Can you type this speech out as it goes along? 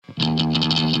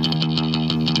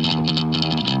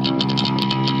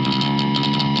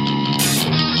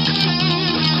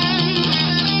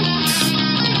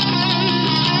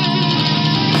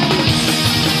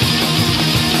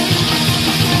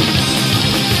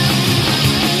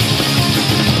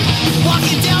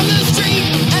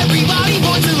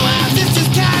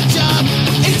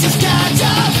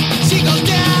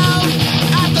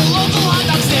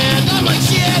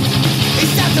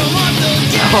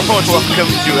and welcome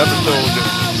to episode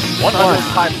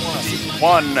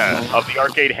 151 of the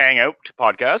Arcade Hangout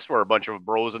podcast, where a bunch of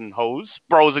bros and girls.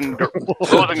 Bros and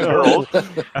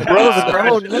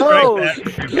no!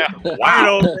 Yeah,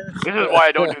 wow. This is why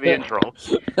I don't do the intro.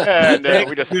 And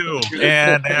we just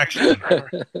and action.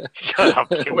 Shut up,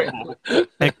 Kimball.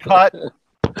 Hey, cut.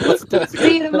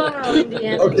 See you tomorrow,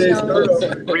 Indiana. Okay, start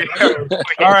over.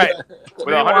 All right. With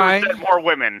 100% more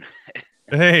women.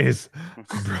 Hey.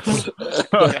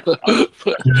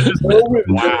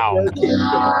 Wow. All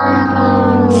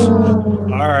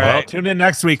right. Well, tune in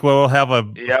next week where we'll have a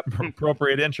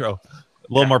appropriate intro.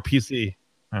 A little more PC.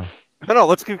 No,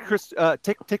 let's give Chris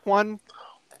take one.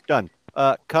 Done.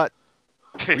 Cut.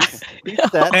 Reset.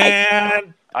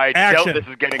 And I action. doubt this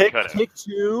is getting cut out. Take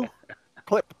two.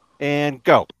 Clip. And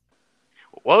go.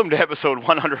 Welcome to episode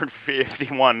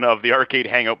 151 of the Arcade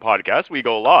Hangout podcast. We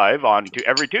go live on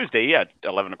every Tuesday at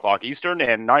 11 o'clock Eastern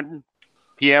and 9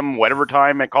 p.m. whatever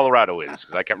time at Colorado is,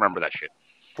 because I can't remember that shit.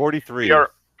 43. We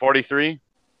are 43?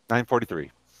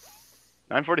 9:43.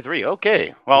 9:43,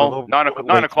 okay. Well, 9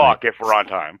 o'clock if we're on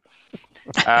time.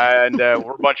 And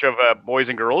we're a bunch of boys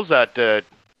and girls that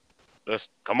just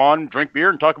come on, drink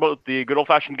beer, and talk about the good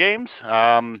old-fashioned games.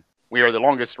 We are the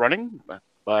longest running,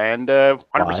 and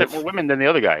 100% more women than the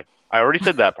other guy. I already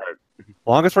said that part.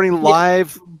 Longest running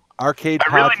live arcade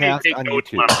I really podcast need to take on notes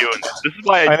YouTube. when I'm doing this. This is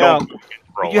why I I don't know. do it,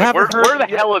 bro. You Like, haven't where heard-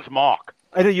 the hell is Mock?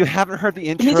 I know you haven't heard the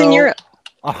intro He's in Europe.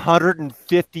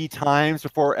 150 times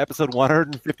before episode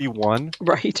 151.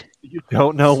 Right. You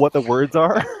don't know what the words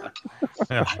are?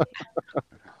 Yeah.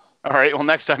 All right, well,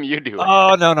 next time you do it.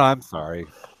 Oh, no, I'm sorry.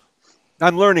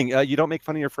 I'm learning. You don't make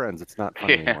fun of your friends. It's not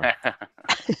funny anymore.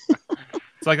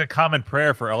 It's like a common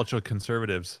prayer for ultra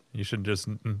conservatives. You should just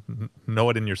know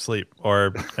it in your sleep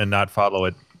and not follow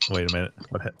it. Wait a minute.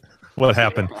 What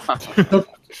happened?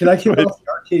 Can I kick off the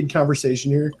arcade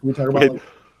conversation here? Can we talk about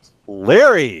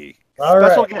Larry, All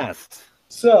special right. guest.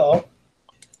 So,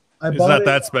 I He's bought not a-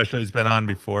 that special. He's been on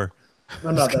before.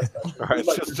 I'm not that special. All right,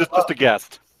 it's just a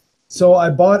guest. So I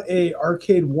bought a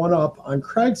arcade 1-up on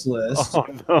Craigslist. Oh,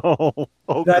 no.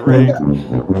 Oh, That- great.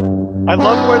 I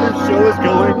love where this show is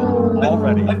going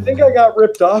already. I think I got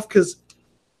ripped off because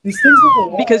these things look a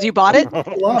lot, Because you bought it? a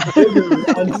lot bigger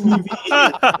on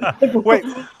TV. Wait,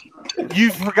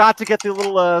 you forgot to get the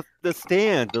little the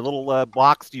stand, the little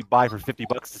box you buy for $50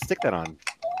 to stick that on.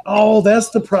 Oh, that's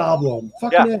the problem.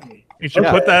 Fucking A. You should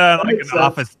Yeah. put that on like Makes an sense.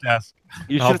 office desk.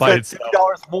 You All should by have spent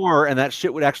 $50 more, and that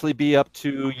shit would actually be up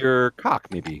to your cock,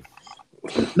 maybe.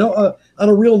 No, on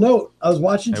a real note, I was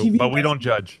watching TV. But we don't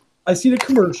judge. I seen a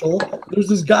commercial. There's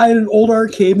this guy in an old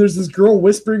arcade, and there's this girl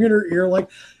whispering in her ear, like,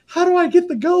 "How do I get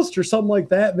the ghost?" or something like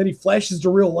that. And then he flashes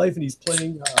to real life, and he's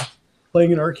playing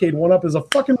an arcade 1-up as a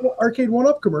fucking arcade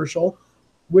 1-up commercial,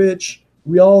 which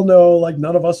we all know, like,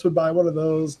 none of us would buy one of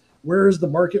those. Where is the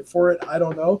market for it? I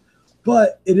don't know,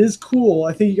 but it is cool.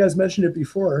 I think you guys mentioned it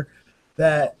before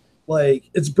that, like,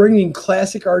 it's bringing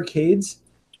classic arcades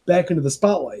back into the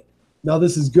spotlight. Now,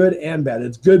 this is good and bad.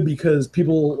 It's good because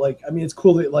people, like, I mean, it's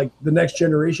cool that, like, the next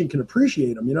generation can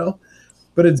appreciate them, you know?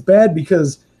 But it's bad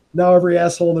because now every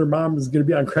asshole and their mom is going to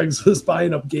be on Craigslist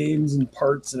buying up games and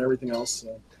parts and everything else.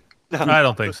 So. I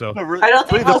don't think so. No, really, I don't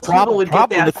think really most people would get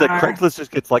problem that is that far. Craigslist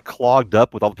just gets like clogged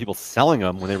up with all the people selling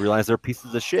them when they realize they're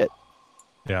pieces of shit.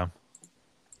 Yeah.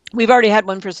 We've already had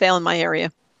one for sale in my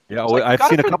area. Yeah, like, I've got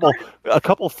seen it a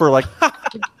couple for like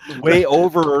way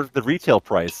over the retail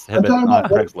price have I'm been talking on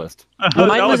about what- Craigslist. That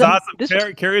Mine was was a- awesome. this-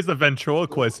 Carrie's the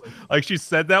ventriloquist. Like she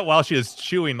said that while she was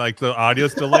chewing, like the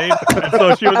audio's delayed. And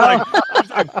so she was like,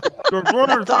 and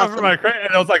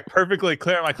it was like perfectly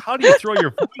clear. I'm like, how do you throw your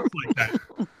voice like that?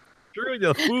 Through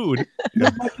the food.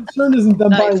 My concern isn't them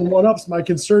Nice. buying 1-ups. My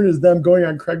concern is them going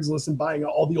on Craigslist and buying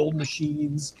all the old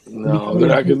machines. No, they're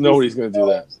not. Nobody's going to do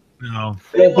that. No.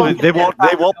 Well, they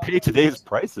won't pay today's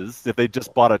prices if they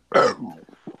just bought a $100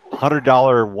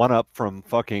 1-up from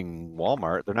fucking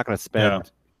Walmart. They're not going to spend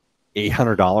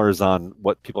 $800 on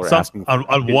what people are asking for.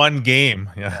 on one game.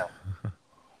 Yeah.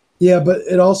 Yeah, but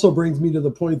it also brings me to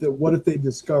the point that what if they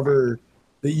discover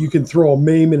that you can throw a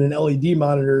MAME in an LED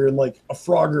monitor and like a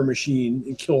Frogger machine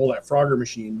and kill that Frogger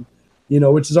machine, you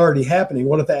know, which is already happening.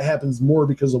 What if that happens more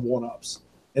because of 1-ups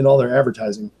and all their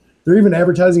advertising? They're even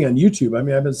advertising on YouTube. I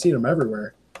mean, I've been seeing them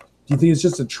everywhere. Do you think it's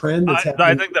just a trend that's happening?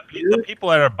 I think the people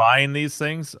that are buying these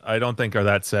things, I don't think are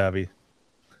that savvy.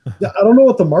 Yeah, I don't know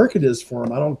what the market is for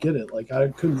them. I don't get it. Like I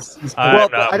couldn't. I'm Well,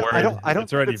 not I worried. don't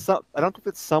It's think already- I don't think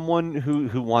it's someone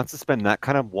who wants to spend that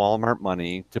kind of Walmart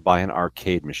money to buy an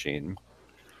arcade machine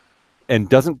and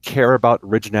doesn't care about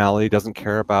originality, doesn't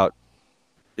care about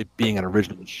it being an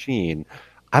original machine.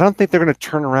 I don't think they're going to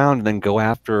turn around and then go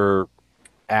after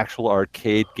actual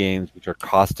arcade games which are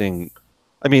costing.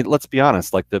 I mean, let's be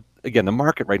honest. Like the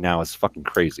market right now is fucking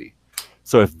crazy.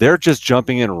 So if they're just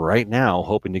jumping in right now,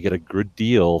 hoping to get a good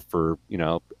deal for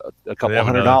a couple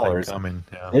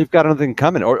 $100, they've got anything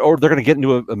coming, or they're going to get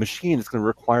into a machine that's going to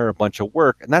require a bunch of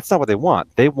work, and that's not what they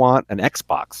want. They want an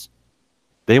Xbox.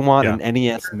 They want an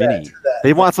NES Mini.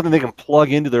 They want something they can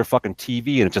plug into their fucking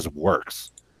TV and it just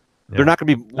works. Yeah. They're not going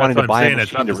to be wanting to buy a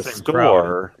machine to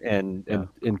restore and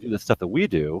do the stuff that we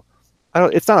do.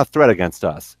 It's not a threat against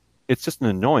us. It's just an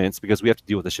annoyance because we have to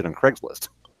deal with the shit on Craigslist.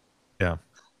 Yeah.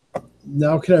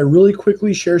 Now, can I really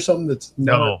quickly share something that's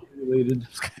not related?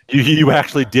 You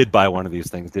actually did buy one of these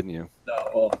things, didn't you?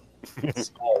 No, a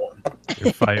small one.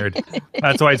 You're fired.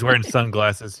 That's why he's wearing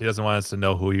sunglasses. He doesn't want us to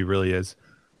know who he really is.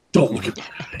 Don't look at me.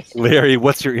 Larry,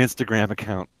 what's your Instagram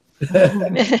account?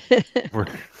 I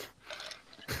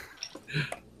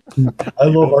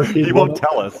love Arcade. He won't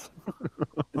tell us.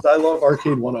 I love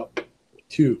Arcade 1-Up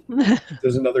 2.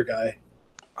 There's another guy.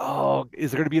 Oh,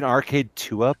 is there going to be an Arcade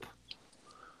 2-Up?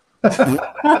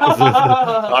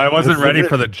 I wasn't ready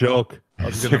for the joke. I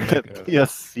was going to be a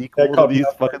sequel to these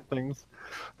fucking things.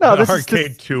 No, this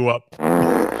Arcade 2-Up.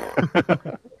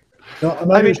 No,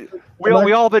 I mean,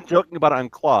 we all been joking about it on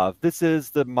Claw. This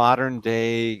is the modern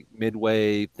day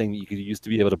Midway thing you used to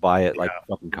be able to buy at like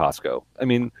fucking Costco. I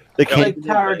mean, they can't like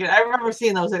Target. I remember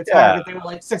seeing those at Target. They were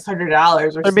like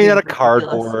 $600. Or they're made out of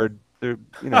cardboard. They're,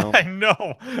 I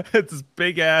know. It's this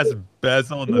big ass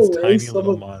bezel and this tiny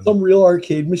little mon. Some real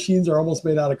arcade machines are almost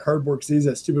made out of cardboard because they use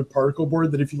that stupid particle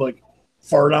board that if you like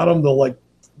fart on them, they'll like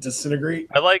disintegrate.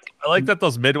 I like that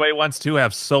those Midway ones too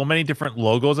have so many different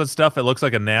logos and stuff. It looks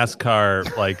like a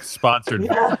NASCAR like sponsored.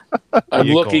 I'm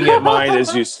looking at mine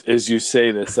as you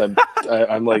say this. I'm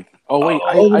like, oh wait,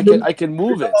 I can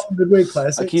move it. Midway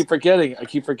Classics. I keep forgetting. I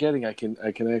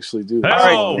can actually do this.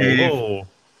 All right,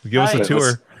 give us a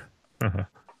tour.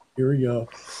 Here we go.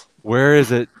 Where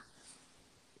is it?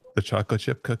 The chocolate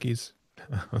chip cookies.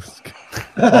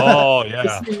 Oh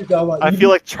yeah. I feel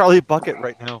like Charlie Bucket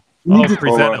right now. Oh,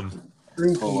 present them.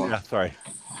 Yeah, sorry.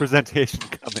 Presentation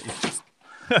coming.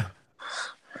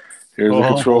 Here's the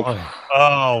control.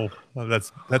 Oh,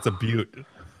 that's a beaut.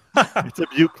 It's a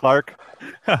beaut, Clark.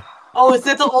 Oh, is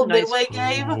that the old Midway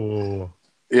game? Ooh.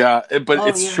 Yeah, but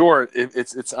it's short.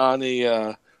 It's on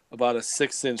about a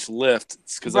 6-inch lift.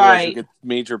 It's because otherwise you get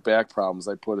major back problems.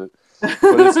 I put it,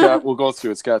 but we'll go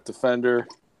through. It's got Defender,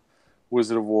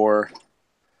 Wizard of War,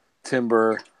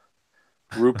 Timber,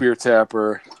 Root Beer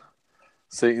Tapper,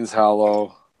 Satan's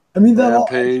Hollow. I mean, that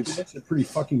Rampage. That's pretty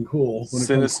fucking cool.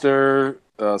 Sinister,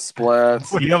 Splat.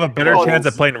 You have a better chance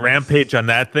of playing Rampage on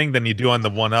that thing than you do on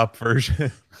the 1-Up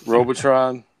version.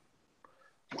 Robotron.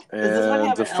 And does this one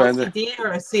have Defender. an LCD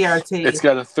or a CRT? It's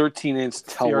got a 13-inch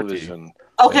television. CRT.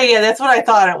 Okay, yeah, that's what I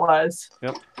thought it was.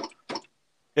 Yep.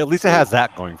 At least it has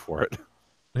that going for it.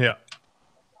 Yeah.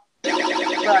 Right. There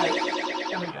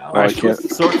we go. I can't.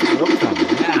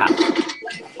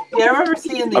 Yeah, I remember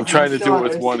seeing these. I'm trying to do it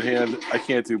with one hand. I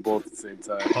can't do both at the same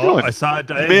time. Oh, I saw it.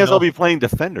 You may as well be playing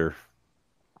Defender.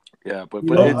 Yeah, but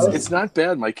it's not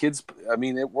bad. My kids, I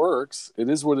mean, it works. It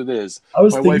is what it is.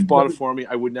 My wife bought it for me.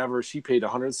 I would never. She paid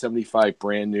 $175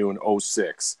 brand new in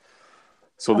 2006.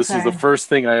 So this is the first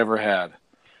thing I ever had.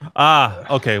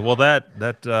 Okay. Well,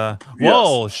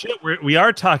 whoa, shit. We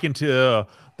are talking to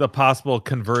the possible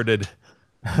converted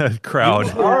crowd.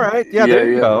 All right. Yeah,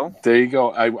 there you go. There you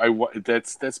go.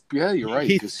 That's you're right.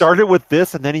 He started with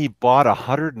this and then he bought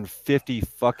 150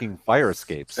 fucking fire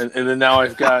escapes. And then now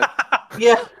I've got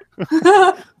yeah.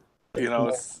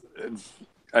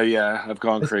 I've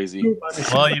gone crazy.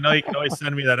 Well, you can always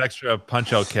send me that extra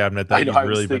punch-out cabinet that you've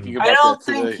really been. I don't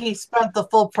think he spent the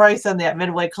full price on that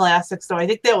Midway Classic, so I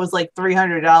think that was like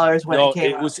 $300 when it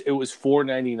came out. It was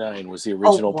 $4.99 was the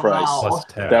original price. Plus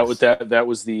tax. That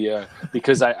was the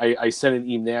because I sent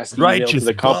an nasty email to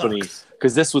the company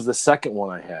because this was the second one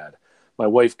I had. My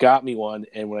wife got me one,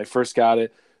 and when I first got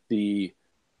it, the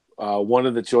one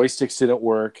of the joysticks didn't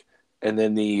work, and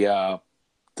then the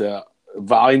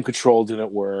volume control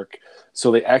didn't work,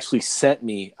 so they actually sent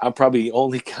me. I'm probably the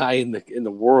only guy in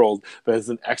the world that has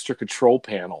an extra control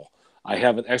panel. I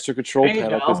have an extra control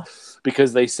panel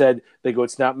because they said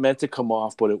it's not meant to come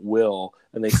off, but it will,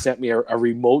 and they sent me a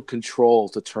remote control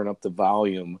to turn up the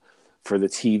volume for the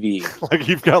TV. Like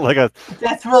you've got like a.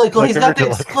 That's really cool. He's got the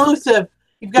exclusive.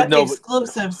 You've got the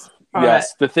exclusives.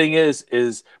 Yes, the thing is,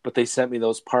 but they sent me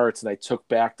those parts, and I took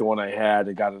back the one I had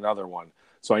and got another one,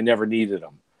 so I never needed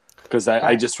them. Because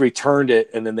I just returned it,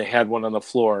 and then they had one on the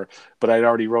floor, but I'd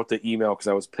already wrote the email because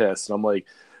I was pissed. And I'm like,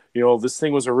 this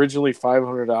thing was originally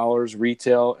 $500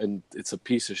 retail, and it's a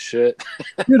piece of shit.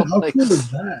 Dude, how cool is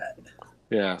that?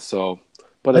 Yeah. So,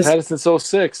 but I've had it since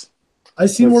 06. I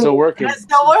seen one still working. It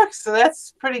still works, so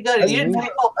that's pretty good. You didn't pay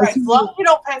full price. As long as you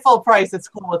don't pay full price, it's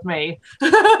cool with me.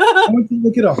 I went to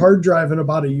look at a hard drive in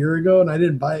about a year ago, and I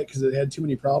didn't buy it because it had too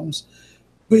many problems.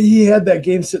 But he had that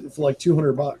game sitting for like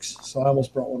 $200, so I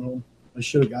almost brought one home. I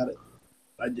should have got it.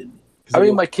 I didn't. I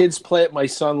mean, my kids play it. My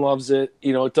son loves it.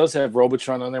 You know, it does have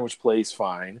Robotron on there, which plays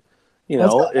fine. You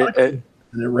know,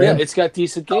 it's got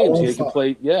decent games. You can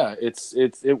play. Yeah,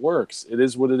 it works. It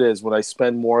is what it is. Would I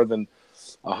spend more than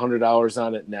 $100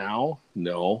 on it now?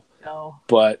 No.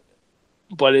 But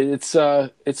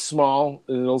it's small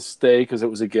and it'll stay because it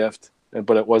was a gift.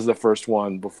 But it was the first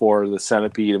one before the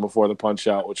Centipede and before the Punch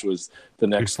Out, which was the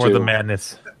next before the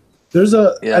madness. There's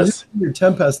a I just your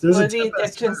Tempest. There's a the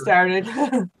addiction started.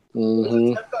 There's a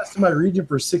Tempest in my region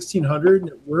for $1,600 and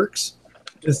it works.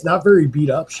 It's not very beat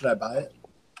up. Should I buy it?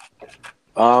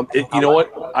 You know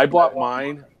what? I bought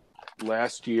mine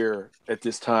last year at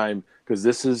this time because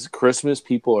this is Christmas.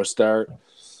 People are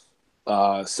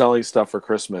selling stuff for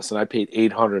Christmas, and I paid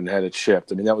 $800 and had it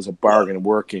shipped. I mean, that was a bargain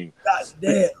working. God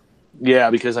damn. Yeah,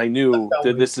 because I knew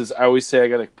that this is. I always say I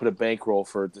got to put a bankroll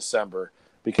for December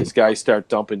because guys start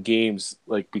dumping games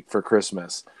like for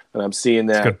Christmas, and I'm seeing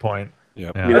that. That's a good point.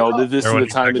 Yep. You know, this is the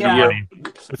time of the year.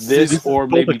 This or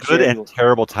maybe a good and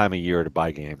terrible time of year to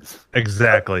buy games.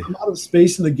 Exactly. I'm out of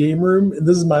space in the game room, and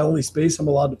this is my only space I'm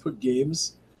allowed to put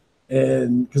games.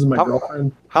 And because of my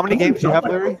girlfriend. How many games do you have,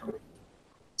 Larry?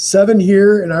 7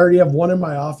 here, and I already have 1 in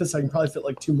my office. I can probably fit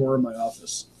like 2 more in my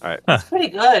office. All right. That's pretty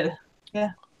good.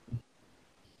 Yeah.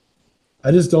 I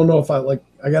just don't know if I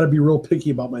got to be real picky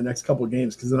about my next couple of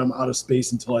games because then I'm out of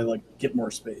space until I get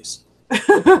more space.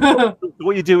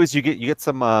 What you do is you get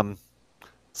some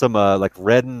like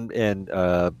red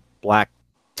and black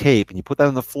tape, and you put that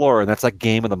on the floor, and that's like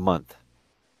game of the month,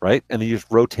 right? And then you just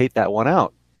rotate that one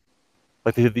out,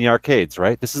 like they did in the arcades,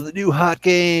 right? This is the new hot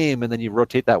game, and then you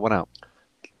rotate that one out.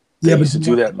 Yeah, but to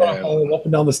do that, man. Up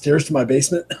and down the stairs to my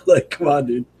basement. Come on,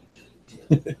 dude.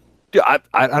 Dude,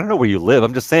 I don't know where you live.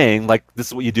 I'm just saying, like, this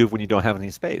is what you do when you don't have any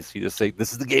space. You just say,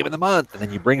 this is the game of the month, and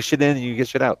then you bring shit in and you get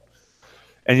shit out.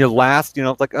 And your last,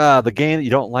 it's like, the game that you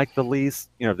don't like the least,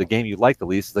 the game you like the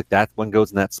least, is like that one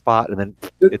goes in that spot, and then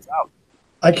it's out.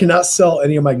 I cannot sell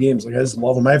any of my games. I just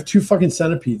love them. I have 2 fucking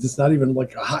Centipedes. It's not even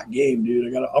like a hot game, dude.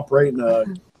 I got an Upright and a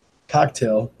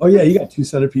Cocktail. Oh, yeah, you got 2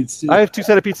 Centipedes, too. I have 2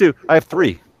 Centipedes, too. I have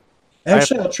 3.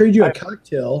 Actually, I'll trade you a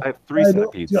Cocktail. I have 3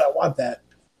 Centipedes. Dude, I want that.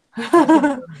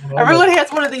 Everyone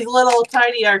has one of these little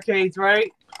tiny arcades,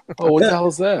 right? Oh, what the hell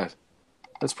is that?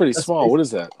 That's pretty small. What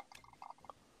is that?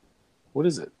 What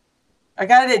is it? I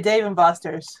got it at Dave &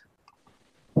 Buster's.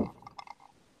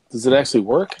 Does it actually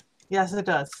work? Yes, it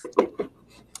does.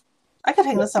 I could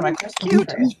hang this on my Christmas tree.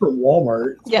 It's from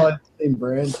Walmart. It's probably the same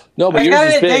brand. No, but I yours got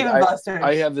is it at big. Dave & Buster's.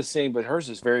 I have the same, but hers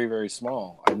is very, very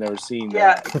small. I've never seen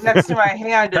that. Yeah, next to my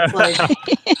hand, it's like...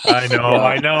 I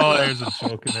know. There's a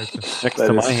joke in there. Next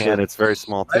to my hand, it's very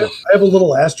small, too. I have a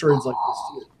little asteroids like this,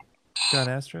 too. Got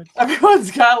asteroids?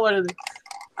 Everyone's got one of these.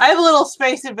 I have a little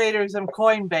Space Invaders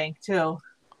coin bank, too.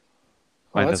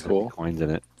 Mine that's has cool. Coins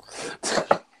in it.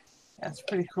 That's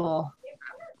pretty cool.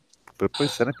 But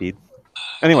please Centipede.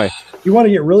 Anyway, you want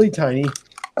to get really tiny.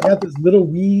 I got this little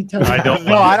wee tiny. I don't.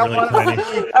 No, I don't want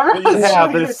to. Yeah,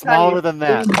 but it's smaller than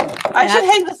that. I should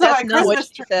hang this on my Christmas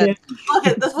tree. Look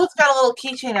at this one's got a little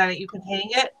keychain on it. You can hang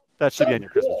it. That should be on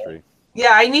your Christmas tree.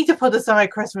 Yeah, I need to put this on my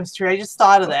Christmas tree. I just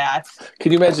thought of that.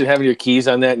 Can you imagine having your keys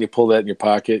on that and you pull that in your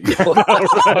pocket? I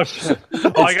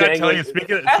gotta tell you,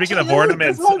 speaking of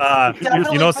ornaments, so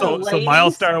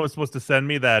Milestar was supposed to send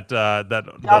me that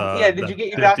did you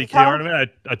get your DK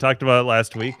ornament? I talked about it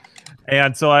last week,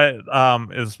 and so it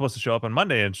was supposed to show up on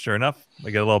Monday, and sure enough, I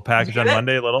get a little package on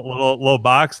Monday, a little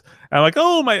box. And I'm like,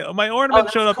 oh, my ornament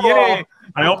showed up! Cool. Yay!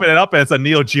 I open it up and it's a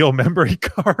Neo Geo memory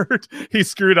card. He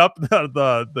screwed up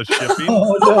the shipping.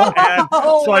 Oh, no. And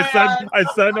so I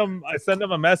send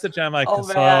him a message and I'm like,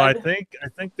 I think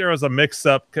there was a mix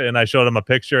up, and I showed him a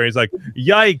picture. He's like,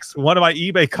 yikes, one of my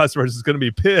eBay customers is gonna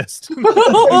be pissed. And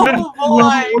so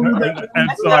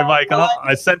I'm like,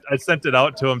 I sent it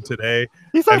out to him today.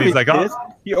 He's like,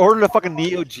 he ordered a fucking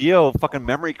Neo Geo fucking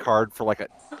memory card for like a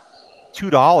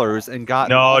 $2 and got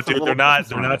dude, they're not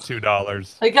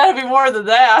 $2. They gotta be more than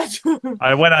that.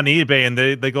 I went on eBay and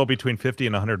they go between $50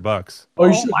 and $100. Oh,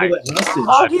 you should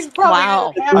he's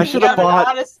probably I should have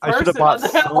bought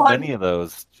so many of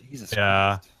those. Jesus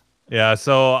Christ. Yeah,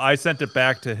 so I sent it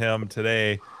back to him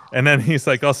today. And then he's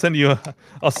like, I'll send you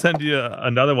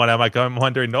another one. I'm like, I'm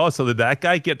wondering, so did that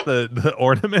guy get the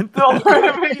ornament? The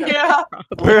ornament, yeah.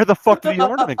 Where the fuck did the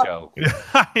ornament go?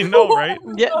 I know, right?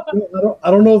 Yeah.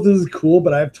 I don't know if this is cool,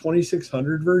 but I have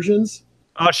 2600 versions.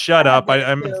 Oh, shut up!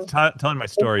 I'm telling my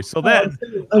story. So then,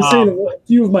 I'm saying a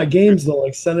few of my games though,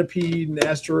 like Centipede and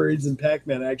Asteroids and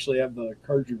Pac-Man, actually have the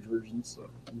cartridge versions. So.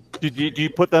 Do you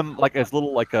put them like as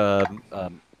little like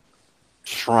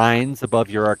shrines above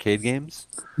your arcade games?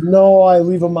 No, I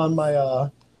leave them on my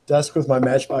desk with my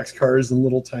Matchbox cars and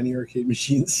little tiny arcade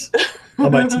machines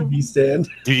on my TV stand.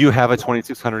 Do you have a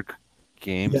 2600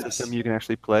 game system you can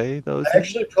actually play those? I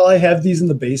actually probably have these in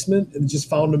the basement and just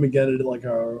found them again at like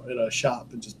at a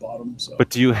shop and just bought them. So. But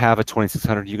do you have a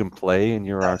 2600 you can play in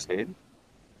your arcade?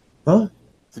 Huh?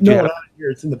 No, not here.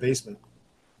 It's in the basement.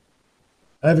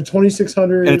 I have a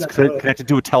 2600. And it's connected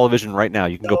to a television right now.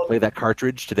 You can go play that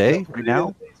cartridge today, right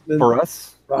now, for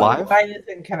us, live. Mine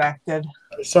isn't connected.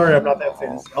 Sorry, I'm not that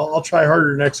fancy. I'll try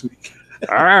harder next week.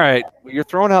 All right. Well, you're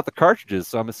throwing out the cartridges,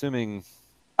 so I'm assuming...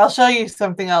 I'll show you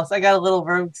something else. I got a little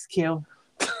Rubik's Cube.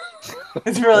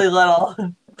 It's really little.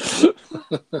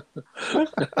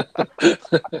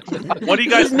 What do you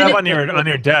guys have on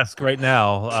your desk right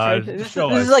now? This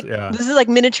is like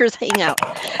miniatures hangout.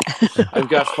 I've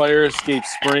got fire escape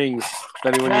springs. If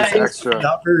anyone needs extra.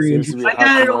 Not very interesting. I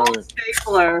got an old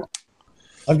stapler.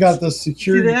 I've got the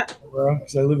security camera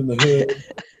because I live in the hood.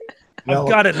 I've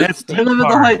got an SD I live in the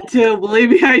hood too.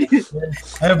 Believe me, I do.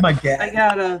 I have my gas.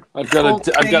 I've got a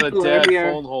dad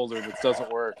phone holder that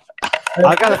doesn't work.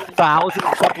 I've got 1,000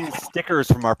 fucking stickers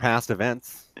from our past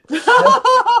events.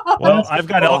 Well, I've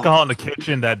got alcohol in the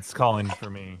kitchen that's calling for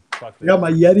me. I got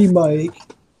my Yeti mic,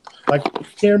 my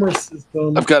camera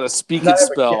system. I've got a speak and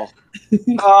spell.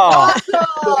 I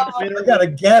got a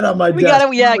GAT on my desk.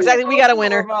 Exactly. We got a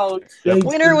winner.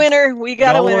 Winner. We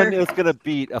got a winner. No one is gonna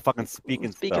beat a fucking speak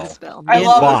and spell. I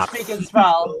love a speak and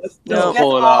spell. That's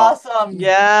awesome.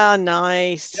 Yeah,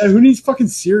 nice. Yeah, who needs fucking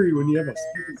Siri when you have a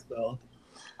speak and spell?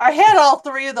 I had all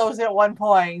three of those at one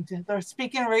point. The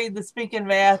speak and read, the speak and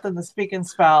math, and the speak and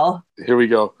spell. Here we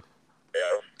go.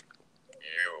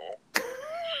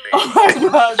 Oh my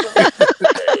god.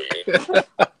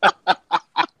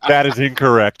 That is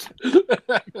incorrect.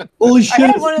 Holy shit. I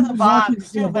had one in the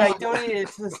box too, but I donated it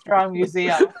to the Strong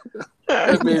Museum.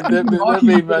 That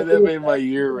made my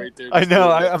year right there. I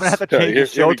know. I'm gonna have to change the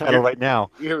show title right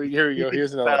now. Here we go.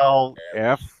 Here's another. Spell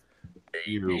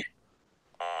F-U.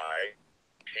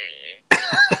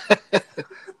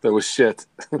 That was shit.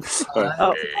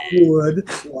 I would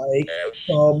like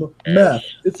some meth.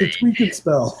 It's a tweak and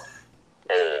spell.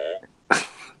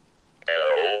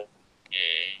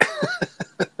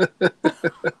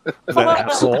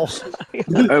 Asshole.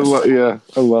 I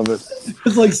love it.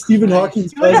 It's like Stephen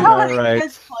Hawking's You know cousin. how many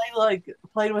kids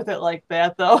played with it like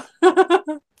that though?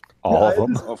 All of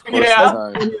them. Of course.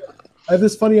 Yeah. I have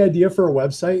this funny idea for a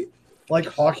website, like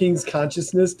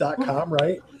HawkingsConsciousness.com,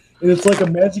 right? And it's like a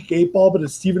magic 8-ball, but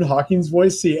it's Stephen Hawking's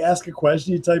voice. So you ask a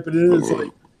question, you type it in, and it's like,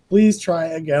 please try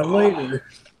again later.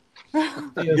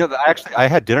 Yeah, actually, I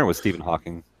had dinner with Stephen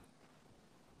Hawking.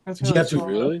 That's Did you have to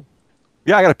really?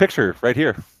 Yeah, I got a picture right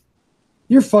here.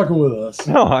 You're fucking with us.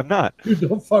 No, I'm not. Dude,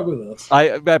 don't fuck with us.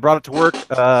 I brought it to work.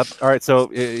 All right, so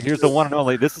here's the one and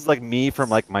only. This is like me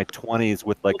from like my 20s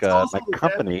with like my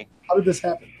company. How did this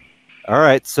happen? All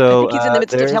right, so I think he's in the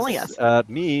midst of telling us.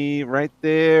 Me right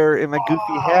there in my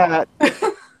goofy hat.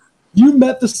 You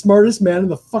met the smartest man in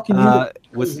the fucking universe.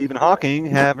 With Stephen Hawking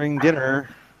having dinner.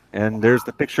 And there's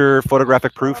the picture,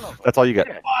 photographic proof. That's all you get.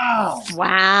 Wow.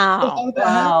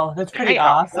 Wow. That's pretty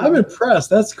awesome. I'm impressed.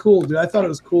 That's cool, dude. I thought it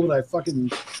was cool that I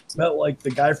fucking met like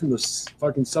the guy from the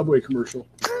fucking Subway commercial.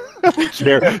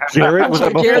 Jared, was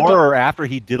it before or after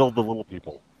he diddled the little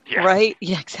people? Yeah. Right?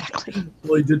 Yeah, exactly.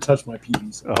 Well, he did touch my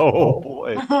peas. Oh,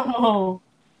 boy. Oh.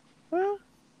 Well,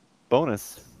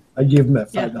 bonus. I gave him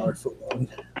that $5 foot long.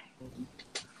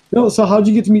 No, so how'd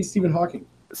you get to meet Stephen Hawking?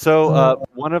 So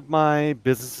one of my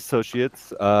business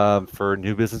associates for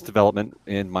new business development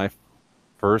in my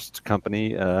first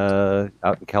company out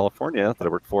in California that I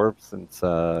worked for since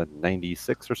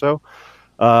 '96 or so.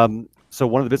 So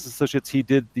one of the business associates, he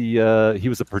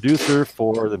was a producer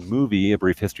for the movie A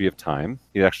Brief History of Time.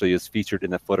 He actually is featured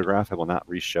in that photograph. I will not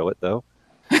re-show it though.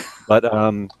 But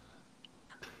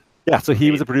yeah, so he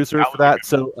was a producer for that.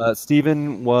 So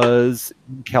Stephen was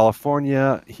in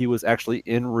California. He was actually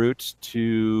en route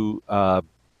to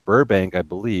Burbank, I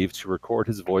believe, to record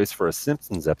his voice for a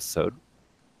Simpsons episode.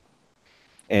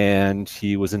 And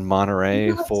he was in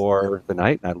Monterey for the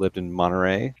night. I lived in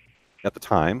Monterey at the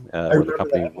time where the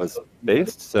company was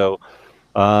based. So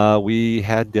we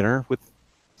had dinner with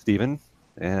Stephen,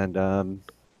 and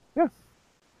yeah,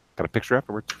 got a picture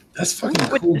afterwards. That's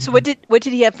fucking cool. So what did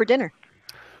he have for dinner?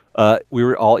 We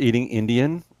were all eating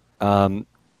Indian.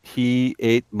 He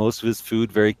ate most of his food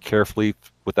very carefully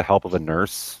with the help of a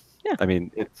nurse. Yeah. I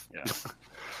mean, it's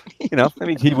you know, I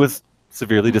mean, he was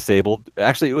severely disabled.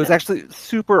 Actually, it was actually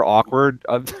super awkward.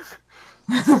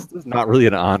 This is not really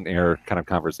an on-air kind of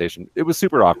conversation. It was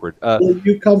super awkward. Will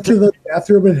you come to the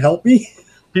bathroom and help me?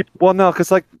 Well, no,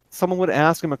 because like someone would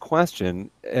ask him a question,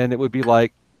 and it would be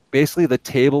like basically the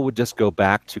table would just go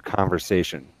back to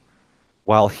conversation,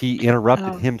 while he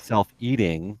interrupted himself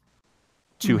eating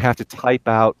to have to type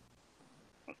out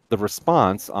the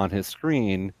response on his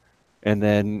screen, and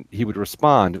then he would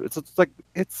respond.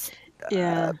 It's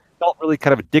felt really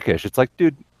kind of dickish. It's like,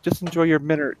 dude, just enjoy your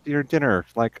dinner.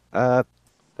 Like,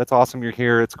 that's awesome you're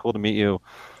here. It's cool to meet you.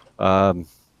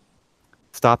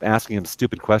 Stop asking him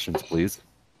stupid questions, please.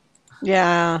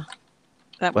 Yeah,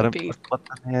 that let would be. Let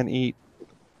the man eat.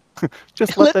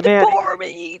 Just let the man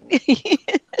eat.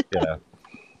 Yeah.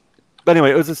 But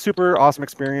anyway, it was a super awesome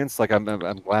experience. Like, I'm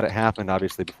glad it happened,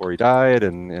 obviously, before he died,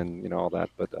 and you know all that.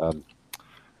 But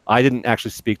I didn't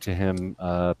actually speak to him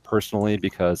personally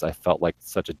because I felt like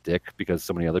such a dick because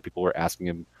so many other people were asking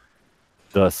him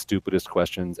the stupidest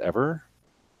questions ever.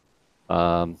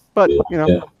 But you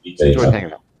know, enjoyed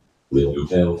hanging out. Will you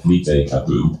help me take a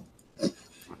poop?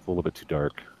 It's a little bit too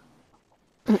dark.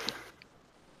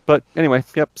 But anyway,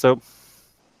 yep. So.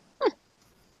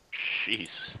 Jeez.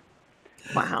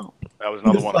 Wow. That was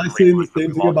another one. I saying the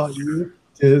same thing about you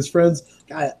to his friends.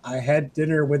 Guy, I had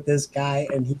dinner with this guy,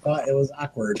 and he thought it was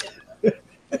awkward.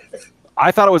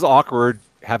 I thought it was awkward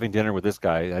having dinner with this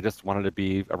guy. I just wanted to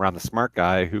be around the smart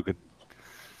guy who could,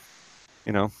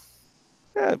 you know,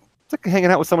 it's like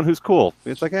hanging out with someone who's cool.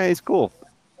 It's like, hey, he's cool.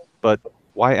 But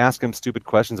why ask him stupid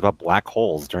questions about black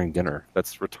holes during dinner?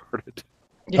 That's retarded.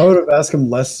 I would have asked him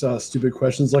less stupid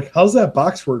questions like, how's that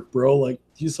box work, bro? Like,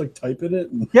 do you just like type in it?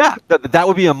 Yeah, that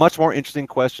would be a much more interesting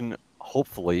question,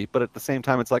 hopefully. But at the same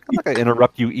time, it's like, I'm not going to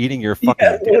interrupt you eating your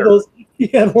fucking dinner. He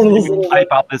had one of those little type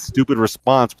out this stupid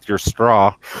response with your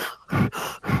straw.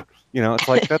 You know, it's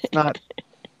like, that's not...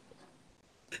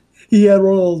 He had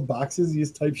one of those boxes you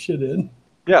just type shit in.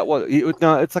 Yeah, well,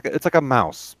 no, it's like a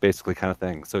mouse, basically, kind of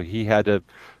thing. So he had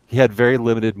very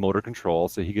limited motor control,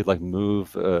 so he could like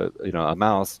move, you know, a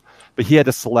mouse, but he had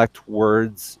to select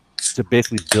words to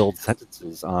basically build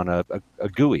sentences on a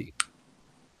GUI.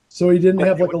 So he didn't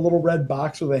have like a little red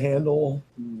box with a handle,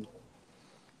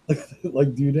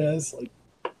 like dude has. Like,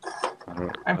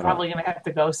 I'm probably gonna have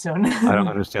to go soon. I don't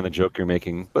understand the joke you're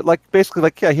making, but like basically,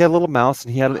 like yeah, he had a little mouse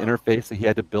and he had an interface that he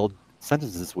had to build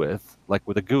sentences with, like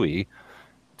with a GUI,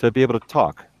 to be able to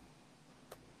talk.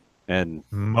 And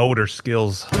motor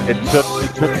skills. It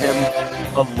took him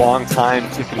a long time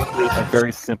to complete a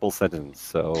very simple sentence.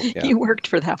 So yeah. You worked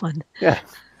for that one. Yeah.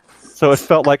 So it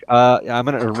felt like I'm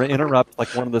going to interrupt like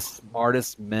one of the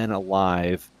smartest men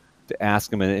alive to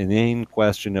ask him an inane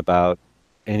question about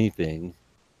anything,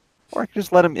 or I can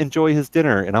just let him enjoy his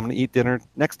dinner, and I'm going to eat dinner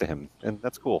next to him, and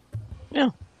that's cool. Yeah.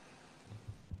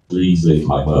 Please leave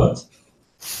my butt.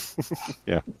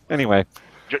 Yeah. Anyway.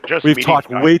 Just we've talked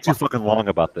way too fucking long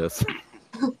about this.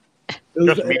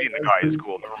 Just meeting the guy is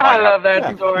cool. I love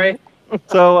that story.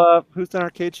 So, who's done our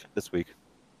cage this week?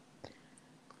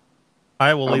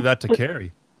 I will leave that to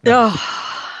Carrie. Trying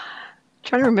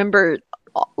to remember,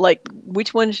 like,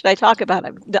 which one should I talk about?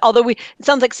 Although it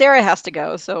sounds like Sarah has to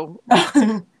go, so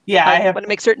yeah, I want to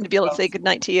make certain to be able to say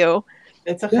goodnight to you.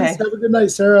 It's okay. Yes, have a good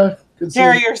night, Sarah. Good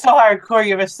Sarah, you're so hardcore.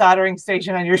 You have a soldering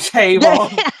station on your table.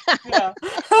 Yeah.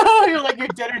 You're like your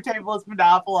dinner table is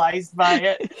monopolized by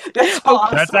it. That's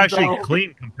awesome. That's actually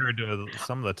clean compared to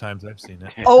some of the times I've seen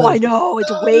it. Oh, I know.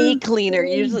 It's way cleaner.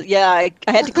 Usually, yeah, I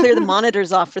had to clear the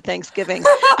monitors off for Thanksgiving.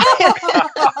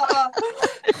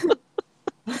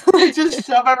 Just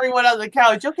shove everyone on the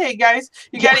couch. Okay, guys,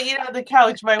 you got to eat on the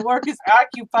couch. My work is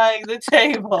occupying the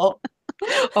table.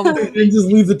 And just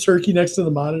leave the turkey next to the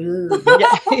monitor.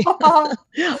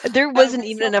 Yeah. There wasn't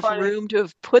even enough room to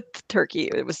have put the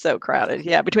turkey. It was so crowded.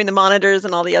 Yeah, between the monitors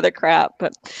and all the other crap.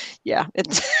 But yeah,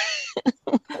 it's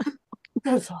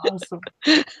that's awesome.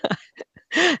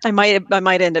 I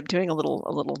might end up doing a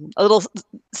little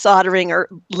soldering or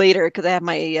later because I have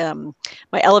my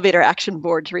my elevator action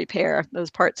board to repair.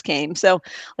 Those parts came. So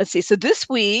let's see. So this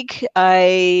week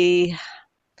I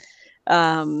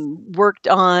worked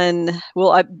on,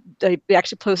 well, I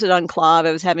actually posted on Clav.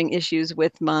 I was having issues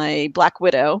with my Black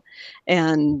Widow,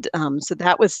 and so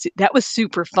that was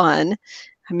super fun.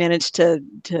 I managed to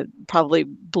probably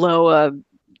blow a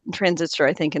transistor,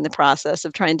 I think, in the process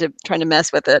of trying to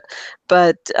mess with it.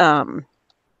 But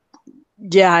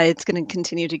yeah, it's going to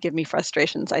continue to give me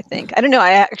frustrations, I think. I don't know.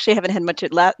 I actually haven't had much.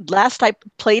 Last I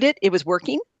played it, it was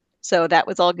working. So that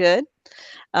was all good.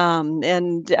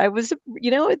 And I was,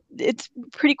 it's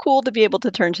pretty cool to be able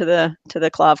to turn to the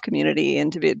KLOV community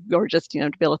and to be, or just, to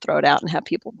be able to throw it out and have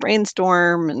people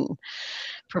brainstorm and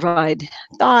provide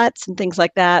thoughts and things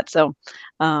like that. So,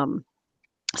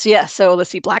 so let's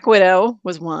see, Black Widow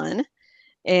was one.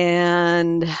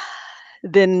 And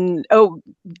then,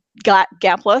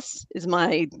 Gapless is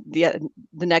the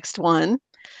next one,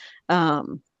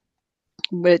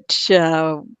 which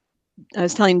I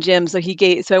was telling Jim, so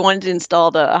I wanted to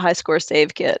install a high score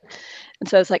save kit. And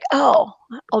so I was like, oh,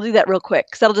 I'll do that real quick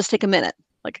because that'll just take a minute,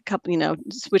 like a couple,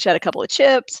 switch out a couple of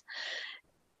chips.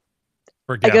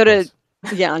 I go to,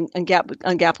 on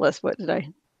Gapless. What did I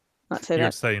not say?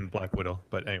 You're saying Black Widow,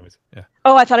 but anyways, yeah.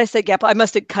 Oh, I thought I said Gapless. I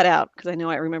must have cut out because I know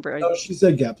I remember. No, she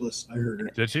said Gapless. I heard her.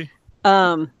 Did she?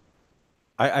 I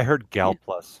heard Gal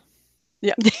Plus.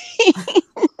 Yeah.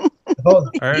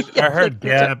 I heard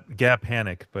Gap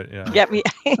Panic, but yeah.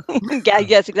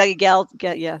 Yes, exactly. Gal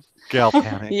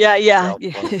Panic. Yeah.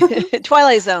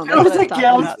 Twilight Zone. It was a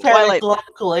Gal's Panic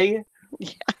locally.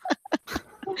 Yeah.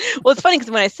 Well, it's funny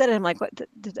because when I said it, I'm like, "What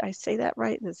did I say that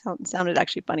right?" This sounded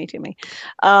actually funny to me.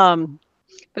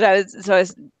 But I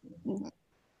was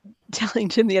telling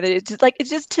Jim the other day, it's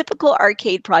just typical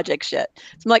arcade project shit.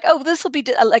 So I'm like, oh, this will be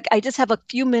like, I just have a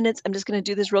few minutes. I'm just going to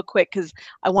do this real quick because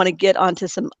I want to get onto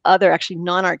some other actually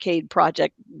non-arcade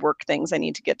project work things I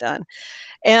need to get done.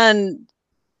 And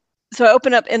so I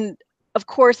open up, and of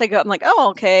course I'm like, oh,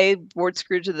 okay, board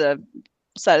screwed to the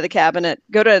side of the cabinet.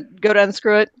 Go to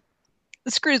unscrew it.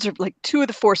 The screws are like 2 of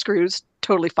the 4 screws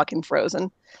totally fucking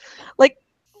frozen. Like,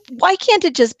 why can't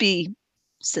it just be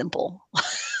simple?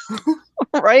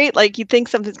 Right? Like, you think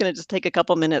something's going to just take a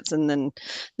couple minutes, and then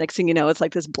next thing you know, it's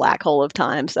like this black hole of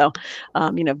time. So,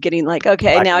 getting like,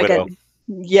 okay, Black now Widow.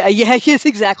 Yes,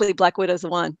 exactly. Black Widow's the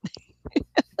one.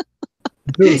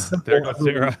 There goes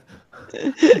Sarah.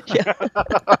 Yeah.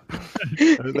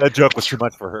 That joke was too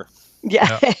much for her.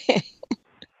 Yeah.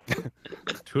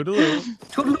 Toodaloo.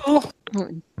 Toodaloo.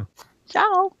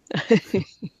 Ciao.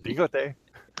 Bigote.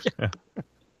 Yeah.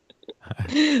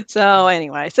 So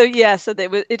anyway,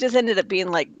 it just ended up being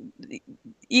like,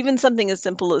 even something as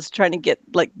simple as trying to get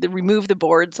remove the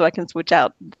board so I can switch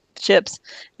out chips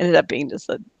ended up being just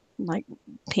a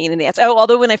pain in the ass. Oh,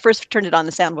 although when I first turned it on,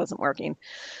 the sound wasn't working.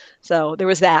 So there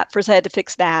was that. First I had to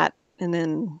fix that, and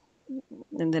then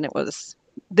it was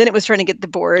trying to get the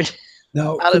board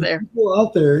out of there. People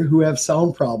out there who have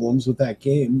sound problems with that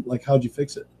game, how'd you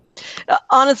fix it?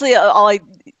 Honestly,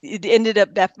 it ended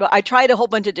up that I tried a whole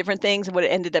bunch of different things, and what it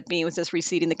ended up being was just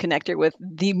reseating the connector with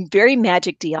the very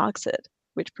magic Deoxit,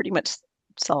 which pretty much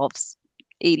solves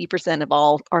 80% of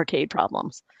all arcade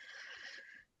problems.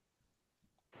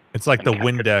 It's like the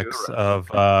Windex of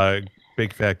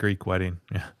Big Fat Greek Wedding.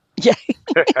 Yeah,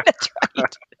 that's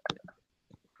right.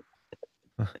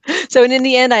 So, and in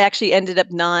the end, I actually ended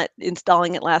up not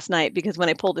installing it last night because when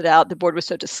I pulled it out, the board was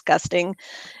so disgusting,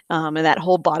 and that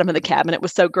whole bottom of the cabinet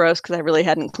was so gross because I really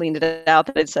hadn't cleaned it out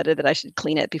that I decided that I should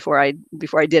clean it before I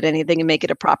did anything and make it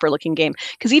a proper looking game.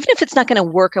 Because even if it's not going to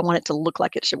work, I want it to look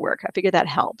like it should work. I figure that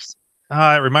helps.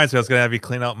 It reminds me, I was going to have you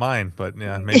clean out mine, but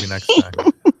yeah, maybe next time.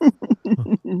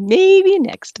 Maybe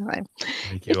next time.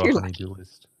 Make you a honey-do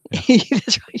list. Yeah.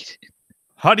 That's right.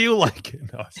 How do you like it?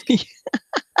 No,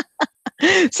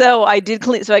 so I did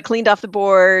clean. So I cleaned off the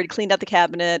board, cleaned out the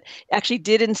cabinet. Actually,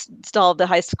 did install the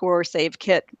high score save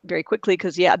kit very quickly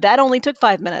because that only took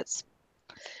 5 minutes.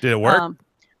 Did it work?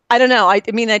 I don't know. I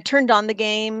mean, I turned on the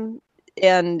game,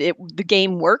 and the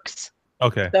game works.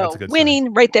 Okay, so that's a good winning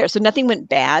sign. Right there. So nothing went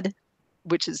bad,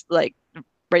 which is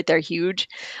right there huge.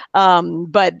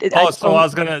 But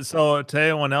to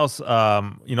anyone else,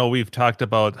 we've talked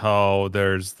about how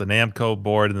there's the Namco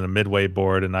board and the Midway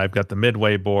board, and I've got the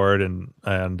Midway board, and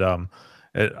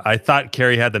I thought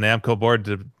Carrie had the Namco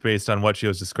board based on what she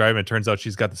was describing. It turns out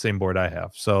she's got the same board I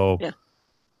have. So,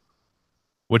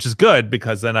 which is good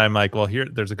because then I'm like, well,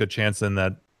 there's a good chance then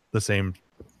that the same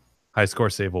high score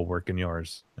save will work in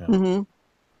yours. Yeah. Mm-hmm.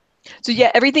 So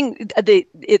everything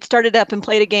it started up and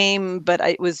played a game, but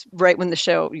it was right when the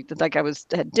show,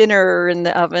 had dinner in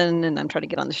the oven, and I'm trying to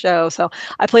get on the show. So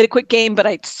I played a quick game, but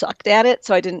I sucked at it,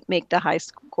 so I didn't make the high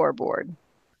score board.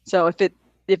 So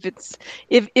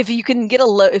if you can get a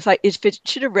low, if it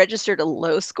should have registered a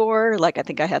low score, I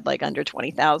think I had under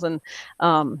 20,000.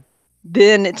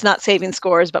 Then it's not saving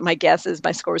scores, but my guess is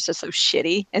my scores are so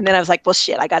shitty. And then I was like, well,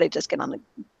 shit, I got to just get on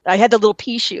I had the little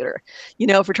pea shooter,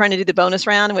 if we're trying to do the bonus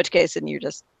round, in which case, then you're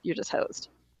just hosed.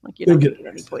 You don't get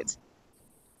any points.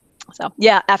 So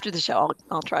after the show,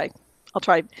 I'll try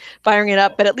firing it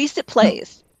up, but at least it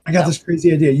plays. I got this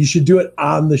crazy idea. You should do it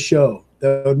on the show.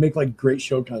 that would make like great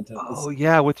show content. Oh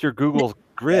yeah, with your Google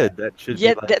grid, that should.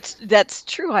 Yeah, be like... that's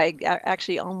true. I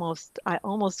actually almost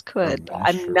could.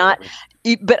 I'm not,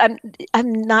 but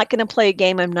I'm not going to play a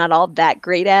game I'm not all that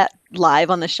great at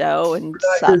live on the show and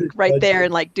suck right there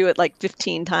and like do it like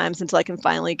 15 times until I can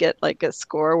finally get like a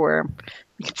score where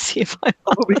you can see if I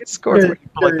score. Like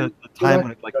the time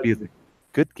when it like be a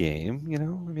good game, you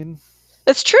know. I mean,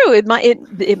 that's true. It might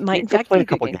in fact play be a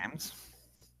couple games.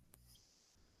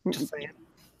 Just saying.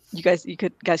 You guys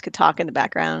could talk in the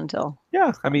background until.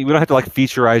 Yeah, I mean, we don't have to like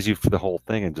featureize you for the whole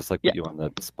thing and just like put you on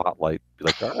the spotlight. Be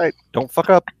like, all right, don't fuck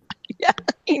up. Yeah,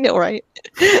 you know, right?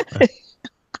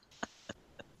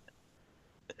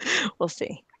 We'll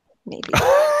see. Maybe.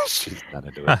 She's not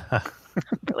into it.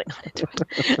 Really not into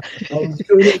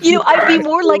it. You know, I'd be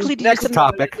more likely to do something.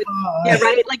 Topic. Yeah,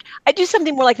 right. Like I do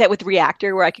something more like that with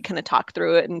Reactor, where I could kind of talk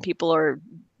through it, and people are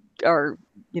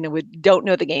you know don't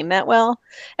know the game that well.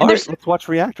 And All right, let's watch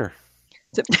Reactor.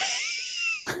 So,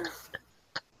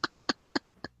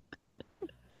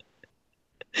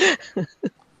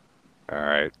 all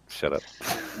right, shut up.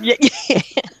 Yeah.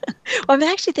 Well, I'm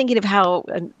actually thinking of how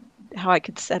I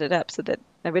could set it up so that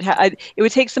I would have. It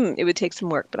would take some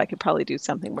work, but I could probably do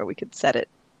something where we could set it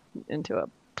into a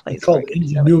place. It's called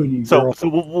ingenuity. So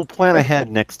we'll plan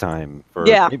ahead next time for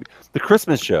maybe the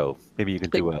Christmas show. Maybe you can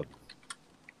do a.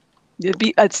 It'd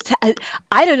be, I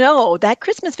don't know. That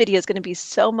Christmas video is going to be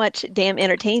so much damn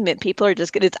entertainment. People are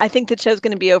just going to. I think the show's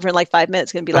going to be over in like 5 minutes.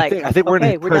 It's going to be like. I think we're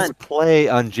going to press play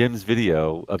on Jim's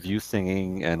video of you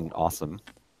singing and awesome,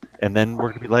 and then we're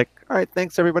going to be like, all right,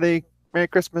 thanks everybody. Merry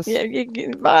Christmas. Yeah,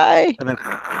 bye. And then.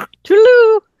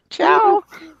 Toodaloo. Ciao.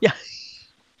 Yeah.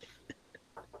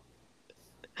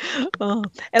 Oh,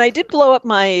 and I did blow up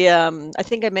my. I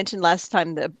think I mentioned last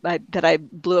time that I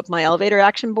blew up my elevator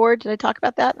action board. Did I talk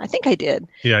about that? I think I did.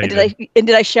 Yeah. And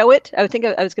did I show it? I think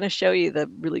I was going to show you the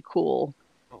really cool,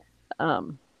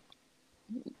 the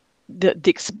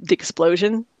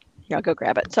explosion. Here, I'll go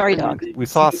grab it. Sorry, dog. We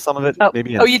saw some of it. Oh,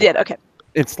 maybe. You did. Okay.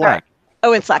 In Slack.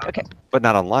 Oh, in Slack. Okay. But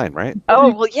not online, right?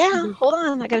 Oh well, yeah. Hold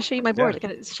on. I got to show you my board. I got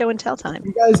to show and tell time.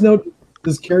 You guys know?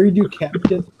 Does Carrie do cap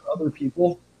kits for other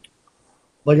people?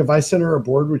 Like if I send her a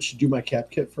board, would she do my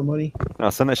cap kit for money? No,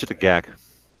 send that shit to Gak.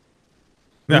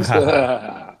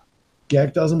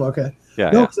 Gak does them? Okay.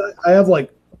 Yeah. No, because I have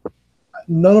like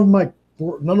none of my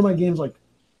games like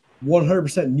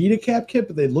 100% need a cap kit,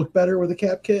 but they look better with a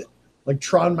cap kit. Like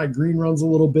Tron, my green runs a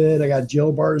little bit. I got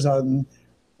jail bars on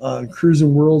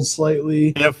Cruising World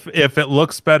slightly. If it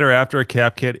looks better after a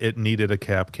cap kit, it needed a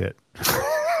cap kit.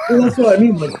 Well, that's what I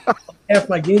mean. Like half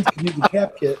my games can use a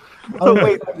cap kit. So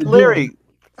wait, Larry,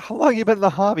 how long have you been in the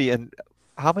hobby, and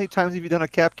how many times have you done a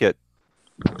cap kit?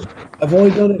 I've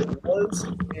only done it once,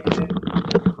 and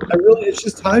it's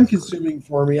just time consuming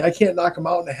for me. I can't knock them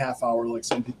out in a half hour like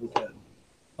some people can.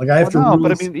 Like I have to. No,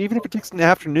 but I mean, even if it takes an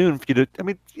afternoon for you to, I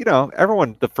mean, you know,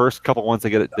 everyone, the first couple ones they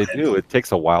do. It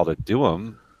takes a while to do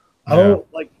them. I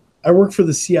don't like. I work for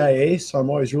the CIA, so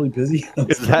I'm always really busy.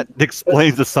 That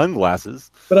explains the sunglasses.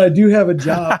 But I do have a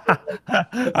job.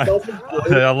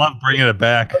 I love bringing it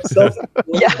back.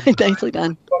 Yeah, nicely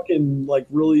done. Fucking like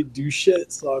really do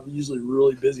shit, so I'm usually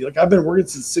really busy. Like I've been working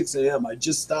since 6 a.m. I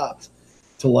just stopped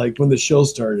to like when the show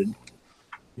started.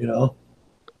 You know.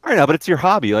 I know, but it's your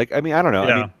hobby. Like I mean, I don't know.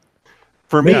 Yeah. I mean,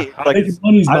 for me, like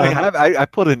I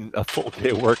put in a full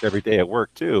day of work every day at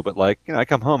work too. But like, you know, I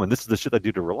come home and this is the shit I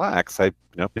do to relax. I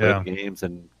play games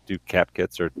and do cap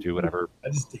kits or do whatever. I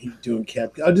just hate doing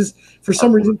cap kits. I just for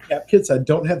some reason cap kits I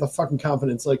don't have the fucking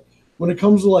confidence. Like when it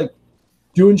comes to like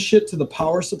doing shit to the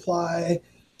power supply,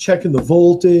 checking the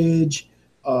voltage,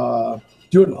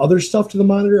 doing other stuff to the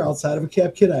monitor outside of a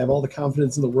cap kit, I have all the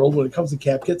confidence in the world. When it comes to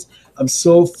cap kits, I'm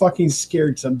so fucking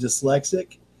scared because I'm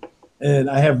dyslexic.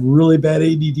 And I have really bad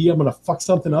ADD. I'm gonna fuck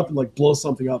something up and like blow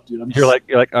something up, dude. You're like,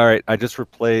 all right. I just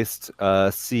replaced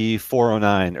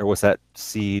C409, or was that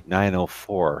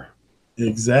C904?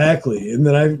 Exactly. And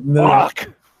then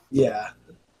fuck. Yeah.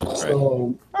 Right.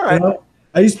 So all right. You know,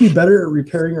 I used to be better at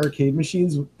repairing arcade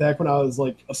machines back when I was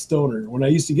like a stoner. When I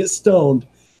used to get stoned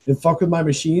and fuck with my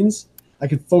machines, I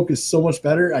could focus so much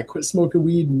better. I quit smoking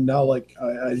weed, and now like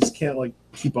I just can't like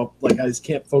keep up. Like I just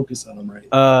can't focus on them right.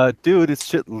 Dude, it's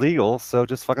shit legal, so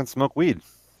just fucking smoke weed.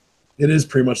 It is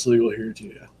pretty much legal here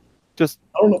too. Yeah. Just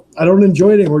I don't know. I don't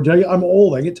enjoy it anymore. I'm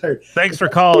old. I get tired. Thanks for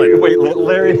calling. Wait,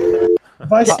 Larry.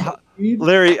 If I smoke weed,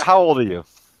 Larry, how old are you?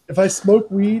 If I smoke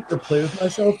weed or play with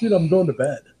myself, dude, I'm going to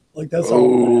bed. Like that's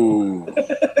all.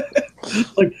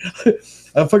 Like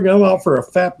I'm out for a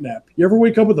fap nap. You ever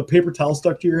wake up with a paper towel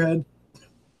stuck to your head?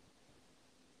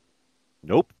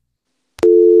 Nope.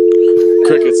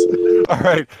 Crickets. All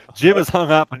right, Jim has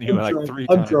hung up on you like 3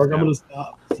 times. I'm drunk. now. I'm gonna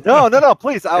stop. No,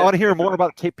 please. I want to hear more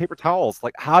about paper towels.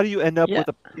 Like, how do you end up with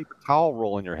a paper towel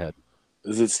roll in your head?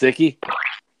 Is it sticky?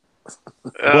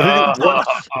 What do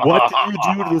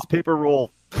you do to this paper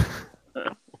roll?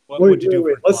 What would you do?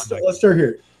 Wait. Let's start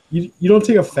here. You don't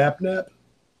take a fap nap,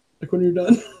 like when you're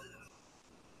done.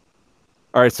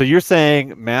 All right, so you're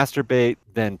saying masturbate,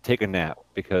 then take a nap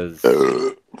because.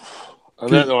 On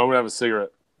that note, I'm gonna have a cigarette.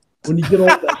 When you get old,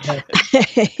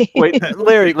 that Wait,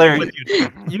 Larry,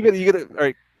 you gotta all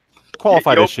right.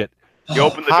 Qualify this shit. You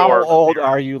open the How door. How old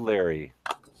are you, Larry?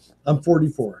 I'm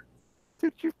 44.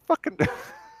 Dude, you fucking.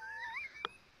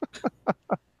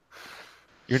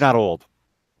 You're not old.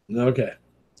 Okay.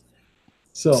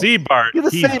 So see, Bart, you're the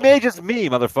same age as me,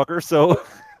 motherfucker. So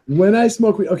when I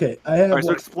smoke weed, okay, I have. All right,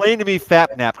 so explain to me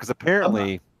fap nap, because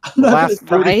apparently the last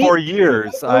 34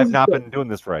 years I've not been doing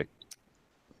this right.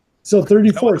 So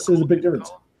 34, so there's a big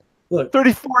difference. Look,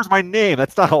 34 is my name.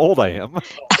 That's not how old I am.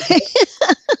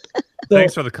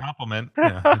 Thanks for the compliment.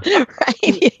 Yeah.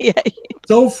 Right. Yeah.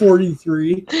 So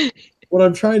 43. What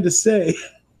I'm trying to say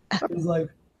is like,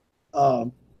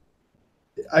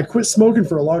 I quit smoking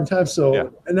for a long time.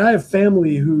 So, and I have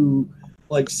family who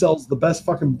like sells the best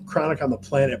fucking chronic on the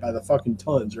planet by the fucking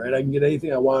tons. Right? I can get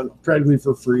anything I want practically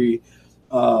for free.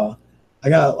 I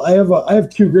have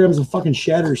 2 grams of fucking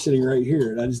shatter sitting right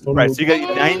here, and I just don't know. Right, so you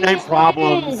got 99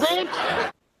 problems.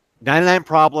 99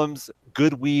 problems.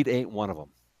 Good weed ain't one of them.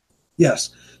 Yes.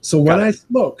 So when I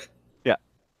smoke,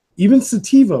 even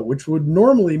sativa, which would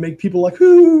normally make people like,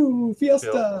 "Ooh,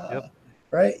 fiesta,"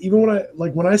 right? Even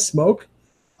when I smoke,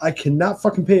 I cannot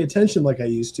fucking pay attention like I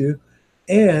used to,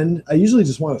 and I usually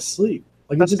just want to sleep.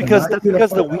 Like that's because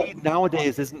the weed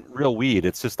nowadays isn't real weed.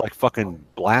 It's just like fucking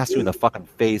blast you in the fucking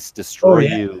face, destroy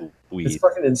you. Weed. It's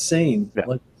fucking insane. Yeah.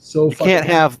 Like so. You can't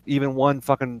have even one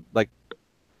fucking like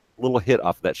little hit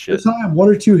off that shit. That's how I have 1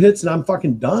 or 2 hits and I'm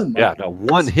fucking done. Yeah, no,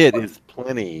 one hit is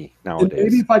plenty nowadays. And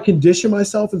maybe if I condition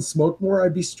myself and smoke more,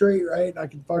 I'd be straight, right? I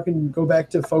could fucking go back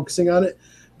to focusing on it.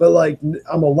 But like,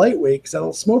 I'm a lightweight because I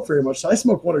don't smoke very much. So I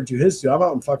smoke 1 or 2 hits too. I'm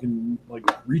out in fucking like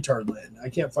retard land. I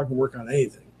can't fucking work on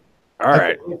anything. All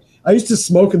right. I used to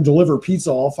smoke and deliver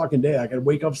pizza all fucking day. I could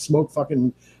wake up, smoke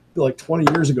fucking like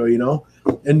 20 years ago, you know?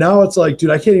 And now it's like, dude,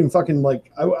 I can't even fucking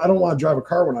like, I don't want to drive a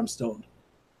car when I'm stoned.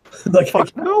 Like,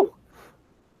 fuck no.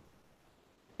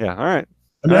 Yeah, all right.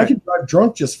 I mean, I can drive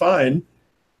drunk just fine.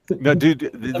 No, dude,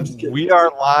 we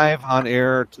are live on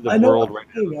air to the world right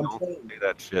now. Don't say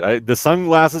that shit. The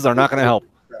sunglasses are not going to help.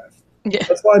 Yeah.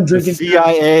 That's why I'm drinking. The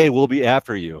CIA will be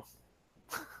after you.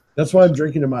 That's why I'm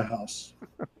drinking in my house.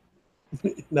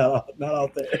 No, not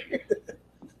out there.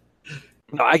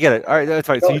 No, I get it. All right, that's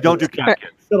right. So you don't do cap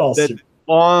kits.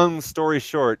 Long story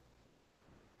short,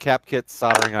 cap kits,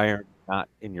 soldering iron, not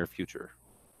in your future.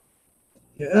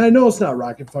 Yeah, and I know it's not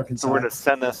rocket fucking science. So we're going to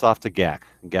send this off to GAC.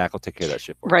 And GAC will take care of that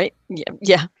shit for Right.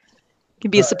 Yeah. It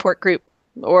can be a support group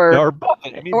or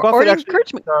Buffett. I mean, or Buffett actually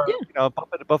encouragement. You know,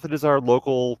 Buffett is our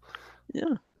local Yeah.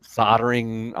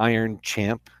 soldering iron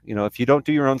champ. You know, if you don't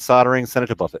do your own soldering, send it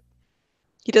to Buffett.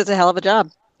 He does a hell of a job.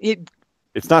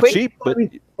 It's not cheap, but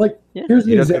like here's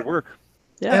the he does good example. work.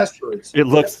 Yeah. Asteroids. It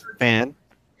looks fan.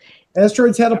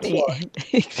 Asteroids had a plug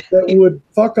that would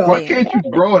fuck up. Why can't you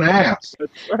grow an ass?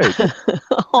 That's right.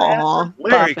 Aw,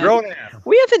 Larry, Buffett. grow an ass.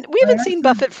 We haven't seen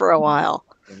Buffett for a while.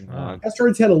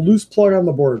 Asteroids had a loose plug on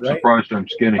the board, right? Surprised I'm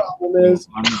skinny. The problem is,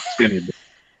 I'm not skinny. But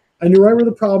I knew right where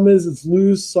the problem is. It's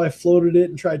loose, so I floated it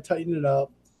and tried tightening it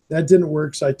up. That didn't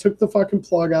work, so I took the fucking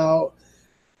plug out,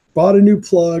 bought a new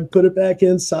plug, put it back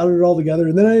in, soldered it all together,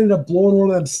 and then I ended up blowing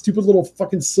one of them stupid little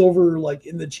fucking silver, like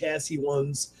in the chassis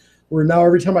ones, where now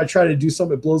every time I try to do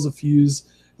something, it blows a fuse.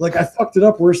 Like I fucked it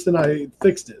up worse than I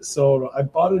fixed it. So I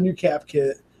bought a new cap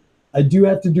kit. I do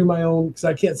have to do my own because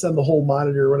I can't send the whole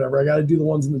monitor or whatever. I got to do the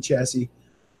ones in the chassis.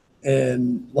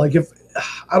 And like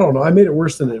I don't know, I made it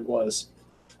worse than it was.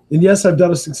 And yes, I've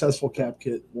done a successful cap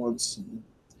kit once.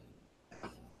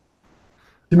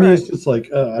 To me, it's just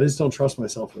like I just don't trust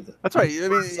myself with it. That's right. I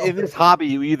mean, in this hobby,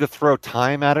 you either throw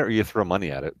time at it or you throw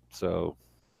money at it. So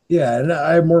yeah, and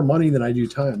I have more money than I do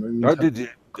time. I mean,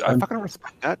 I fucking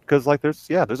respect that because like there's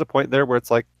a point there where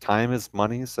it's like time is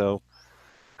money. So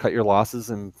cut your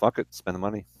losses and fuck it, spend the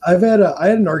money. I had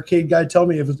an arcade guy tell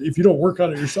me if you don't work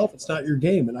on it yourself, it's not your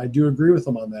game, and I do agree with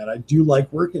him on that. I do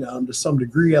like working on them to some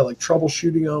degree. I like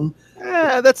troubleshooting them.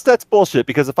 Yeah, that's bullshit.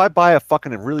 Because if I buy a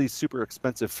fucking really super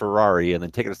expensive Ferrari and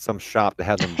then take it to some shop to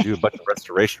have them do a bunch of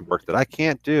restoration work that I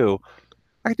can't do,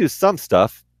 I can do some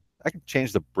stuff. I can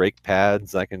change the brake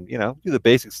pads. I can do the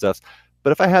basic stuff.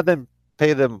 But if I had them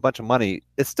pay them a bunch of money,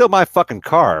 it's still my fucking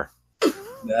car.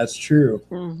 That's true.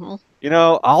 Mm-hmm. You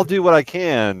know, I'll do what I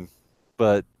can,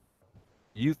 but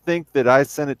you think that I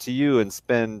send it to you and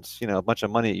spend, you know, a bunch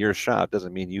of money at your shop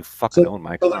doesn't mean you fucking own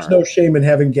my car. So there's no shame in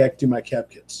having Gak do my cap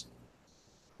kits.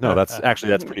 No, that's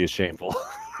pretty shameful.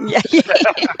 Yeah.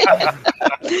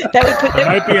 That would put. There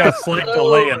might be a slight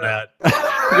delay in that.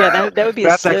 Yeah, that would be.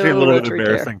 That's actually a little bit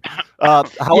repair. embarrassing.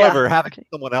 However, having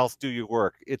someone else do your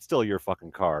work, it's still your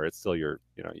fucking car. It's still your,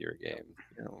 you know, your game.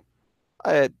 You know,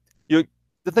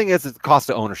 the thing is the cost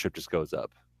of ownership just goes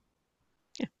up.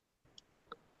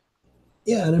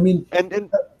 Yeah, and I mean,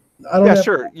 and I don't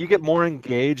sure, you get more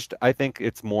engaged. I think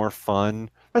it's more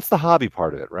fun. That's the hobby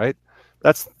part of it, right?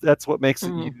 That's what makes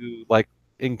you like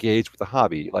engage with the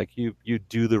hobby. Like you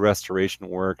do the restoration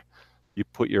work, you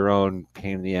put your own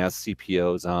pain in the ass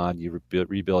CPOs on, you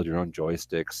rebuild your own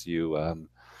joysticks, you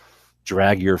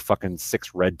drag your fucking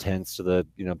 6 red tents to the,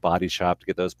 you know, body shop to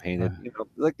get those painted. You know,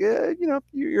 like you know,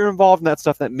 you're involved in that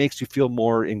stuff that makes you feel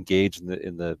more engaged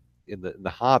in the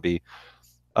hobby.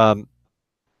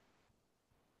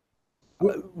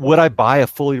 Would I buy a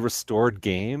fully restored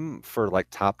game for like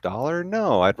top dollar?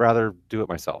 No, I'd rather do it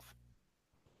myself.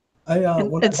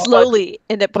 And slowly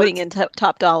end up putting in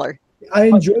top dollar. I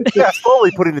enjoy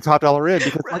slowly putting the top dollar in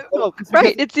because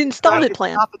right, it's the installment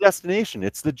plan. It's not the destination;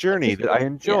 it's the journey that I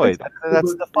enjoy.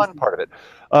 That's the fun part of it.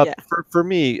 For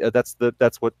me, that's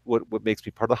what makes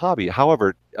me part of the hobby.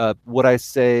 However, would I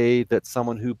say that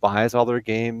someone who buys all their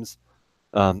games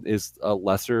is a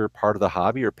lesser part of the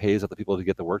hobby or pays other people to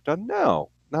get the work done?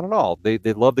 No, not at all. They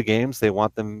love the games. They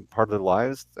want them part of their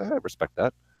lives. I respect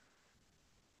that.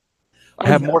 I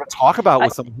have more to talk about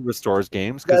with someone who restores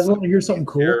games. You guys want to hear something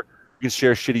cool? You can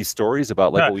share shitty stories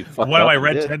about like what we fucked up. One of my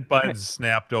red tent buttons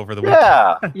snapped over the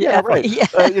weekend. Yeah, right. You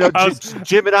know,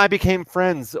 Jim and I became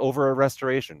friends over a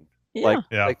restoration. Like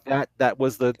that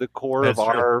was the core of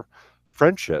our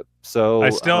friendship. So I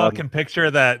still can picture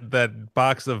that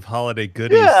box of holiday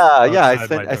goodies.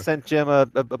 I sent Jim a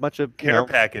bunch of care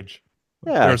package.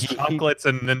 Yeah, there's chocolates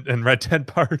and red tent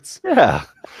parts. Yeah,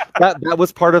 that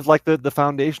was part of like the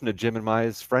foundation of Jim and my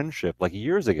friendship like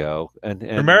years ago. And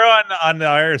remember on the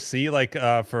IRC, like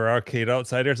for Arcade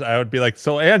Outsiders, I would be like,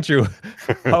 so Andrew,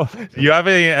 do you have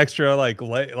any extra like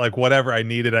whatever I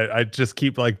needed? I just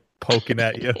keep like poking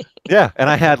at you. Yeah, and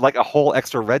I had like a whole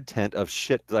extra red tent of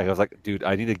shit. Like I was like, dude,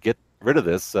 I need to get rid of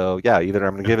this. So yeah, either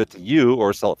I'm gonna give it to you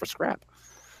or sell it for scrap.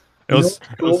 It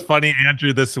was funny,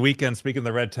 Andrew, this weekend, speaking of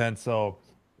the red tent. So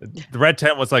the red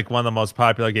tent was like one of the most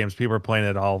popular games. People were playing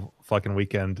it all fucking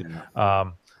weekend.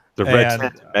 The red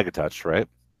tent and Megatouch, right?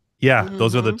 Yeah,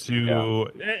 those are the two.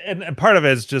 Yeah. And part of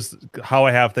it is just how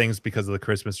I have things because of the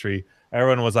Christmas tree.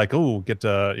 Everyone was like, oh, get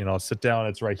to, you know, sit down.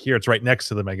 It's right here. It's right next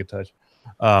to the Megatouch.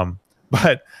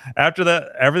 But after that,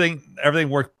 everything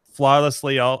worked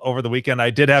flawlessly all over the weekend. I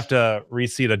did have to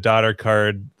reseat a daughter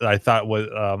card that I thought was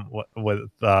with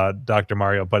Dr.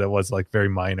 Mario, but it was like very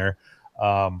minor.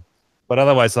 But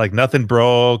otherwise, like nothing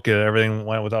broke and everything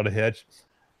went without a hitch.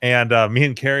 And me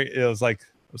and Carrie, it was like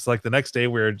the next day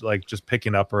we were like just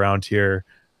picking up around here.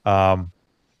 And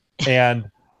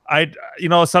I, you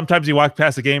know, sometimes you walk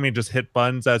past a game and you just hit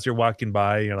buttons as you're walking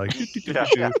by. You're like,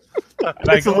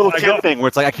 it's a little kid thing where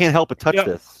it's like I can't help but touch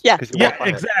this. Yeah,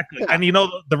 exactly. And you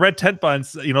know the red tent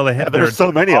buttons, you know, they have there's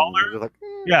so many of them. Like,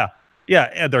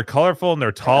 and they're colorful and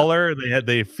they're taller.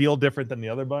 They feel different than the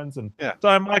other buttons. And so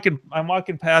I'm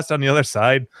walking past on the other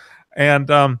side, and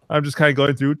I'm just kind of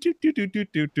going through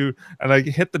and I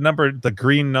hit the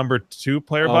green number 2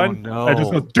 player button. No. I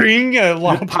just go ding and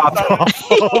it popped off.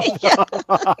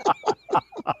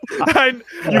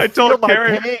 I told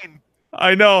Karen.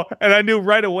 I know, and I knew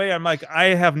right away. I'm like,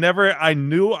 I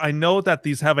know that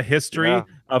these have a history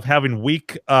of having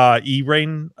weak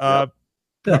E-Rain parts,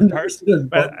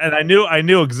 and I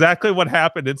knew exactly what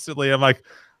happened instantly. I'm like,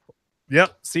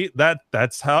 yep, see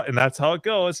that's how it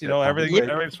goes. You know,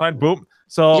 everything's fine. Boom.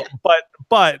 So,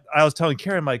 but I was telling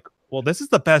Karen, like, well, this is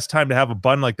the best time to have a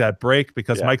button like that break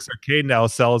because Mike's Arcade now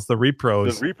sells the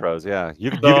repros. The repros, yeah.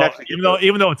 You can actually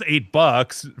even though it's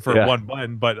 $8 for one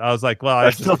button, but I was like, well,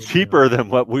 that's still cheaper than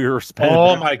what we were spending.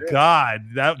 Oh my god,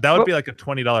 that would be like a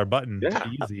 $20 button,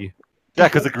 easy. Yeah,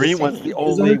 because the green ones, the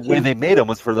only way they made them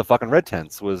was for the fucking red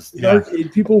tents.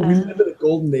 Arcade people, we live in a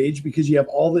golden age because you have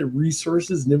all the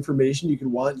resources and information you can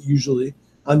want usually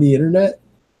on the internet.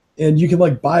 And you can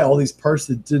like buy all these parts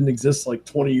that didn't exist like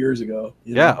 20 years ago.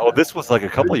 Yeah. Oh, this was like a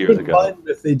couple years ago.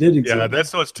 If they did exist. Yeah,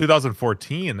 this was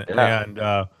 2014. Yeah. And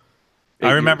I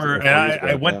remember, and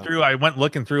I went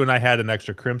looking through and I had an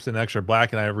extra crimson, extra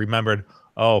black. And I remembered,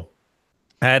 I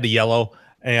had a yellow.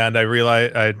 And I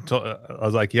realized, I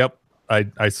was like, yep,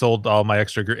 I sold all my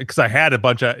extra because I had a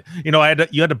bunch of, you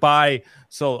had to buy.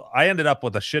 So I ended up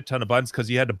with a shit ton of buns because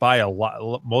you had to buy a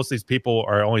lot. Most of these people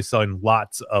are only selling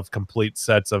lots of complete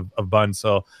sets of buns.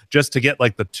 So just to get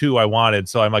like the 2 I wanted.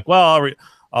 So I'm like, well,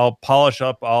 I'll polish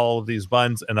up all of these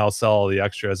buns and I'll sell all the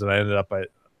extras. And I ended up by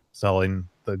selling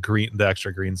the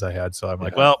extra greens I had. So I'm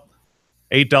like, well,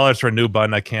 $8 for a new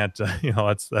bun. I can't,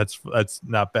 that's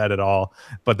not bad at all.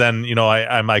 But then,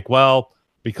 I'm like, well,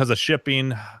 because of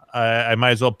shipping, I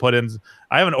might as well put in.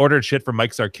 I haven't ordered shit from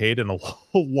Mike's Arcade in a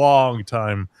long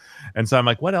time, and so I'm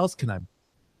like, what else can I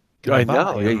I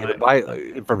know. You gotta buy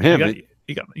from him.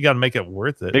 You got to make it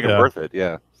worth it. Make it worth it.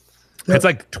 Yeah. It's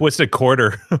like Twisted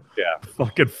Quarter. Yeah.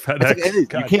 Fucking FedEx. You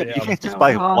can't just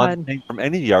buy one thing from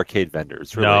any of the arcade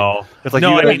vendors. Really. No. It's like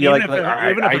even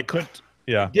if I could.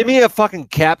 Yeah. Give me a fucking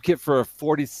cap kit for a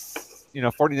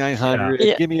 4,900.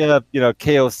 Yeah. Give me a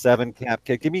KO7 cap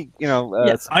kit. Give me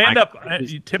I end up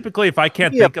typically if I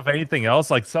can't think of anything else,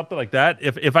 like something like that.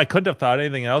 If I couldn't have thought of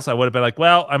anything else, I would have been like,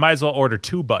 well, I might as well order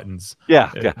 2 buttons.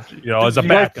 Yeah. As a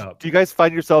backup. Do you guys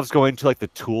find yourselves going to like the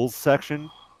tools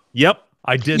section? Yep,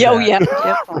 I did. Oh yeah.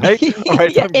 Right? All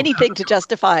right. Yeah, anything to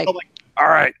justify. All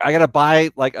right, I gotta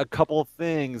buy like a couple of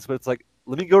things, but it's like,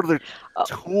 let me go to the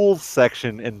tools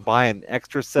section and buy an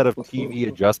extra set of TV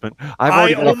adjustment. I've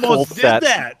already got a full set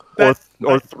or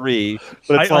 3.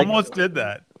 But it's almost did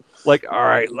that. Like, all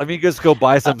right, let me just go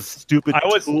buy some stupid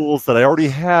tools that I already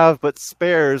have, but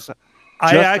spares.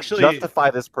 I actually justify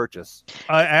this purchase.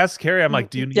 I asked Carrie, I'm like,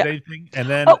 do you need anything? And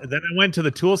then I went to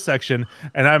the tools section,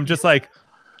 and I'm just like,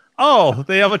 oh,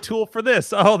 they have a tool for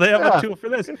this. Oh, they have a tool for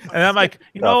this. And I'm like,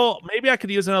 maybe I could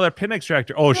use another pin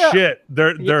extractor. Oh shit,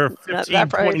 they're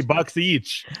 $15-$20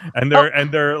 each, and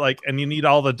they're like, and you need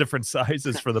all the different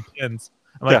sizes for the pins.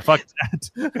 I'm like, fuck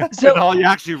that. So all you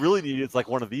actually really need is like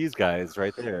one of these guys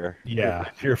right there. Yeah,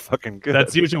 you're fucking good.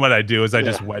 That's usually what I do. Is I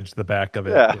just wedge the back of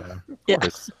it. Yeah.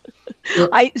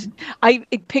 I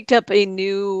picked up a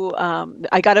new.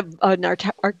 I got an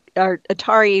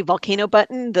Atari Volcano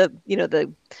button. The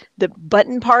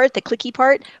button part, the clicky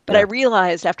part. But I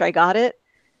realized after I got it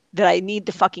that I need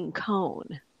the fucking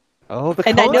cone. Oh, the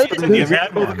cone. I know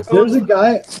there's a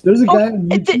guy on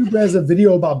YouTube who has a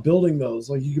video about building those.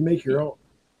 Like you can make your own.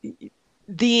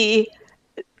 The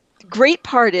great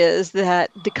part is that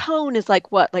the cone is like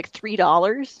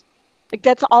 $3. Like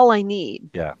that's all I need.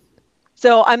 Yeah.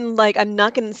 So I'm like, I'm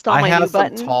not going to install my new button. I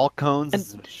have some tall cones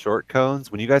and short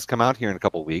cones. When you guys come out here in a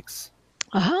couple of weeks.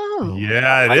 Oh.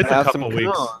 Yeah, it is a couple of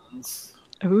weeks. Cones.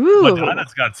 Ooh.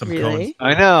 Madonna's got some cones.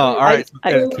 I know. All right.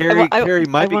 Carrie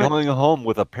might be going home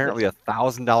with apparently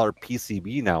 $1,000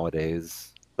 PCB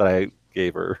nowadays that I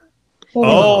gave her.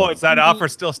 Oh, is that offer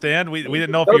still stand? We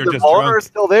didn't know if you were just drunk. The drunk. is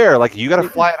still there. Like you got to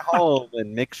fly it home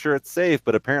and make sure it's safe.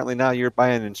 But apparently now you're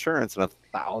buying insurance and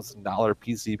 $1,000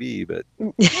 PCB. But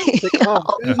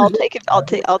I'll take it.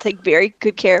 I'll take very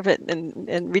good care of it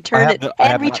and return it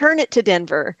return it to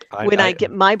Denver when I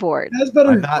get my board.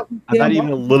 I'm not even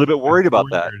a little bit worried about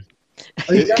that.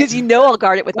 Because I'll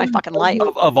guard it with my fucking life.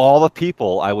 Of all the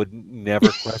people, I would never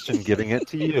question giving it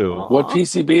to you. What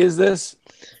PCB is this?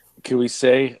 Can we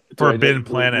say Forbidden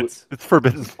Planets? It's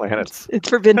Forbidden Planets. It's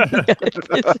forbidden.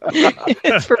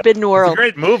 It's Forbidden World. It's a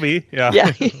great movie.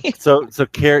 Yeah. So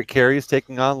Carrie's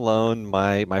taking on loan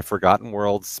my Forgotten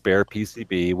World spare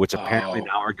PCB, which apparently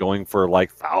now are going for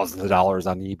like thousands of dollars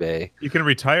on eBay. You can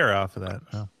retire off of that.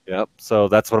 Oh. Yep. So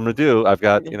that's what I'm gonna do. I've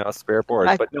got a spare board,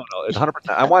 but no, it's 100%.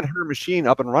 I want her machine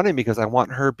up and running because I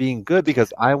want her being good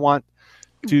because I want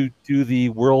to do the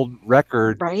world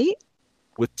record. Right.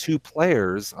 With 2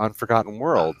 players on Forgotten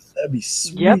Worlds. That'd be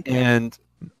sweet. Yep. And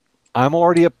I'm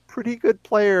already a pretty good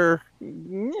player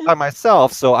by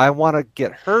myself, so I want to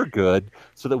get her good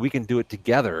so that we can do it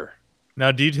together.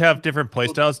 Now, do you have different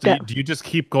playstyles? Do you just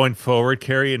keep going forward,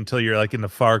 Carrie, until you're like in the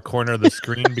far corner of the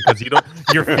screen because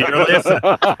you're fearless?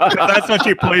 That's what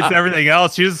she plays everything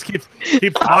else. She just keeps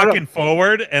walking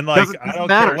forward and like I don't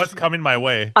care what's coming my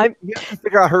way. You have to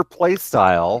figure out her play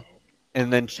style,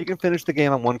 and then she can finish the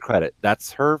game on 1 credit.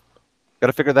 That's her. Got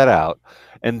to figure that out,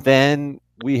 and then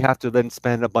we have to then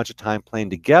spend a bunch of time playing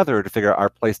together to figure out our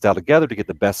play style together to get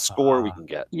the best score we can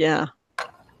get. Yeah.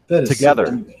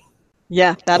 Together.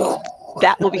 Yeah, that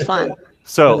will be fun.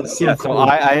 So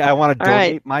I want to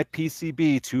donate my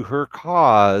PCB to her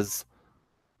cause,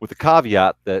 with the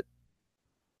caveat that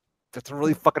that's a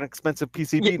really fucking expensive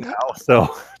PCB now.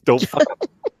 So don't.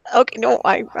 Okay, no,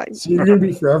 So you're gonna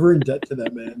be forever in debt to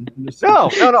that man. No.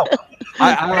 You don't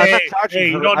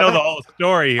know the whole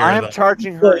story here. I am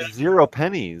charging her 0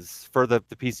 pennies for the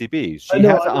PCB. She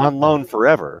has it on loan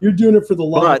forever. You're doing it for the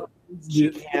love. She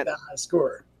can't get that high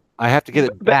score. I have to get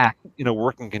it back in a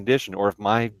working condition, or if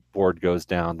my board goes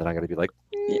down, then I got to be like,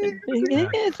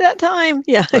 it's that time.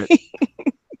 Yeah. Right.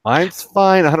 Mine's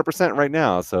fine 100% right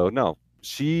now. So no,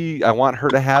 I want her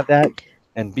to have that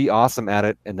and be awesome at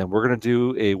it. And then we're going to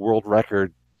do a world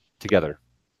record together.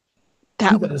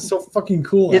 That is so fucking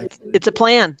cool. It's a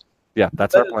plan. Yeah,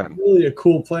 that's our plan. Really a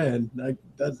cool plan.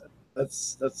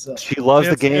 That's she loves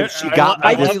the game. She got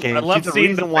me this game. I love She's the seeing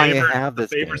reason why I favor, have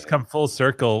this favors game. come full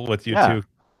circle with you Yeah. two.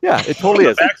 Yeah, it totally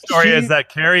is. The backstory is that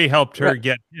Carrie helped her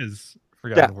get his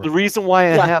Forgotten World. The reason why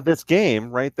I have this game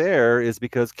right there is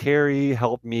because Carrie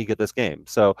helped me get this game.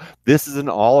 So this is an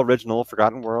all original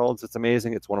Forgotten Worlds. It's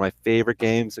amazing. It's one of my favorite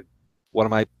games. One of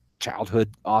my childhood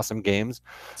awesome games.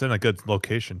 It's in a good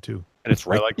location too. And it's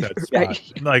right. I like that spot.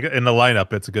 Like in the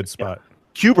lineup, it's a good spot.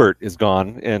 Cubert is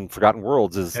gone, and Forgotten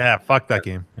Worlds is. Yeah, fuck that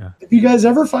game. Yeah. If you guys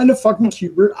ever find a fucking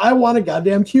Cubert, I want a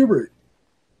goddamn Cubert.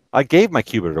 I gave my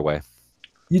Cubert away.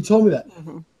 You told me that.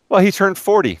 Mm-hmm. Well, he turned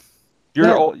 40.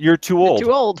 You're old. You're too old. You're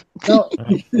too old. No.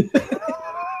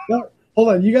 No, hold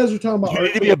on. You guys are talking about. You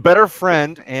need to be a better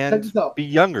friend and be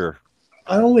younger.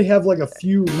 I only have like a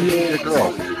few real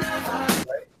girls.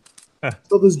 Right?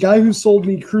 So this guy who sold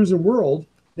me Cruising World,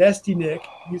 Nasty Nick,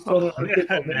 he sold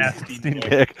it. Nasty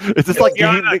Nick. Is this like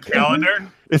on the calendar?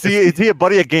 Is he a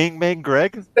buddy of Gangbang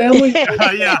Greg? Family.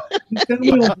 Yeah. His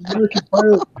family was American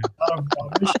Fire.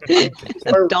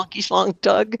 Donkey Schlong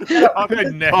Doug.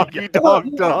 Donkey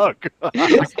Dog Doug.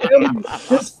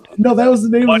 No, that was the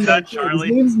name One of Night his Charlie.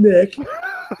 His name's Nick.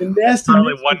 And Nasty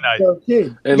Charlie Nick One Night.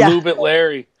 Arcade. And Lube It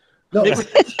Larry. No. Shut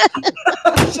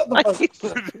the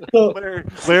fuck up.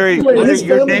 Larry, Anyway, his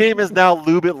your family- name is now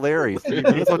Lube It Larry. So you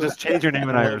may as well just change your name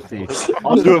in IRC.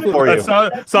 I'll do it for you.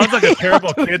 That sounds like a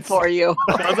terrible kids for you.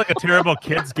 Sounds like a terrible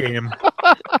kids game.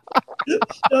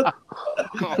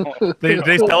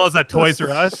 They tell us at Toys R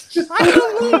Us.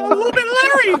 Lube It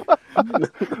Larry.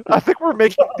 I think we're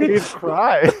making Dave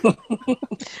cry. Lube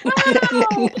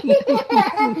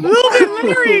It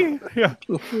Larry. Yeah.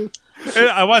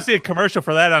 I want to see a commercial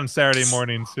for that on Saturday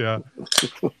mornings. Yeah.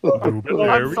 I'm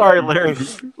sorry, Larry.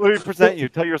 Let me present you.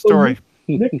 Tell your story.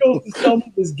 Nick goes to sell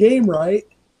me this game, right?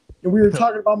 And we were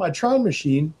talking about my Tron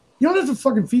machine. You don't have to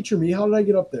fucking feature me. How did I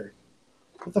get up there?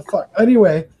 What the fuck?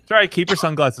 Anyway. Sorry, keep your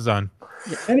sunglasses on.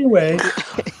 Anyway,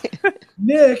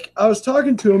 Nick, I was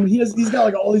talking to him. He's got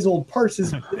like all these old parts.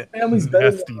 His family's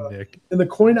been in the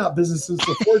coin-op business since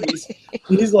the 40s.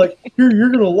 And he's like, here, you're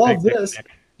going to love this.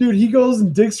 Dude, he goes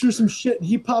and digs through some shit, and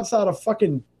he pops out a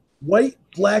fucking white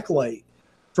blacklight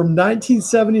from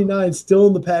 1979 still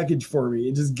in the package for me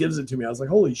and just gives it to me. I was like,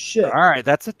 holy shit. All right,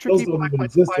 that's a tricky Those don't even blacklight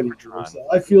exist to buy for anymore, Tron. so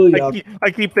I feel you.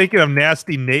 I keep thinking of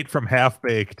Nasty Nate from Half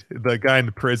Baked, the guy in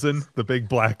the prison, the big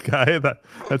black guy.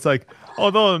 That's like,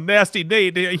 oh no, Nasty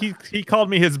Nate, he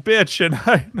called me his bitch, and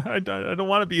I don't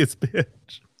want to be his bitch.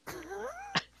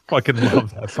 Fucking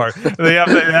love that part. They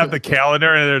have the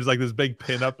calendar, and there's like this big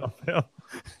pin up of him.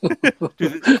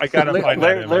 Dude, I gotta find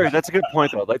Larry, that. Larry, that's a good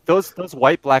point though. Like those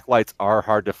white black lights are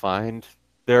hard to find.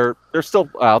 They're still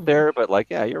out there, but like,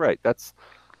 yeah, you're right. You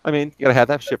gotta have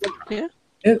that shit. Yeah.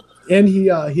 And he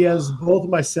has both of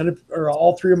my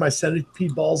all three of my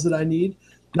Centipede balls that I need.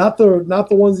 Not the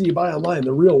ones that you buy online,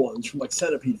 the real ones from like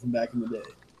Centipede from back in the day.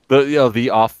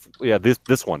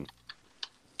 This one,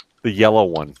 the yellow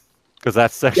one, because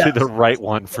that's actually the right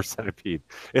one for Centipede.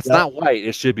 It's not white;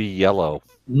 it should be yellow.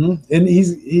 Mm-hmm. And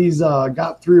he's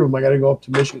got three of them. I got to go up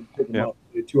to Michigan to pick them up.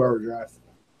 A 2-hour drive.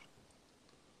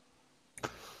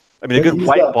 I mean, a good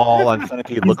white ball on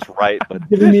Centipede looks right, but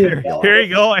Here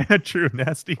you go, Andrew.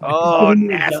 Nasty. Oh,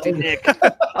 Nasty Nick. You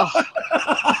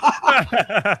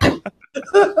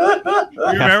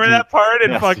remember that part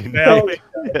in fucking Nasty?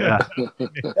 Yeah.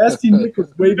 Nasty Nick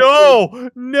was way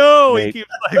No, he Nate. keeps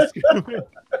like screaming.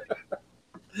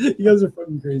 You guys are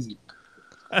fucking crazy.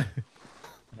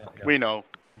 We know.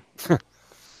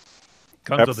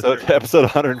 Episode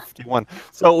 151.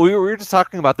 So we were just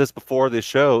talking about this before the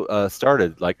show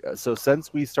started. So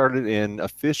since we started in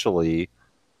officially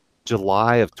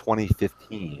July of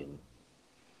 2015,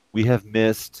 we have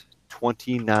missed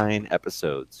 29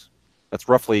 episodes. That's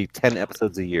roughly 10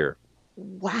 episodes a year.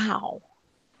 Wow.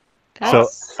 So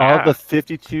out of the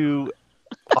 52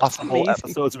 possible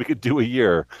episodes we could do a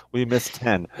year, we missed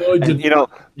 10. And, you got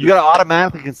to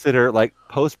automatically consider like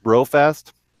post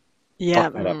Brofest. Yeah.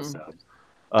 Fuck that episode.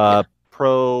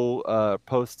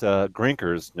 Post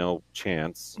Grinkers, no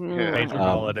chance. Major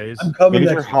holidays. I'm coming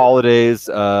Major next holidays.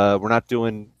 We're not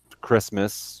doing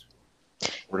Christmas.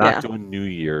 We're not doing New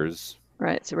Year's.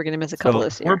 Right, so we're gonna miss a couple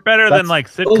this year. We're better than like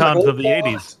sitcoms of the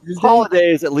 80s.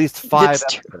 Holidays, at least 5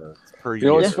 episodes. per You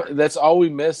know, year. that's all we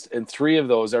missed. And 3 of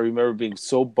those, I remember being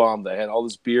so bummed. I had all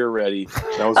this beer ready.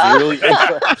 And I was really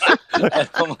impressed. And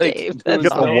I'm like, Dave, that's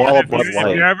Get the wall of Bud If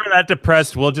Light. you're ever that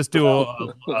depressed, we'll just do a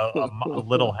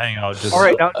little hangout. Just All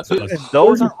right, now, and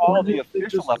those are all the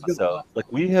official episodes.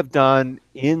 Like we have done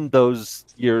in those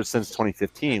years since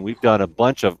 2015, we've done a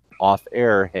bunch of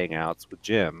off-air hangouts with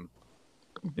Jim.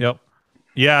 Yep.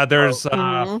 Yeah, there's that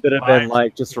have been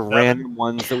like just random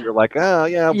ones that we were like, oh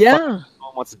yeah, Yeah. no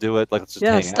one wants to do it. Like let's just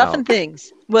Yeah, hang stuff out. and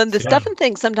things. Well, the stuff and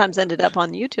things sometimes ended up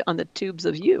on YouTube, on the tubes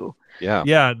of you. Yeah.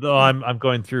 Yeah, though I'm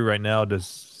going through right now to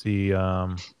see.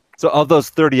 So of those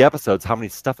 30 episodes, how many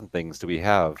stuff and things do we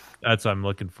have? That's what I'm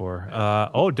looking for.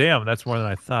 Oh damn, that's more than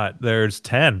I thought. There's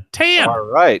 10. 10. All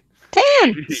right.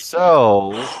 10.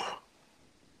 So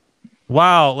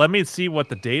Wow, let me see what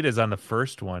the date is on the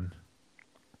first one.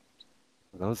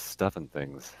 those stuff and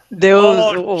things.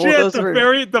 Oh shit! those The were-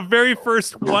 very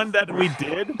first one that we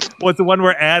did was the one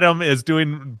where Adam is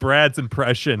doing Brad's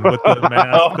impression with the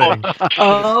mask thing.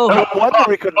 Oh, No wonder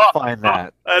we couldn't find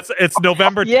that. It's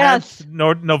November 10th. Yes.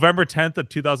 November 10th of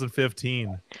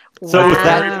 2015. So it was Wow.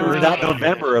 that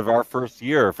November of our first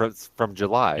year from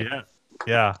July. Yeah.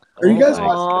 Yeah. Are you guys Oh,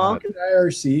 watching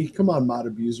IRC? Come on, mod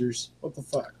abusers. What the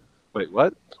fuck? Wait,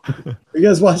 what? Are you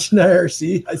guys watching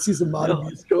IRC? I see some mod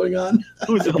abuse going on.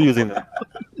 Who's abusing them?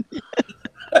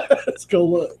 Let's go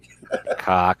look.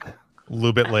 Cock.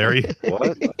 Lubit Larry.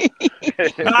 What?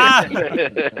 Ah!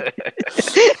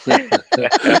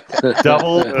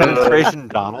 Double penetration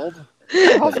Donald?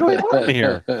 What's going on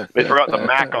here? They forgot the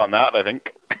Mac on that, I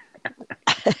think.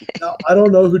 Now, I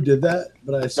don't know who did that,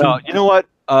 but I assume No, you know what?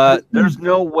 There's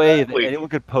no way that anyone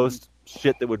could post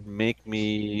shit that would make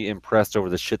me impressed over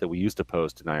the shit that we used to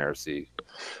post in IRC.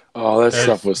 Oh, that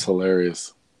stuff was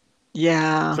hilarious.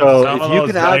 Yeah. So Some if of you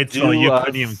those can nights, outdo you us-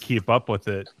 couldn't even keep up with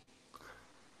it.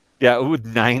 Yeah, with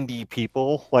 90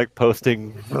 people like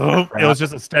posting. It was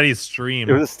just a steady stream.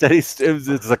 It was a steady. It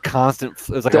was a constant. It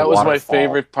was like That a was my waterfall.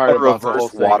 favorite part A about the whole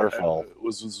reverse thing. waterfall.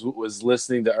 Was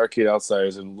listening to Arcade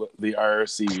Outsiders, and the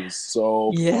IRC was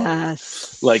so fun.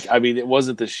 Yes. Like, I mean, it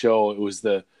wasn't the show; it was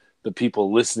the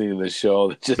people listening to the show.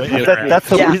 That just That's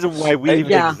the Yeah. reason why we even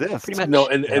Yeah, exist. pretty much. no,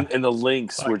 and the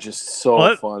links were just so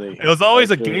What? funny. It was always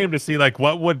a Like, game to see like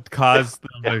what would cause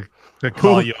them to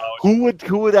call you out.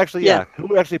 Who would actually Yeah. who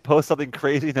would actually post something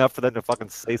crazy enough for them to fucking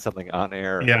say something on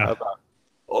air? Yeah. About,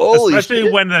 holy Especially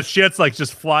shit. when the shit's like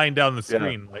just flying down the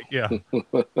screen. Like, yeah.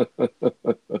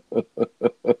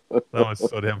 That was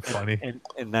so damn funny.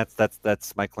 And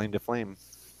that's my claim to flame.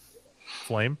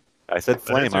 Flame? I said That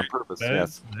flame is on your- purpose. that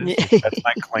Yes, is- that's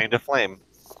my claim to flame.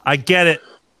 I get it.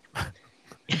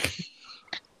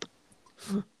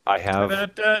 I have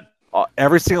Da-da-da.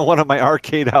 every single one of my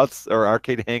arcade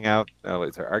hangout. Oh,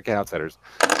 wait, sorry, arcade outsiders.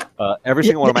 Every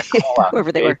single one of my call outs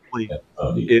Whoever they were.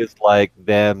 is like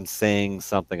them saying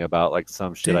something about like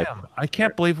some shit. Damn, I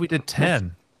can't believe we did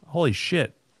 10. Holy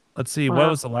shit. Let's see. What Wow.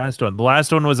 was the last one? The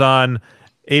last one was on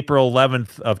April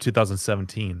 11th of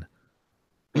 2017.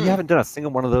 We haven't done a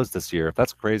single one of those this year.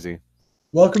 That's crazy.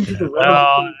 welcome to the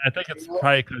I think it's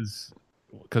probably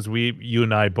because you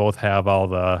and I both have all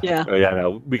the. Yeah. Oh yeah,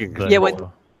 no, we can. Yeah,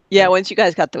 Yeah. Once you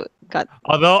guys got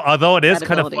Although it is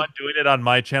kind of Credibility. fun doing it on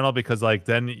my channel because like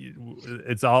then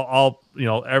it's all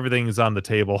everything's on the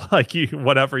table. Like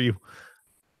whatever you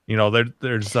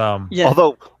there's yeah.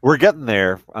 Although we're getting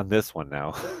there on this one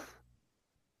now.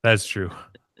 That's true.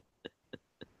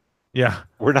 Yeah.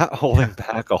 We're not holding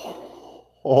back a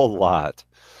whole lot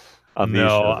on these No,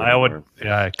 shows I would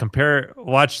anymore.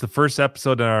 watch the first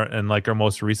episode and like our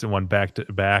most recent one back to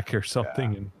back or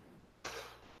something. And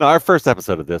No, our first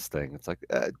episode of this thing. It's like,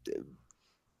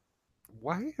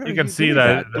 why? Are you can see doing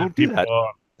that, Don't do that.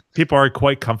 people are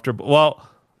quite comfortable. Well,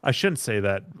 I shouldn't say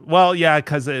that. Well, yeah,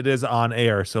 because it is on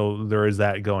air, so there is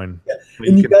that going. Yeah. But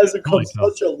And you can guys have come really tell.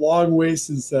 such a long way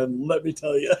since then. Let me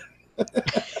tell you.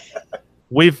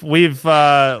 We've It's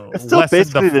still lessened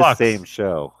basically the fucks. same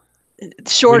show.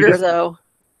 It's shorter just- though.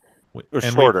 Or And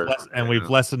shorter. we've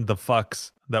lessened the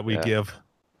fucks that we Yeah. give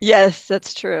Yes,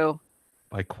 that's true.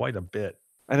 by quite a bit.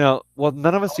 I know. Well,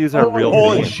 none of us use our real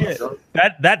Holy names. shit!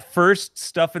 That first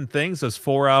stuff and things was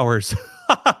 4 hours.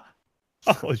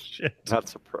 Holy shit! Not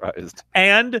surprised.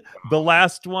 And the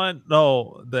last one,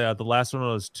 no, the last one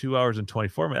was 2 hours and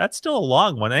 24 minutes. That's still a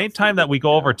long one. Anytime that we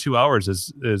go over 2 hours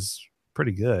is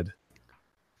pretty good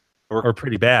or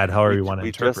pretty bad, however you want to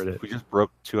interpret it. We just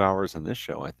broke 2 hours in this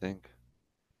show, I think.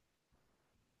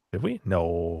 Did we?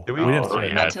 No, Did we? didn't Oh, say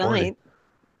yeah. Not that. 40. tonight.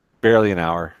 Barely an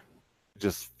hour.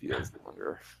 Just feels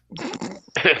longer.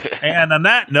 And on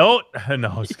that note,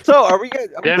 no. So are we done?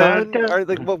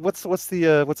 Dun-dun-dun. What's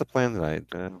the plan tonight?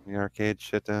 The arcade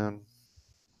shit down.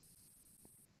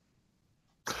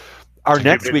 Our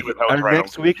next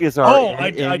week is our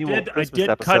annual Christmas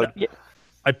episode.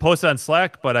 I posted on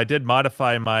Slack, but I did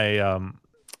modify my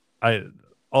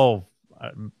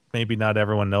maybe not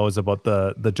everyone knows about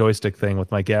the joystick thing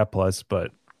with my Gal Plus,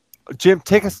 but Jim,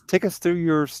 take us through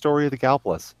your story of the Gal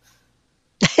Plus.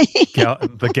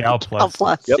 The Gal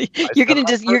Plus. Yep. You're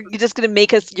just gonna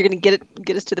make us. You're gonna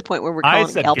get us to the point where we're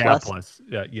calling it Gal Plus.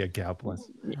 Yeah, Gal Plus.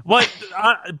 What?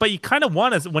 But you kind of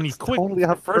want to when you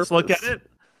first look at it.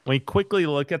 When you quickly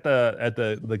look at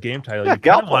the game title, you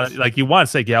kind of want you want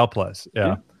to say Gal Plus.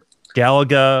 Yeah.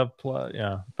 Galaga Plus.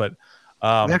 Yeah, but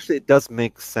actually, it does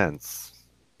make sense.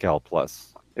 Gal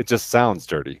Plus. It just sounds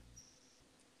dirty.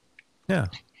 Yeah.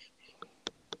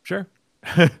 Sure.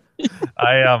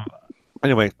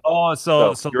 Anyway.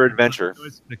 So your adventure.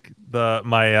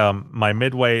 My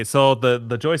Midway. So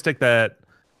the joystick that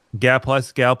Gal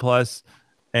Plus,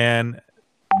 and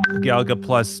Galaga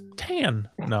Plus Tan.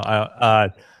 No,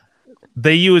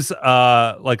 they use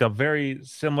like a very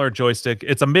similar joystick.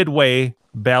 It's a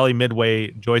Bally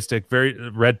Midway joystick, very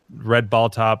red ball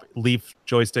top leaf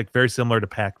joystick, very similar to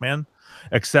Pac-Man,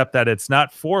 except that it's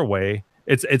not 4-way.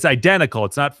 It's identical.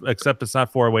 It's not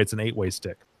 4-way. It's an 8-way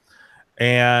stick,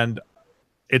 and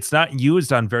it's not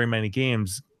used on very many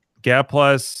games. Gal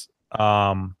Plus,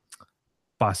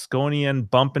 Bosconian,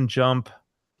 Bump and Jump.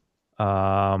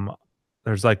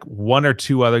 There's like one or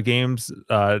two other games.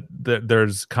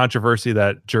 There's controversy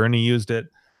that Journey used it,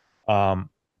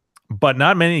 but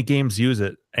not many games use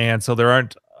it, and so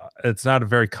it's not a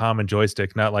very common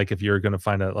joystick. Not like if you're going to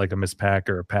find a Miss Pac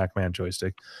or a Pac-Man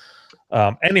joystick.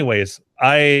 Anyways,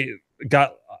 I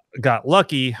got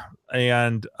lucky,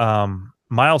 and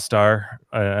Milestar,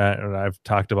 I've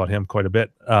talked about him quite a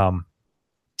bit.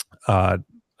 I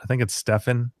think it's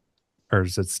Stefan, or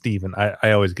is it Steven?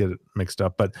 I always get it mixed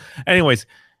up. But anyways,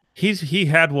 he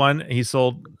had one. He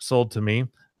sold to me.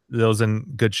 It was in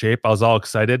good shape. I was all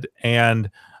excited, and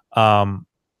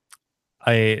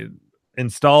I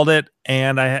installed it,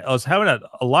 and I was having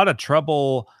a lot of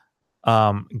trouble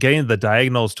getting the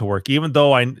diagonals to work. Even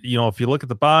though if you look at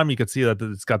the bottom, you can see that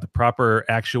it's got the proper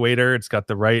actuator. It's got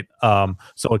the right,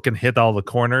 so it can hit all the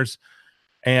corners.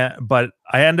 But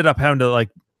I ended up having to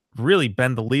really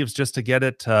bend the leaves just to get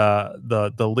it to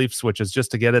the leaf switches,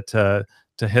 just to get it to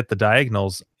hit the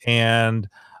diagonals. And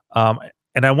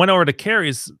I went over to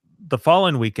Carrie's the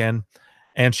following weekend,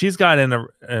 and she's got an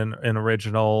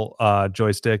original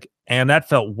joystick, and that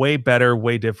felt way better,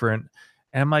 way different.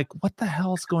 And I'm like, what the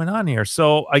hell is going on here?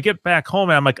 So I get back home,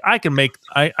 and I'm like, I'm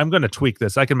going to tweak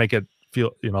this. I can make it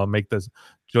feel, make this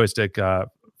joystick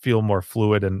feel more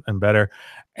fluid and better.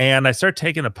 And I start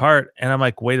taking it apart, and I'm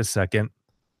like, wait a second.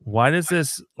 Why does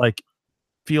this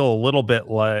feel a little bit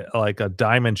like a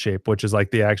diamond shape, which is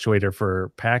like the actuator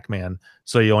for Pac-Man?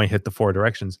 So you only hit the 4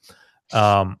 directions,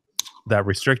 that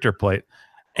restrictor plate.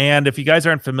 And if you guys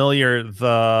aren't familiar,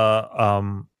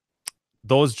 those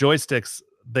joysticks,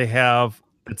 they have,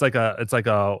 it's like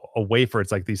a wafer.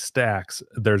 It's like these stacks.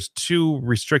 There's 2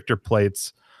 restrictor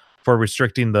plates for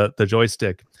restricting the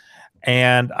joystick.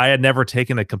 And I had never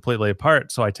taken it completely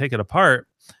apart. So I take it apart,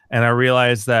 and I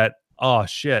realized that, oh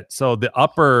shit. So the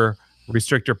upper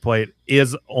restrictor plate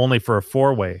is only for a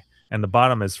 4-way, and the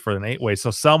bottom is for an 8-way.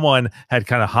 So someone had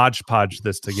kind of hodgepodged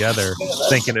this together,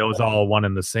 thinking it was all one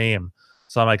and the same.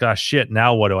 So I'm like, oh shit,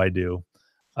 now what do I do?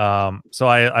 So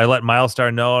I let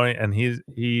Milestar know, and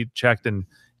he checked, and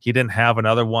he didn't have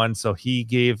another one. So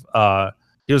he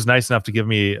was nice enough to give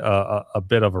me a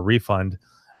bit of a refund.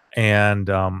 And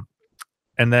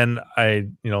then I,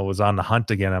 was on the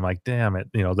hunt again. I'm like, damn it,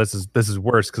 this is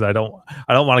worse, because I don't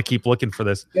want to keep looking for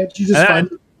this. Can't you just find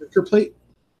the restrictor plate?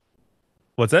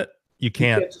 What's that? You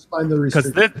can't just find the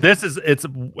restrictor. Because this is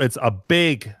it's a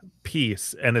big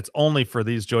piece, and it's only for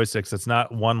these joysticks. It's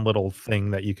not one little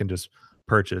thing that you can just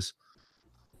purchase.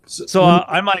 So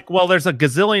I'm like, well, there's a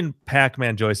gazillion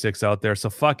Pac-Man joysticks out there, so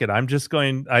fuck it. I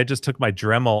just took my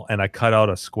Dremel, and I cut out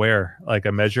a square. I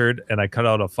measured, and I cut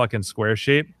out a fucking square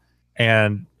shape,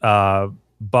 and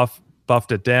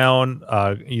buffed it down,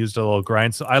 used a little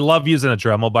grind. So I love using a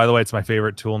Dremel, by the way. It's my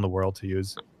favorite tool in the world to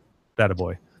use. That a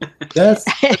boy. That's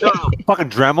fucking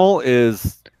Dremel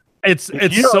is it's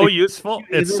so useful.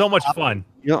 It's so much fun.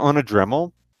 On a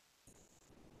Dremel?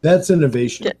 That's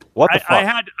innovation. What the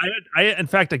fuck? I in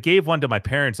fact I gave one to my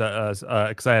parents because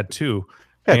I had 2.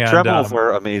 Yeah, Dremels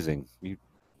are amazing.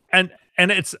 And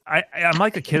it's I'm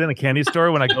like a kid in a candy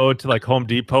store when I go to Home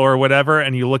Depot or whatever,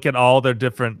 and you look at all their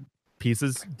different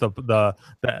pieces, the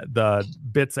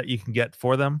bits that you can get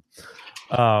for them.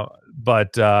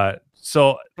 But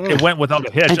So it went without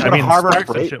a hitch. I mean, Harbor sparks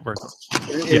and Freight. shit were.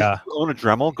 If Yeah. you own a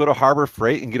Dremel, go to Harbor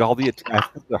Freight and get all the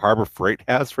attachments the Harbor Freight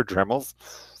has for Dremels.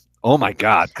 Oh my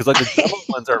god, because like the Dremel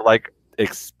ones are like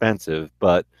expensive,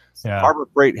 but Harbor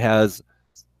Freight has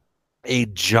a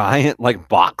giant like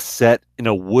box set in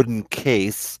a wooden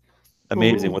case,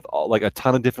 amazing, with all like a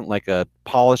ton of different like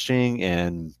polishing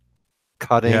and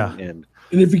cutting and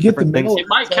if you get the things. It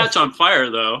might catch on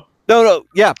fire though. No,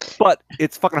 yeah, but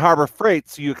it's fucking Harbor Freight,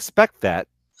 so you expect that.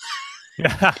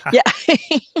 Yeah.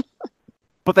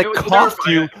 But they cost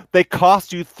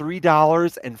you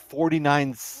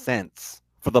 $3.49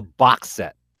 for the box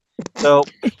set. So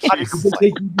how do you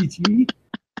take EBT?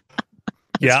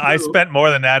 Yeah, I spent more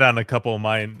than that on a couple of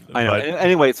mine. I know. But,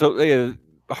 Anyway, so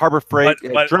Harbor Freight,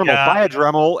 but Dremel, yeah. buy a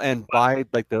Dremel and buy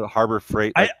like the Harbor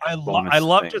Freight. Like, I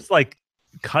love just like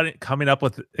coming up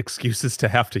with excuses to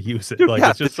have to use it. Dude, like yeah,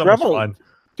 it's just the so much Dremel- fun.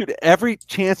 Dude, every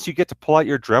chance you get to pull out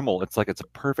your Dremel, it's like it's a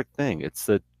perfect thing. It's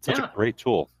such a great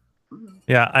tool.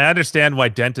 Yeah, I understand why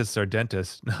dentists are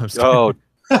dentists. No, I'm just Oh,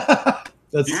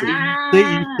 that's you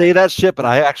say that shit, but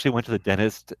I actually went to the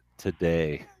dentist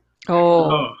today.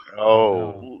 Oh.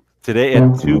 Today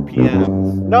at 2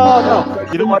 p.m. No.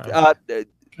 You know what? Can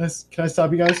I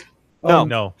stop you guys?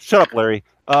 No. Shut up, Larry.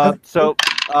 So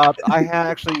I had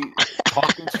actually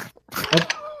talking.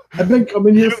 I've been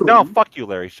coming here for no. Fuck you,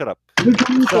 Larry. Shut up.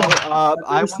 So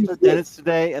I went to the dentist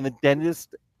today, and the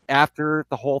dentist, after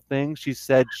the whole thing, she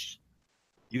said,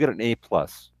 "You got an A+."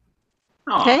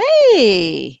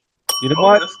 Hey. You know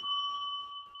what?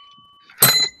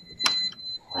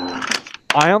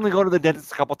 I only go to the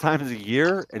dentist a couple times a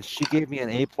year, and she gave me an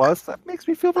A+. That makes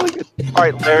me feel really good. All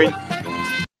right, Larry.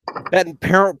 That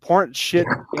important shit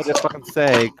you had to fucking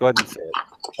say. Go ahead and say it.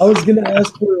 I was gonna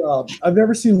ask for. I've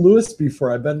never seen Lewis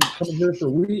before. I've been coming here for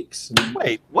weeks.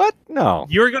 Wait, what? No.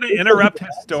 You were going to interrupt his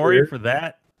story for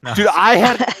that? No. Dude, I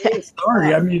had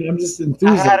sorry. I mean, I'm just I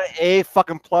enthused. had an A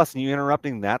fucking plus, and you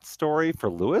interrupting that story for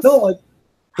Lewis? No,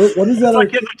 what is that? It's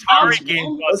like his Atari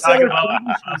game. I was talking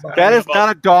about. That is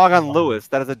not a dog on Lewis.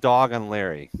 That is a dog on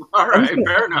Larry. All right,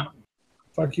 fair enough.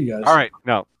 Fuck you guys. All right,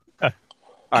 no. All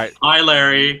right. Hi,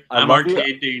 Larry. I I'm love you.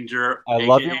 Arcade Danger. I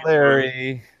love you,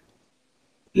 Larry.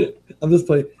 I'm just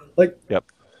playing. Like, yep.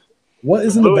 What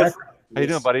is in the Lewis, background? how you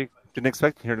doing, buddy? Didn't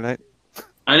expect you here tonight.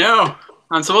 I know.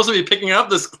 I'm supposed to be picking up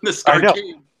this I know.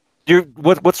 arcade.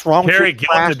 What's wrong Carrie with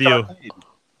your trashed guilted you. arcade?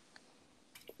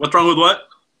 What's wrong with what?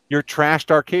 Your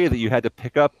trashed arcade that you had to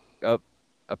pick up.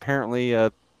 Apparently.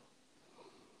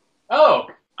 Oh,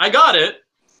 I got it.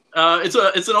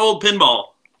 It's an old pinball,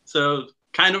 so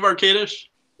kind of arcade-ish.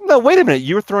 No, wait a minute.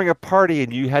 You were throwing a party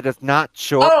and you had to not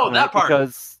show up Oh, tonight that part.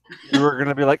 because you were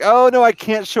gonna be like, "Oh no, I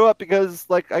can't show up because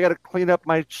like I got to clean up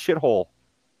my shithole."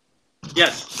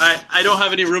 Yes, I don't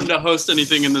have any room to host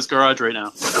anything in this garage right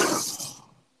now.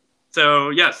 So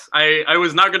yes, I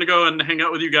was not going to go and hang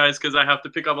out with you guys because I have to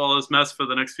pick up all this mess for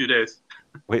the next few days.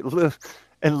 Wait,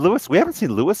 Lewis, we haven't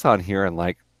seen Lewis on here in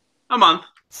like A month.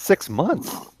 6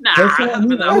 months. Nah, That's what I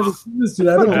mean. I haven't seen this dude.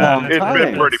 I've been a long It's time.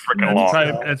 been pretty freaking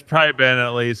long. It's probably been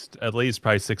at least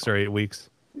probably 6 or 8 weeks.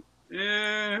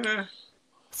 Yeah,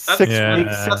 6 Yeah.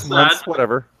 weeks, 6 months, sad.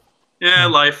 whatever. yeah,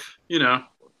 life,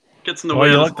 gets in the Well,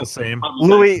 way. you of look the same.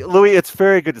 Louis, it's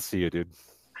very good to see you, dude.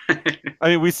 I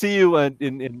mean, we see you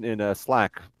in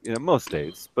Slack, most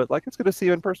days, but like it's good to see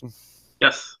you in person.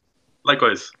 Yes,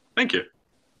 likewise. Thank you.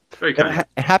 Very And kind.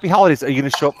 happy holidays. Are you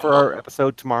going to show up for our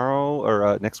episode tomorrow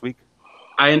or next week?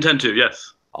 I intend to.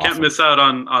 Yes. Awesome. Can't miss out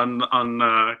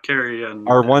on Carrie and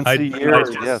Our once a year,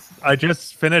 yes. I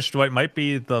just finished what might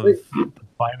be the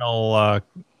final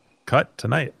cut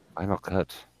tonight. Final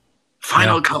cut.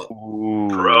 Final Yeah. cut,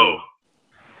 bro.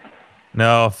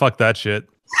 No, fuck that shit.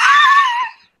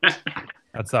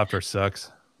 That software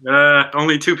sucks.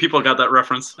 Only 2 people got that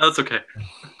reference. That's okay.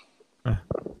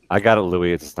 I got it,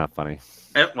 Louis. It's just not funny.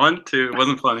 1, 2. It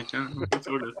wasn't funny. Yeah, that's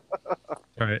what it is.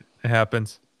 All right, it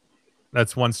happens.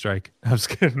 That's 1 strike. I'm just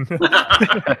kidding. We're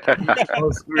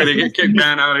gonna get kicked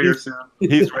man out of here soon.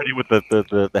 He's ready with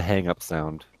the hang up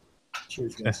sound.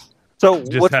 Cheers, guys. So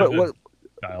Just what's have what, to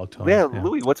dial tone. yeah,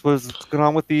 Louis, what's going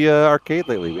on with the arcade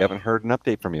lately? We haven't heard an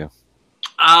update from you.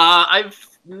 I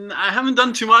haven't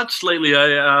done too much lately.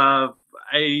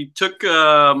 I took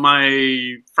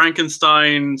my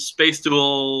Frankenstein Space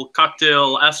Duel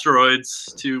Cocktail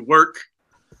Asteroids to work,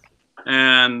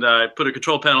 and I put a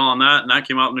control panel on that, and that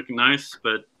came out looking nice.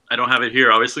 But I don't have it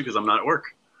here, obviously, because I'm not at work.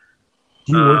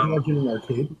 Do you work like in an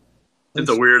arcade? It's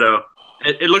a weirdo.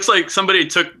 It looks like somebody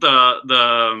took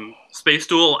the Space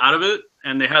Duel out of it,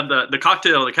 and they had the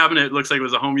cocktail, the cabinet looks like it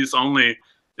was a home use only.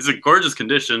 It's a gorgeous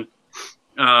condition.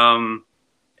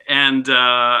 and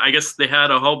I guess they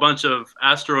had a whole bunch of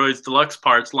Asteroids Deluxe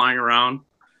parts lying around,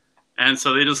 and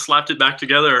so they just slapped it back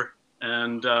together,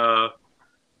 and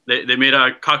they made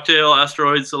a Cocktail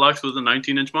Asteroids Deluxe with a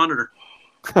 19-inch monitor.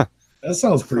 That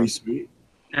sounds pretty sweet.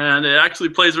 And it actually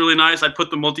plays really nice. I put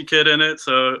the multi-kit in it,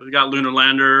 so we got Lunar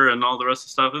Lander and all the rest of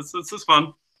the stuff. It's just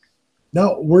fun.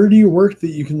 Now, where do you work that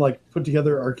you can like put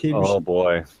together arcade machines? Oh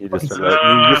boy, we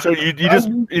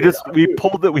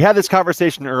pulled it. We had this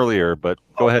conversation earlier, but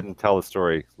go ahead and tell the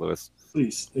story, Lewis.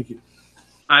 Please, thank you.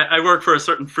 I work for a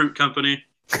certain fruit company.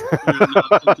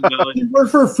 You work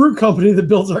for a fruit company that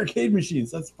builds arcade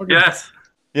machines. That's fucking yes.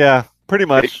 Yeah, pretty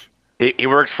much. He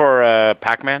works for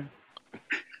Pac-Man.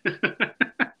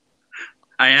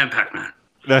 I am Pac-Man.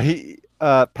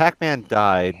 No, Pac-Man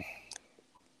died.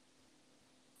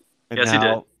 Yes, he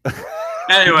did.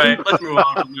 Anyway, let's move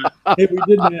on from that. Hey, we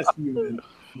didn't ask you, man.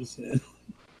 Just saying.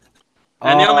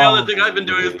 And the only other thing I've been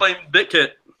doing is playing BitKit.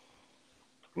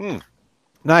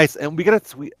 Nice. And we got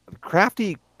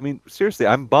Crafty. I mean, seriously,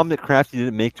 I'm bummed that Crafty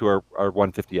didn't make to our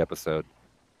 150 episode.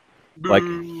 Like,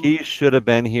 he should have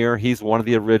been here. He's one of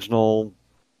the original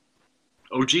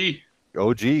OG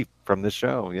from this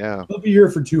show. Yeah. He'll be here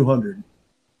for 200.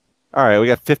 All right, we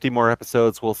got 50 more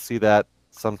episodes. We'll see that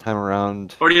sometime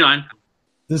around 49.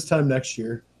 This time next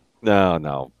year.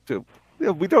 No.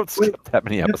 We don't skip that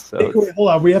many episodes. Wait, hold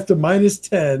on. We have to minus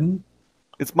 10.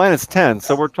 It's minus 10,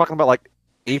 so we're talking about like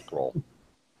April.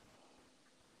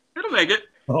 It'll make it.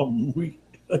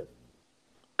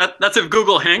 That's if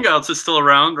Google Hangouts is still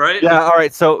around, right? Yeah. All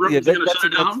right. So Room's gonna shut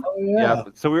it down? Yeah.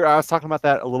 So I was talking about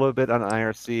that a little bit on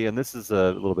IRC, and this is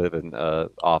a little bit of an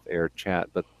off-air chat,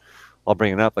 but I'll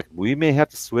bring it up. Like, we may have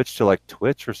to switch to like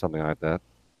Twitch or something like that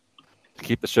to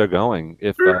keep the show going.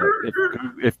 If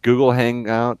Google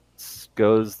Hangouts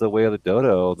goes the way of the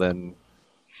dodo, then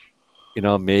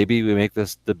maybe we make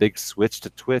this the big switch to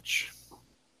Twitch.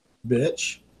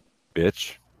 Bitch.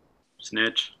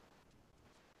 Snitch.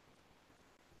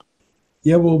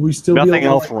 Yeah, well, we still nothing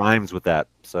else rhymes with that.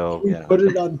 So yeah, put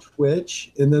it on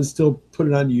Twitch and then still put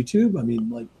it on YouTube. I mean,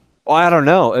 like, well, I don't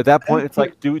know. At that point, it's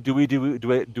like, do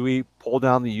we pull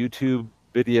down the YouTube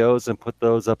videos and put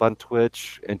those up on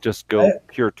Twitch and just go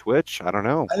pure Twitch? I don't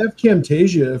know. I have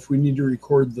Camtasia if we need to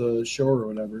record the show or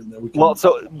whatever. And then we can...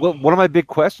 one of my big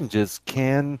questions is,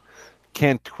 can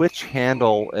Twitch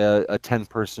handle a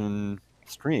 10-person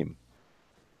stream?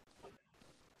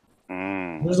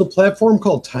 There's a platform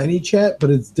called Tiny Chat,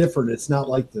 but it's different. It's not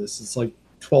like this. It's like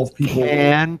 12 people.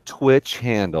 Can Twitch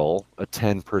handle a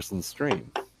 10-person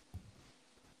stream?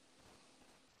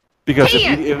 Because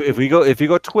if we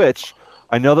go Twitch,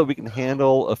 I know that we can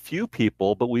handle a few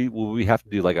people, but we have to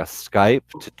do like a Skype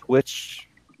to Twitch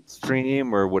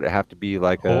stream, or would it have to be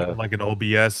like an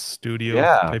OBS studio?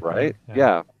 Yeah, right.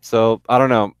 Yeah. So I don't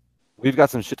know. We've got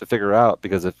some shit to figure out,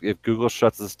 because if Google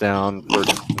shuts us down for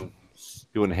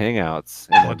doing Hangouts,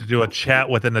 and want to do a chat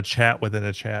within a chat within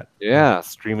a chat. Yeah,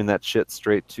 streaming that shit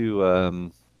straight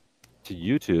to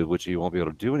YouTube, which you won't be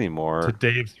able to do anymore. To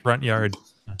Dave's front yard.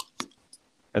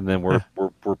 And then we're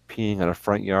peeing in a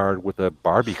front yard with a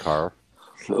Barbie car.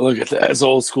 Look at that! It's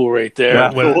old school right there.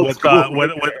 Yeah, with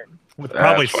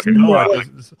probably snow.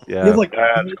 Yeah, that's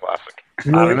classic.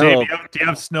 I don't know. Dave, do you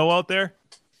have snow out there?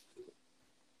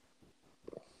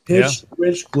 Pitch,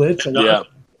 switch, glitch. A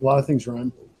lot of things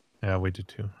rhyme. Yeah, we do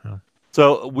too. Yeah.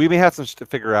 So we may have some shit to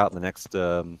figure out in the next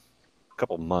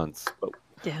couple months. But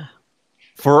yeah,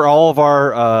 for all of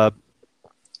our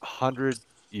 100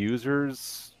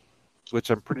 users,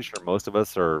 which I'm pretty sure most of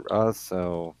us are us.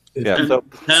 So yeah. So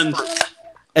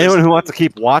anyone who wants to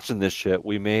keep watching this shit,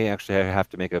 we may actually have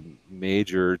to make a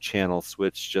major channel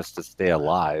switch just to stay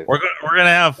alive. We're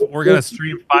gonna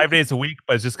stream 5 days a week,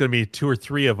 but it's just gonna be 2 or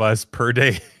 3 of us per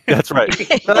day. That's right.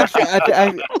 But actually,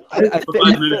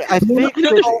 I think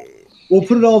that we'll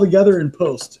put it all together in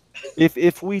post.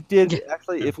 If we did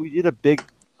a big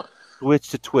switch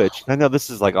to Twitch, I know this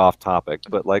is like off topic,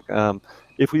 but like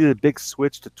if we did a big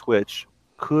switch to Twitch,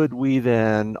 could we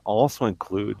then also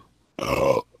include?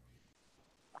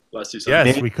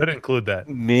 Yes, we could include that.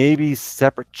 Maybe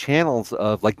separate channels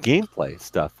of like gameplay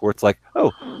stuff, where it's like,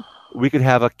 we could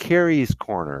have a Carrie's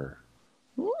Corner.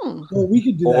 Well, we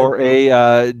could do or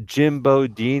that. A Jim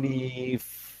Bodini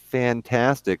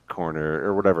Fantastic Corner,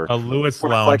 or whatever. A Lewis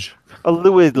Lounge. Like a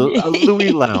Louis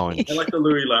Lounge. I like the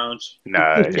Louis Lounge.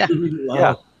 Nice.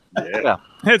 Yeah.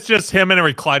 It's just him in a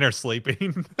recliner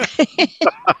sleeping.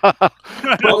 But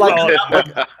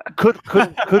like,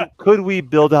 could we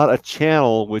build out a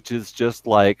channel which is just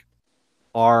like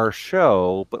our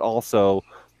show, but also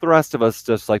the rest of us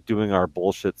just like doing our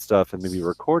bullshit stuff and maybe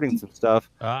recording some stuff,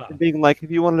 and being like,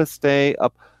 if you wanted to stay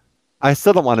up I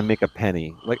still don't want to make a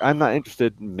penny. Like, I'm not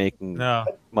interested in making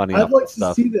money. I'd off like this to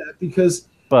stuff. see that because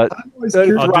But I'm always I'll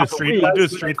curious. do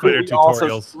Street Fighter Also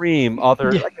tutorials. stream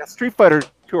other like Street Fighter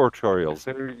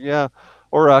tutorials.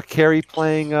 Or Carrie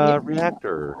playing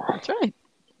Reactor. That's right.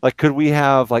 Like, could we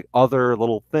have like other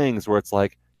little things where it's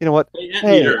like, you know what? Hey,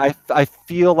 Anteater. I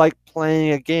feel like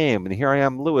playing a game, and here I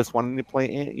am, Lewis, wanting to play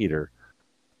Anteater.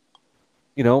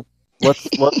 You know, let's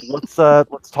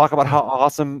talk about how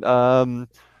awesome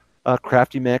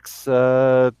Crafty Mix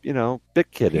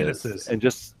BitKit is, and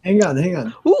just hang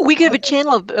on. Ooh, we could have a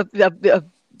channel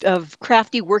of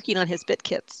Crafty working on his bit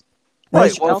kits.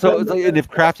 Right. Well, so it's like, and if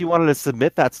Crafty wanted to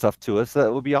submit that stuff to us,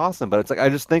 that would be awesome. But it's like I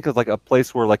just think of like a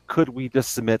place where like could we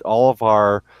just submit all of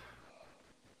our?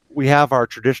 We have our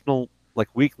traditional like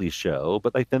weekly show,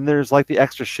 but like then there's like the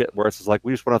extra shit where it's just like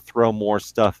we just want to throw more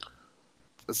stuff,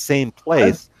 the same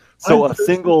place. So a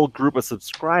single group of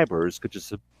subscribers could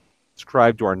just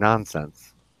subscribe to our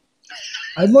nonsense.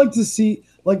 I'd like to see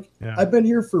I've been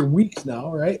here for weeks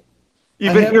now, right?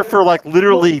 You've been here for like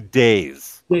literally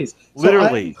days.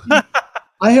 Literally. So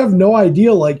I have no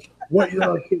idea like what your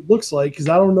arcade looks like because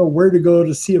I don't know where to go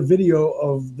to see a video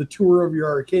of the tour of your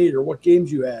arcade or what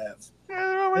games you have.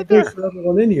 Right there. For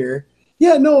everyone in here.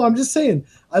 Yeah, no, I'm just saying.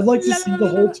 I'd like to see the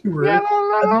whole tour. I'd like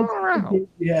to see the games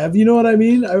you have. You know what I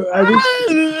mean? I wish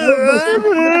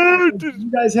you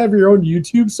guys have your own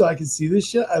YouTube so I can see this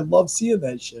shit. I love seeing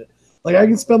that shit. Like I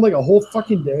can spend like a whole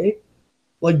fucking day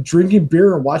like drinking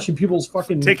beer and watching people's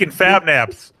fucking taking fab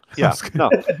naps. Yeah, no,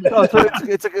 so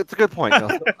it's a good point. No.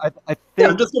 So I think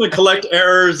I'm just going to collect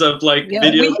errors of like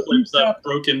video clips of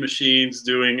broken machines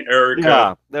doing error code.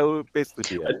 Yeah, that would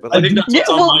basically be it. But I think that's what's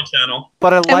on my channel.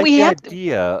 But I like the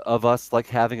idea of us like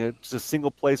having just a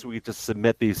single place where we just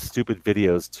submit these stupid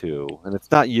videos to, and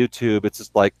it's not YouTube. It's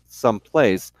just like some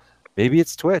place. Maybe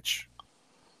it's Twitch.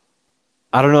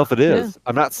 I don't know if it is.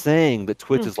 I'm not saying that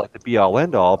Twitch is like the be all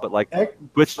end all, but like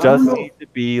Twitch does need to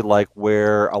be like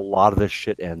where a lot of this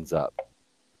shit ends up.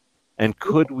 And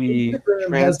could we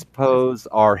transpose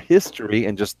our history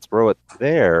and just throw it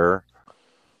there?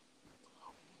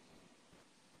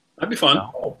 That'd be fun.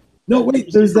 No,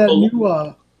 wait. There's that new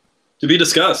to be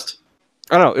discussed.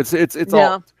 I don't know. It's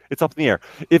all it's up in the air.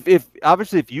 If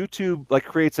obviously if YouTube like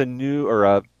creates a new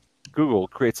or Google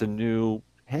creates a new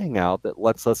Hangout that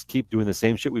lets us keep doing the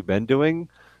same shit we've been doing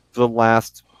for the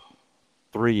last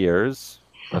 3 years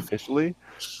officially.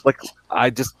 Like I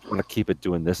just want to keep it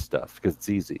doing this stuff because it's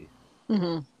easy.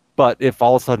 Mm-hmm. But if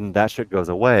all of a sudden that shit goes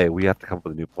away, we have to come up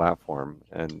with a new platform.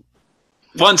 And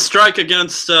one strike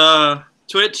against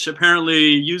Twitch. Apparently,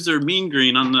 user Mean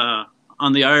Green on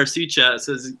the IRC chat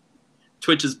says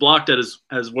Twitch is blocked at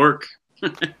his work.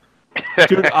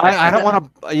 Dude, I don't want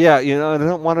to. Yeah, I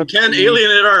don't want to. Can't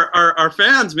alienate our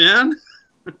fans, man.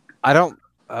 I don't.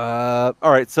 All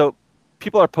right, so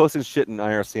people are posting shit in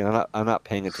IRC, and I'm not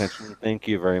paying attention. Thank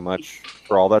you very much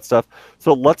for all that stuff.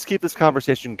 So let's keep this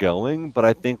conversation going. But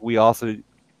I think we also,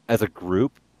 as a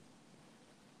group,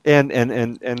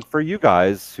 and for you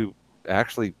guys who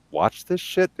actually watch this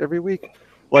shit every week,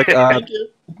 like I just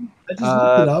looked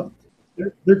it up.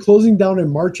 They're closing down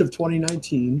in March of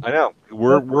 2019. I know.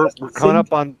 We're coming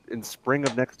up in spring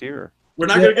of next year. We're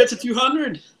not going to get to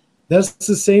 200. That's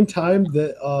the same time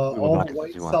that all the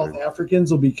white South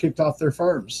Africans will be kicked off their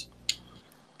farms.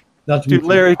 Dude,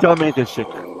 Larry, don't make this shit.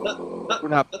 We're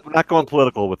not going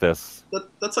political with this.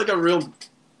 That's like a real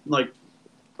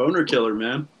boner killer,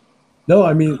 man. No,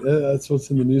 I mean that's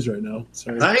what's in the news right now.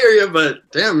 Sorry. I hear you,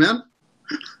 but damn, man.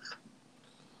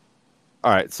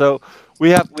 All right, so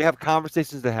we have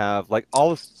conversations to have. Like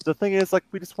the thing is, like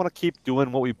we just want to keep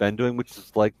doing what we've been doing, which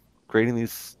is like creating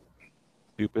these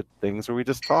stupid things where we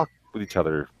just talk with each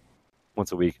other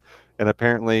once a week. And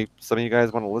apparently, some of you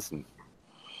guys want to listen.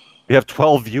 We have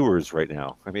 12 viewers right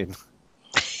now. I mean,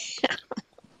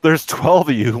 there's 12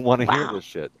 of you who want to hear this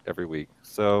shit every week.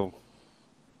 So,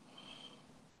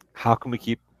 how can we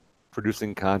keep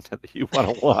producing content that you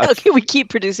want to watch? How can we keep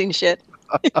producing shit?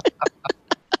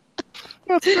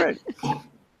 That's great.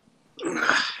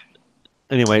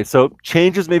 Anyway, so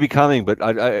changes may be coming, but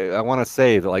I want to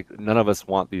say that like none of us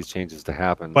want these changes to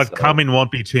happen. But coming won't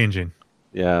be changing.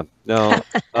 Yeah, no.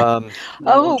 But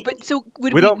so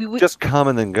we don't just come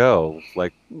and then go.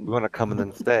 Like we want to come and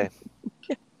then stay.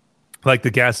 Like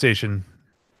the gas station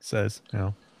says,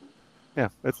 Yeah,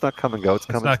 it's not come and go. It's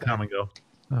come. It's not come and go.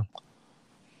 No.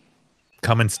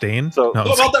 Come and stain? So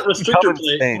what about that restrictor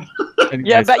plate?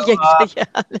 Yeah, but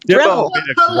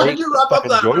How did you wrap up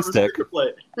that restrictor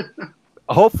plate?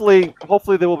 Hopefully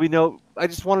there will be no. I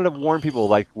just wanted to warn people.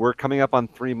 Like we're coming up on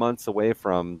 3 months away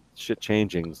from shit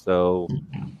changing, so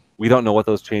we don't know what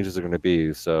those changes are going to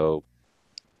be. So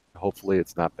hopefully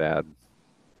it's not bad.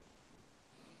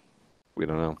 We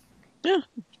don't know. Yeah,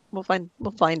 we'll find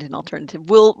an alternative.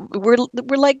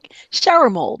 We're like shower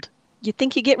mold. You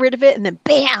think you get rid of it, and then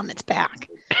bam, it's back.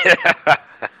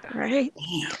 Right?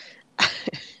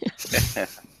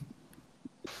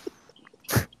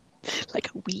 Like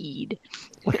a weed.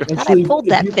 I thought I pulled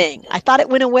that thing. I thought it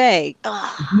went away.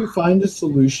 Ugh. If you find a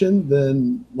solution,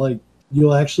 then like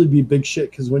you'll actually be big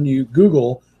shit, because when you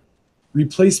Google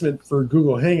replacement for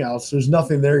Google Hangouts, there's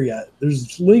nothing there yet.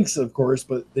 There's links, of course,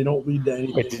 but they don't lead to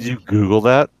anything. Wait, did you Google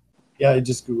that? Yeah, I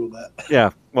just Googled that. Yeah.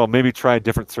 Well, maybe try a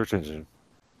different search engine.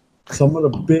 Someone a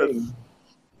Bing.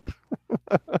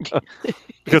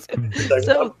 Because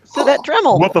so that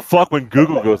Dremel. What the fuck when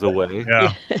Google goes away?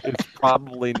 Yeah. It's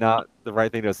probably not the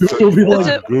right thing to search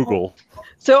like, Google.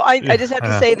 So I just have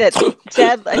to say that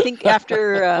I think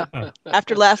after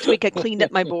last week I cleaned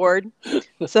up my board,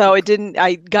 so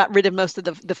I got rid of most of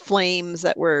the flames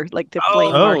that were like the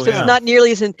flame marks. So yeah. it's not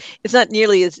nearly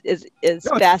as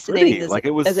fascinating as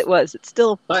it was. It's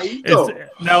still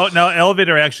now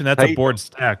elevator action. That's a board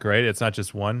stack, right? It's not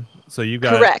just one. So you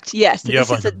got correct. Yes. You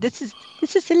This is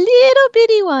a little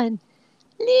bitty one,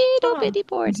 bitty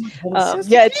board.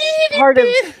 Yeah, it's part of.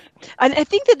 And I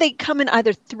think that they come in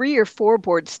either 3 or 4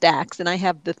 board stacks, and I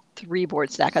have the 3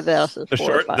 board stack.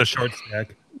 The short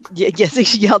stack. Yeah,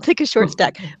 yes, yeah, I'll take a short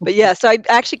stack. But yeah, so I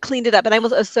actually cleaned it up, and I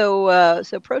was so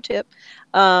pro tip.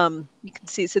 You can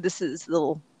see. So this is the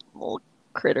little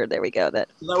critter. There we go. That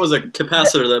was a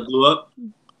capacitor that blew up,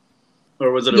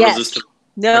 or was it a resistor?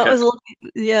 No, okay. It was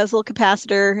a little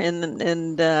capacitor, and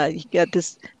you got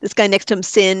this guy next to him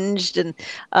singed, and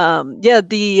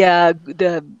the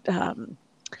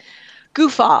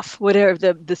Goof Off,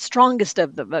 whatever the strongest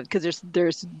of them, because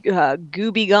there's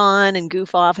Gooby Gone and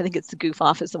Goof Off. I think it's the Goof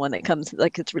Off is the one that comes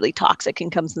like it's really toxic and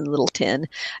comes in a little tin.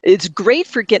 It's great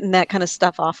for getting that kind of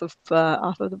stuff off of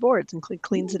the boards and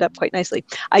cleans it up quite nicely.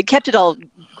 I kept it all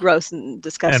gross and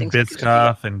disgusting. And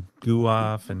Biscoff and Goo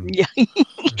Off and yeah,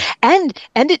 and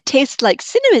it tastes like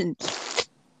cinnamon. It's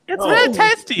very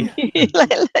tasty.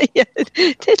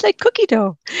 It tastes like cookie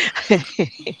dough.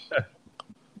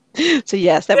 So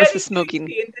yes, that was the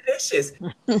smoking. Delicious.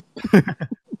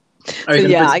 Are you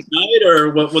gonna fix it tonight,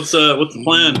 or what's the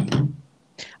plan?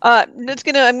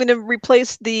 I'm gonna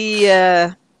replace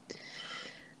the.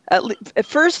 At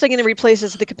first, I'm gonna replace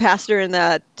the capacitor and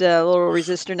that little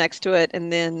resistor next to it,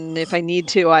 and then if I need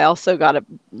to, I also got a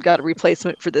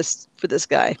replacement for this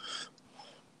guy.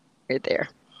 Right there.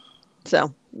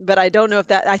 So, but I don't know if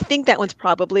that. I think that one's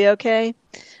probably okay.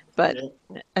 But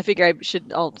I figure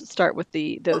I'll start with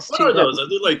those two. What are those? Are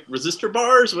they like resistor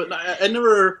bars? But I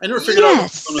never figured out.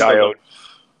 Diode.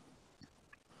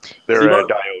 They're a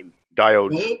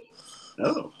diode.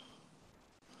 Oh.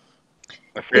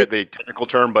 I forget the technical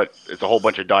term, but it's a whole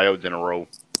bunch of diodes in a row.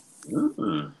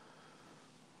 Mm-hmm.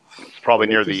 It's probably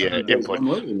near the input.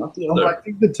 I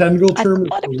think the technical term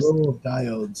is a row of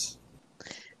diodes.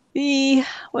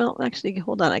 Well, actually,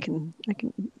 hold on. I can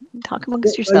talk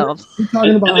amongst yourselves.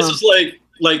 And this is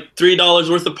like $3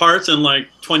 worth of parts and like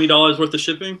 $20 worth of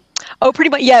shipping. Oh, pretty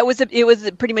much. Yeah, it was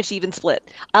a pretty much even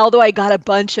split. Although I got a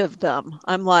bunch of them.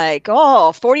 I'm like,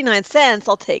 49 cents.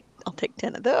 I'll take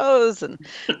 10 of those, and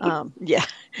yeah.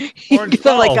 I'm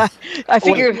like, I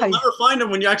figure you'll never find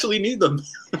them when you actually need them.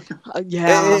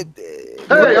 Yeah.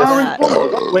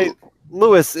 Wait.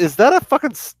 Lewis, is that a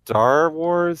fucking Star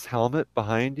Wars helmet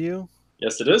behind you?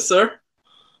 Yes, it is, sir.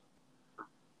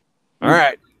 All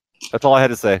right. That's all I had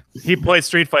to say. He plays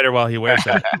Street Fighter while he wears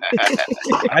that.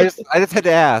 I just had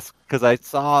to ask because I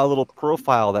saw a little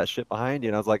profile of that shit behind you,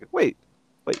 and I was like, wait.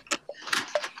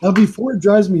 Now, before it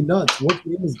drives me nuts, what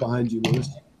game is behind you, Lewis?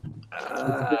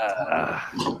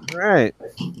 Right.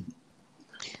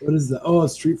 What is that? Oh,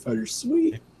 Street Fighter.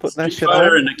 Sweet. Putting that Street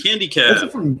Fighter in a candy cab. That's a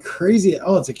fucking crazy.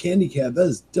 Oh, it's a candy cab. That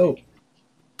is dope.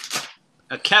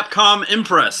 A Capcom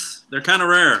Impress. They're kind of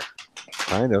rare.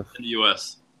 Kind of. In the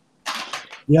U.S.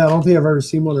 Yeah, I don't think I've ever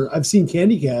seen one. I've seen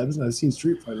candy cabs and I've seen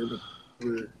Street Fighter,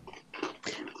 but.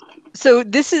 So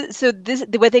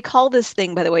what they call this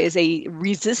thing, by the way, is a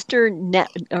resistor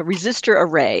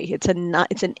array. It's a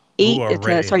 9-pin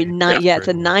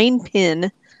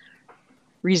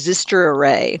resistor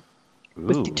array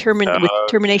with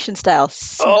termination style.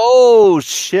 Oh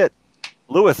shit,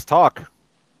 Lewis, talk.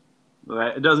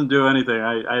 It doesn't do anything.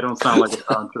 I don't sound like a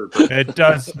stormtrooper. It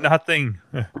does nothing.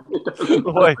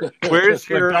 Boy, where's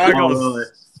your goggles?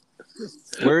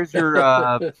 Where's your?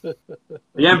 The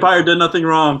Empire did nothing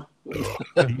wrong.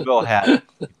 Eagle hat.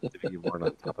 If you weren't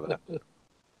on top of that.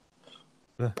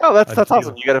 Oh, that's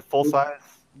awesome. You got a full size.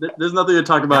 There's nothing to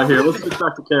talk about here. Let's get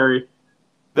back to Carrie.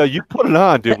 No, you put it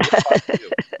on, dude.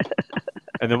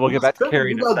 then we'll get back to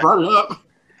Carrie. You guys brought it up.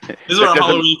 These are our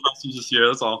Halloween costumes this year.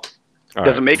 That's all.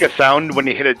 Does it make a sound when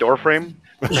you hit a door frame?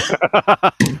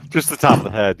 Just the top of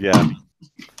the head, yeah.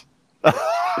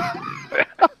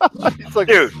 It's like,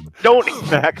 dude, don't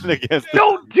smacking against.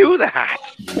 Don't do that.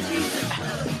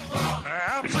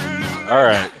 All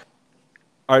right.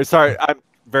 Sorry, I'm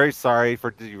very sorry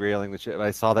for derailing the ship.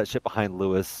 I saw that ship behind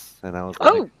Lewis, and I was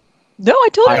like, no, I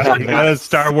told you. That is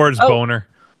Star Wars boner.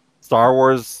 Star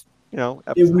Wars,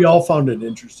 we all found it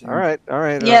interesting. All right.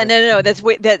 Yeah, no. That's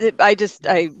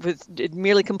I was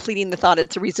merely completing the thought.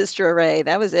 It's a resistor array.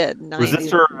 That was it.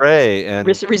 Resistor array and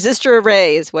resistor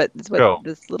array is what this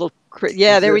little.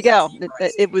 Yeah, there we go.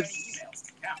 It was.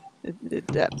 So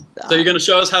you're going to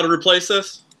show us how to replace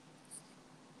this?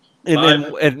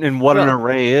 And what an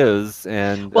array is,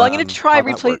 and I'm going to try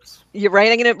replace. You're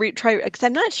right. I'm going to try because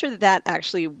I'm not sure that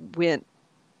actually went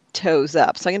toes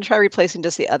up. So I'm going to try replacing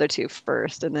just the other two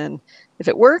first, and then if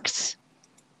it works,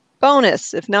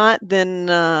 bonus. If not, then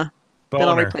I'll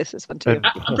replace this one too.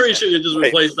 I'm pretty sure you just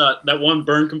replace that one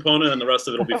burn component, and the rest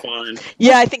of it will be fine.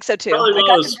 Yeah, I think so too. Probably one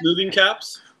of those smoothing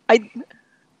caps.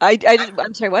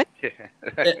 I'm sorry, what?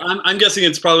 I'm guessing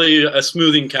it's probably a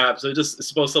smoothing cap. So it's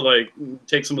supposed to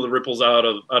take some of the ripples out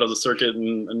of the circuit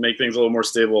and make things a little more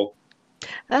stable.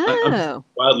 Oh. I'm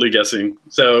wildly guessing.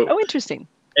 So. Oh, interesting.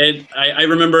 And I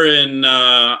remember in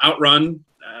Outrun,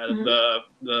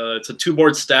 it's a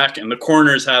 2-board stack, and the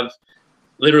corners have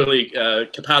literally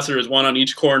capacitors, one on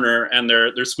each corner, and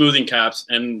they're smoothing caps,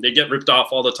 and they get ripped off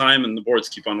all the time, and the boards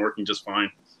keep on working just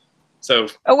fine. So.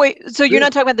 Oh wait, so you're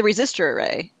not talking about the resistor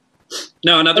array?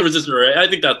 No, not the resistor array. I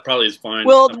think that probably is fine.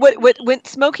 Well, when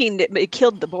smoking, it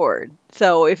killed the board.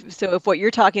 So if what you're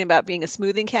talking about being a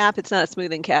smoothing cap, it's not a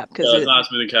smoothing cap no, it's not a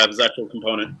smoothing cap. It's an actual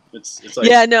component. It's like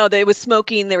it was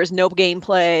smoking. There was no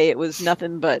gameplay. It was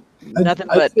nothing but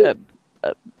a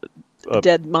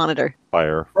dead monitor.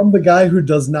 Fire from the guy who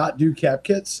does not do cap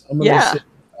kits. I'm gonna say,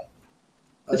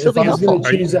 if I was going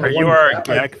to change that, are you our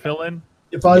gag fill-in?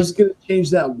 If I was going to change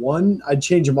that one, I'd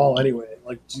change them all anyway.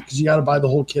 Because you got to buy the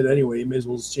whole kit anyway. You may as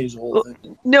well just change the whole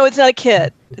thing. No, it's not a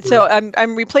kit. So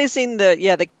I'm replacing the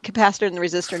capacitor and the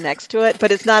resistor next to it,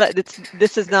 but it's not.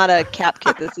 This is not a cap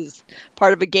kit. This is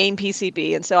part of a game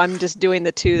PCB, and so I'm just doing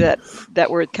the two that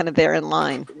were kind of there in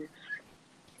line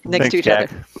next to each other.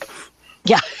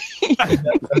 Yeah.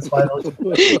 That's fine.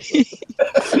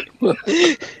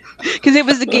 Because it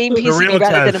was a game PCB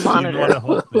rather than a monitor.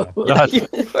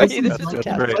 This was a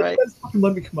test, right?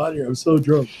 Let me come out here. I'm so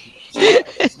drunk.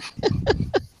 It's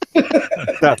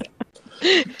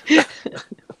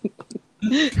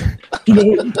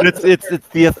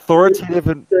the authoritative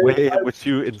way in which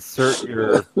you insert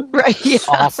your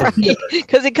awesome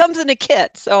because it comes in a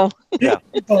kit. So yeah,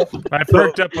 I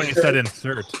perked up when you said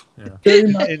insert. Yeah.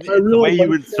 The way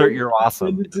you insert your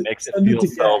awesome makes it feel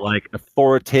so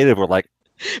authoritative or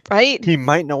right. He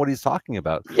might know what he's talking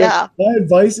about. Yeah. My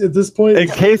advice at this point, in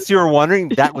case you're wondering,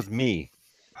 that was me.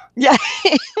 Yeah.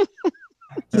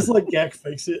 Just let Gak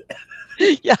fix it.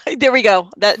 Yeah, there we go.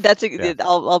 That's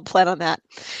I'll plan on that.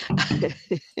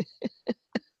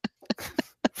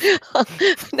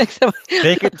 Next time.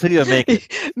 Make it till you make it.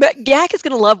 Gak is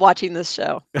gonna love watching this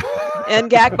show.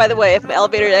 And Gak, by the way, if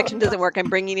elevator action doesn't work, I'm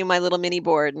bringing you my little mini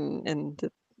board, and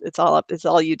it's all up. It's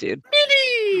all you, dude.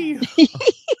 Mini.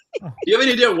 Do you have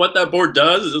any idea what that board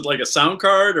does? Is it like a sound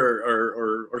card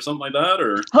or something like that?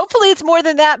 Or hopefully it's more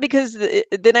than that, because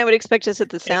then I would expect us that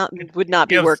the sound would not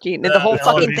be working, and the whole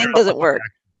fucking thing doesn't work.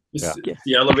 Yeah.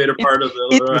 The elevator part of the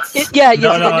elevator.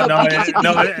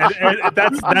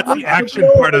 That's the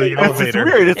action part of the elevator.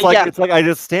 It's weird. It's like I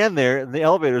just stand there and the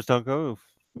elevators don't go.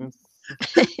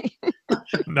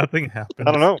 Nothing happens.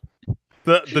 I don't know.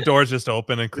 The doors just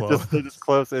open and close. They just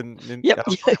close and yep.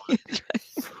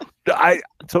 All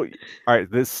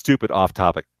right, this is stupid off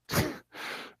topic.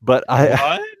 But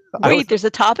there's a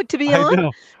topic to be on?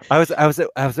 Know. I was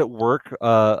at work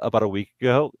about a week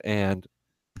ago, and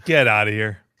get out of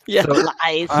here. Yeah,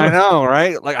 lies. I know,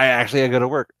 right? I go to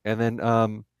work, and then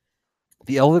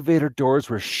the elevator doors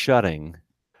were shutting,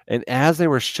 and as they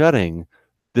were shutting,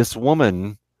 this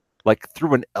woman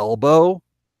threw an elbow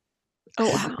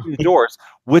through the doors,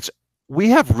 which we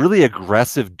have really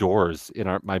aggressive doors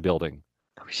in my building.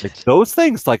 Those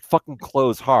things fucking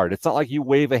close hard. It's not like you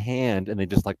wave a hand and they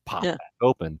just pop back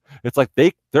open. It's like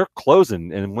they're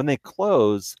closing, and when they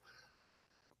close,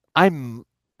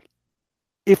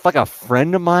 if a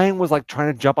friend of mine was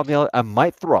trying to jump on the elevator, I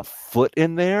might throw a foot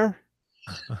in there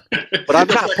But I'm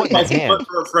not putting a hand.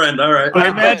 For a friend, all right. I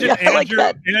imagine Yeah, I like Andrew.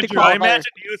 that. Andrew, I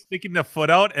imagine you sticking the foot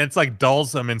out, and it's like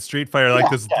Dhalsim in Street Fighter, like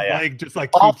this leg just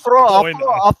like I'll keeps throw going.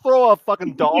 a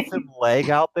fucking dolphin leg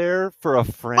out there for a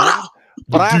friend,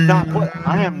 but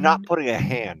I am not putting a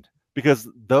hand, because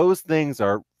those things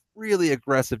are really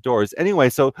aggressive doors. Anyway,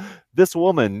 so this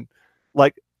woman,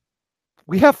 like,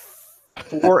 we have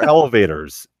 4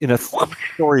 elevators in a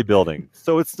 6-story building.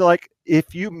 So it's like,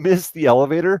 if you miss the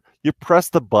elevator, you press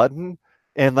the button,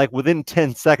 and like within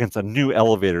 10 seconds, a new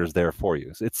elevator is there for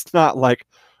you. So it's not like,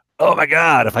 oh my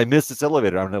God, if I miss this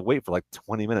elevator, I'm going to wait for like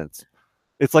 20 minutes.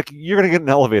 It's like, you're going to get an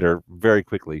elevator very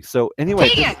quickly. So anyway,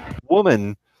 this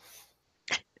woman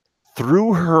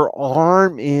threw her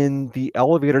arm in the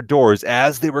elevator doors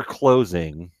as they were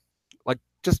closing, like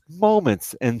just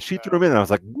moments, and she threw them in, and I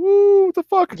was like, woo, what the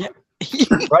fuck? Yeah.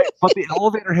 Right? But the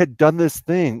elevator had done this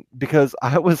thing because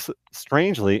I was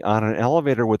strangely on an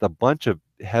elevator with a bunch of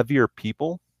heavier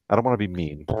people. I don't want to be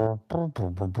mean. But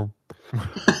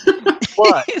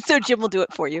So Jim will do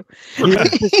it for you. here's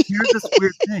this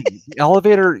weird thing. The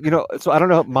elevator, so I don't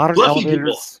know modern Lucky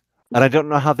elevators, and I don't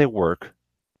know how they work,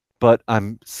 but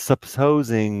I'm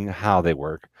supposing how they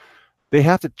work. They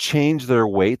have to change their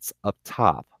weights up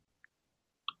top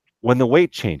when the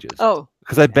weight changes. Oh.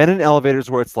 Because I've been in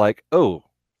elevators where it's like, oh,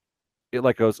 it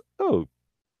like goes, oh,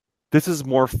 this is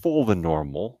more full than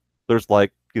normal. There's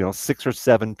like, 6 or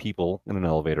 7 people in an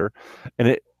elevator, and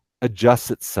it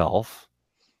adjusts itself,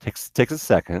 takes a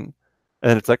second, and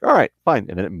then it's like, all right, fine.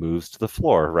 And then it moves to the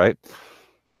floor, right?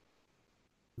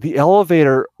 The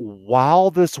elevator, while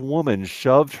this woman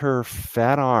shoved her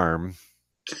fat arm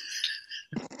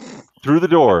through the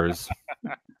doors,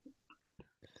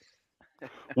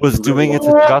 was doing its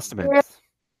adjustments,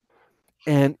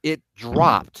 and it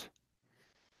dropped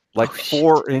like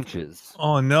 4 inches.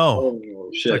 Oh no! Oh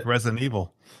shit! Like Resident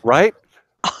Evil, right?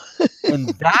 And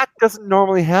that doesn't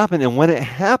normally happen. And when it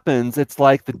happens, it's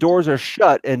like the doors are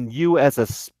shut, and you, as a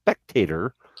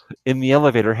spectator in the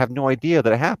elevator, have no idea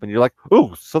that it happened. You're like,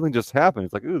 "Oh, something just happened."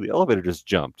 It's like, "Oh, the elevator just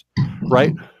jumped,"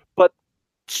 right? But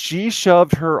she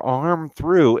shoved her arm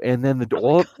through, and then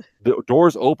the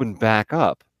doors opened back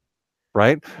up.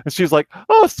 Right? And she's like,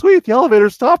 oh, sweet, the elevator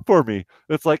stopped for me.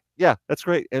 It's like, yeah, that's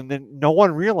great. And then no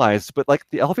one realized, but like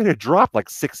the elevator dropped like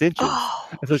 6 inches.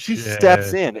 And so she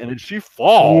steps in, and then she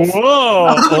falls.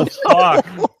 Whoa! Oh, fuck.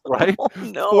 Right? Oh,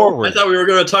 no. Forward. I thought we were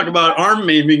going to talk about arm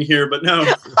maiming here, but no.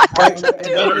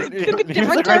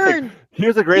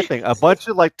 Here's a great thing. A bunch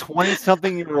of like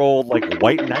 20-something-year-old like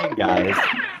white knight guys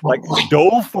like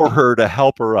dove for her to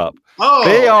help her up. Oh,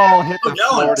 they all hit the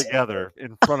floor together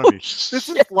in front of me. This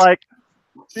is like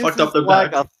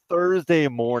a Thursday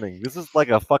morning. This is like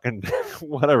a fucking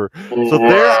whatever. So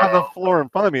they're on the floor in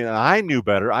front of me, and I knew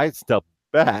better. I stepped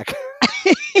back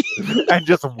and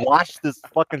just watched this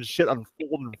fucking shit unfold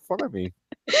in front of me.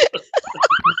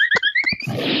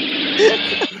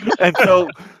 And so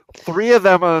 3 of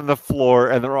them are on the floor,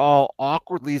 and they're all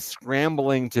awkwardly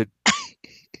scrambling to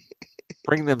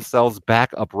bring themselves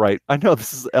back upright. I know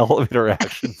this is elevator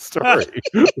action story,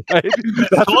 right?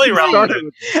 That's totally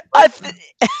relevant.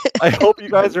 I hope you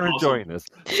guys are enjoying this.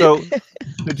 So,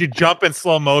 did you jump in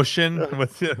slow motion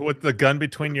with the gun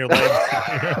between your legs?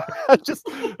 Just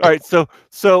all right.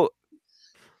 So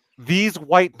these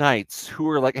white knights who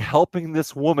are like helping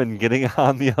this woman getting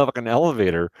on the fucking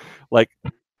elevator, like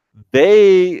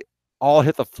they all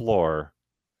hit the floor,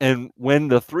 and when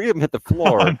the 3 of them hit the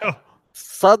floor. Oh, no.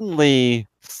 Suddenly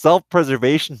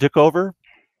self-preservation took over,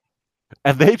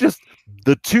 and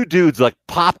the 2 dudes like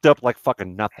popped up like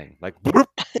fucking nothing, like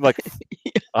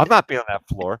I'm not being on that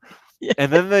floor.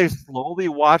 And then they slowly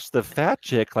watched the fat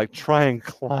chick like try and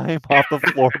climb off the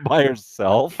floor by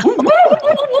herself.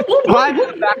 Climb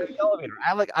back in the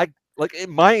elevator.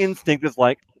 My instinct is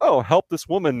like, oh, help this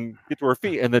woman get to her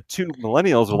feet, and the 2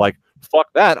 millennials are like, fuck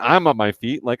that, I'm on my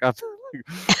feet, like I'm.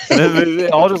 And then they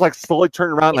all just like slowly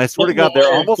turn around, and I swear to God,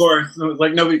 they're almost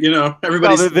like nobody,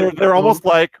 everybody's. No, they're almost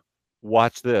like,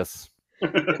 watch this.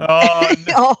 Oh,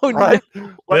 no. Right?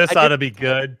 This ought to be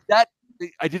good.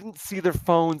 I didn't see their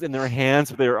phones in their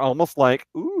hands, but they were almost like,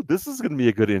 ooh, this is going to be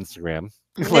a good Instagram.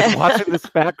 Like watching this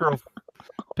fat girl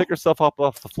pick herself up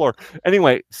off the floor.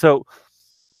 Anyway, so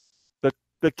the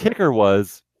kicker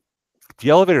was the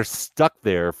elevator stuck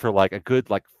there for like a good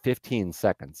 15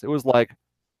 seconds. It was like.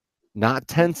 Not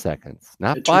 10 seconds,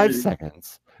 not 5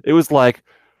 seconds. It was like,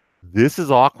 this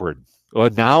is awkward.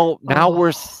 Now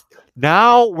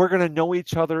we're gonna know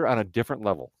each other on a different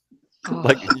level.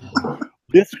 Like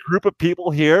this group of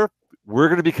people here, we're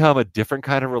gonna become a different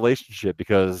kind of relationship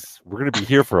because we're gonna be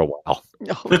here for a while.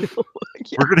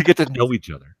 We're gonna get to know each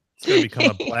other. It's gonna become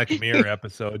a Black Mirror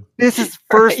episode. This is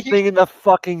first thing in the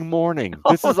fucking morning.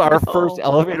 This is our first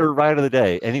elevator ride of the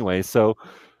day. Anyway, so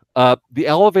the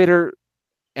elevator,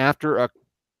 after a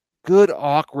good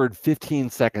awkward 15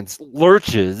 seconds,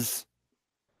 lurches.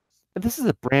 And this is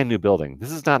a brand new building. This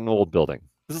is not an old building.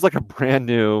 This is like a brand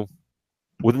new,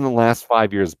 within the last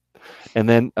 5 years. And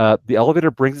then the elevator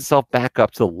brings itself back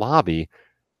up to the lobby,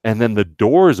 and then the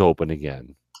doors open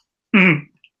again.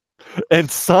 And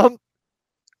some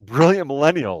brilliant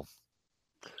millennial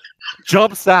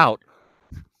jumps out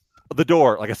of the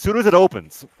door, like as soon as it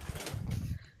opens.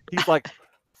 He's like,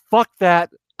 fuck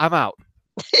that, I'm out.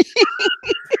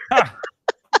 The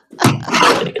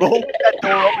whole that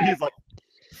door open, he's like,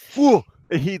 whew.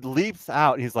 And he leaps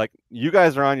out. He's like, you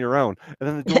guys are on your own. And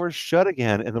then the door is shut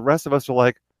again. And the rest of us are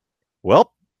like,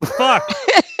 well, fuck.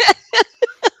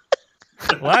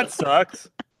 Well, that sucks.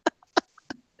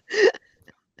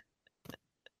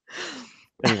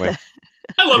 Anyway.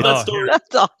 I love that story.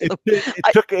 That's awesome.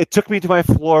 It took me to my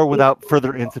floor without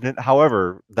further incident.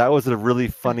 However, that was a really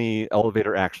funny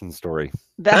elevator action story.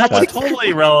 That's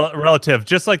totally relative,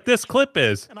 just like this clip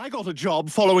is. And I got a job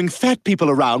following fat people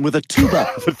around with a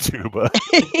tuba. The tuba.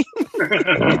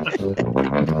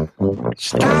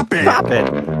 Stop it. Stop it.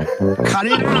 Cut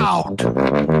it out.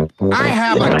 I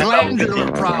have a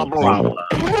glandular problem.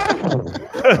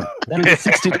 That is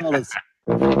 $60.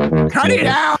 Cut it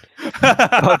out.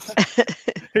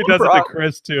 He does it to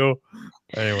Chris too.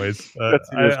 Anyways, I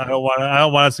don't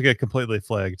want us to get completely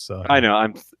flagged. So I know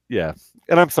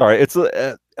and I'm sorry. It's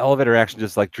elevator action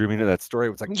just like drew me into that story.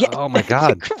 It was like, oh my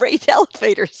god, great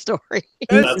elevator story.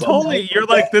 It's totally. You're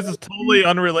like, this is totally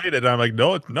unrelated. I'm like,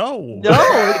 no, no,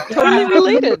 it's totally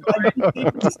related.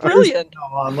 It's brilliant.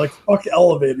 I'm like, fuck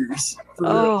elevators.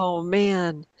 Oh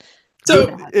man.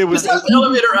 So it was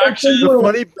elevator action.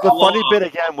 The funny bit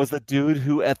again was the dude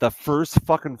who at the first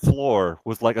fucking floor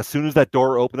was like, as soon as that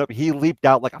door opened up, he leaped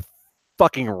out like a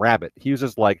fucking rabbit. He was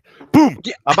just like, boom,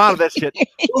 I'm out of that shit.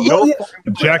 No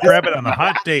Jackrabbit on a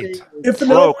hot date. If an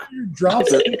elevator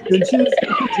drops 6 inches,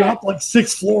 it dropped like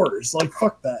 6 floors. Like,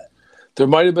 fuck that. There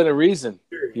might have been a reason.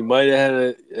 He might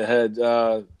have had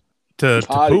to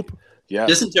poop. Yeah.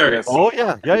 Dysentery. Yes. Oh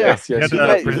yeah. Yes. There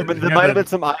might have been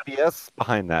some IBS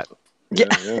behind that. Yeah.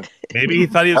 Maybe he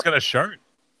thought he was gonna shart.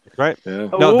 Right. Yeah.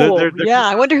 No, yeah.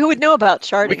 I wonder who would know about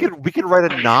charting. We could write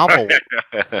a novel.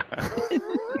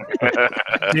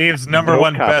 Dave's number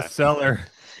one bestseller.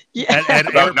 Yeah. At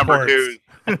number 2.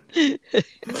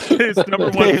 His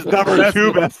number 2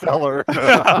 bestseller.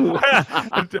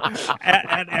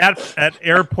 at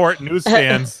airport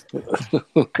newsstands.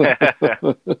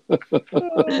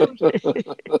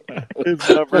 His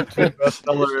number 2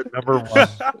 bestseller at number 1.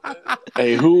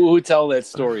 Hey, who tell that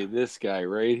story? This guy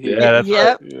right here. Yeah, that's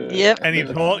yep. right. Yeah. Yep. And he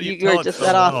told you're just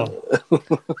that awesome.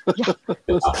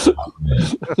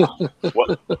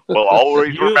 We'll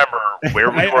always remember where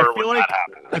we were when that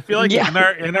happened. I feel like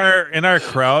in our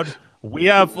crowd, we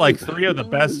have like 3 of the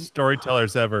best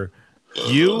storytellers ever.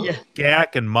 You,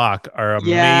 Gak, and Mock are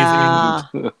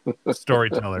amazing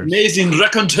storytellers. Amazing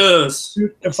raconteurs.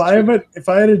 Dude, if I had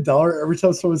 $1 every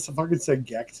time someone fucking said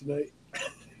Gak tonight.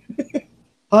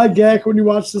 Hi, Gak, when you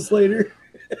watch this later.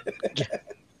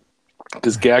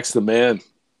 Because Gak's the man.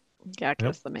 Gak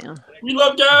is the man. We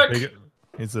love Gak.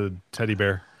 He's a teddy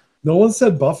bear. No one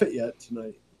said Buffett yet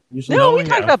tonight. We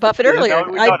talked about Buffett earlier.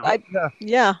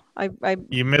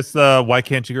 You missed the why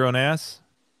can't you grow an ass?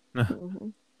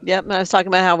 Yep, I was talking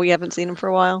about how we haven't seen him for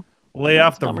a while. Lay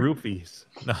off the roofies.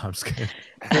 No, I'm just kidding.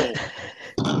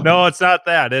 No, it's not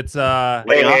that. It's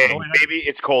maybe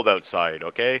it's cold outside.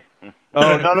 Okay.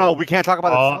 Oh no, we can't talk about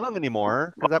that song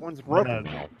anymore because that one's broken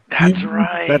now. That's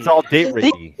right. That's all date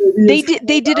rapey.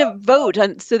 They did a vote,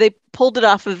 so they pulled it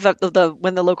off of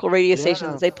when the local radio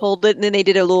stations they pulled it, and then they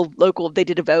did a little local. They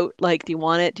did a vote, like, do you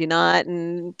want it, do you not,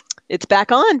 and it's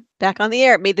back on the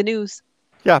air. It made the news.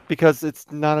 Yeah, because it's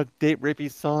not a date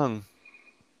rapey song.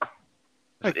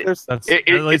 Like, it's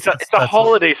a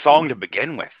holiday song to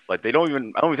begin with. Like, I don't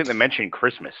even think they mention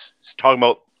Christmas. It's talking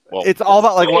about. Well, it's all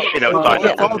about like outside.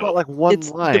 It's all about like one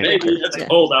line. Maybe it's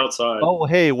cold outside. Oh,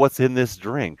 hey, what's in this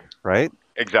drink? Right?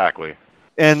 Exactly.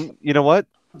 And you know what?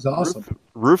 It's awesome.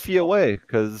 Roofie away,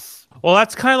 because. Well,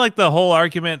 that's kind of like the whole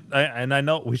argument, and I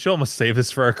know we should almost save this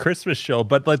for our Christmas show,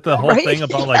 but like the whole thing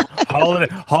about like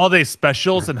holiday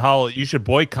specials and how you should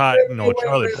boycott,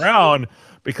 Charlie Brown,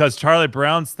 because Charlie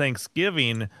Brown's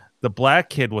Thanksgiving, the black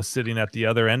kid was sitting at the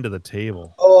other end of the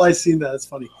table. Oh, I seen that. It's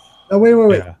funny. Now, wait.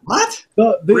 Yeah. What?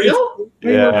 Real?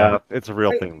 It's a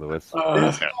real thing, Lewis.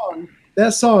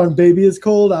 That song, "Baby It's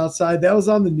Cold Outside," that was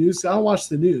on the news. I don't watch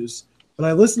the news, But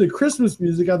I listen to Christmas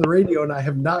music on the radio, and I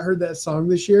have not heard that song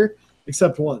this year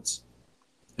except once,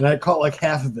 and I caught like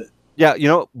half of it.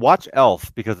 Yeah, watch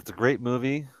Elf because it's a great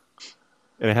movie,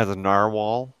 and it has a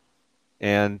narwhal,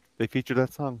 and they feature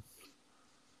that song.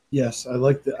 Yes, I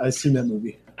like that. I've seen that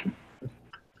movie.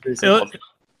 So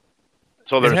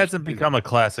it hasn't become a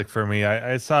classic for me.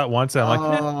 I saw it once and I'm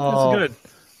like, it's good.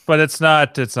 But it's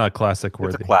not classic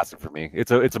worthy. It's a classic for me.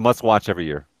 It's a must watch every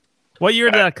year. What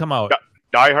year did that come out?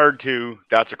 Die Hard 2,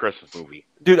 that's a Christmas movie.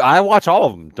 Dude, I watch all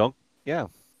of them.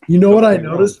 You know what I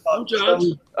noticed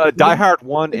about Die Hard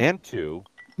 1 and 2.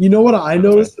 You know what I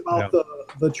noticed about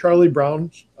the Charlie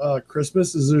Brown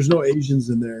Christmas is there's no Asians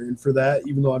in there, and for that,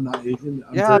 even though I'm not Asian,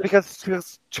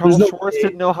 because Charles Schwartz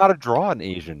didn't know how to draw an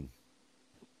Asian.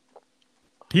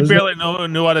 He barely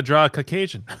knew how to draw a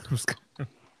Caucasian.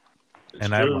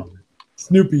 And I love it.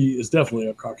 Snoopy is definitely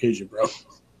a Caucasian, bro.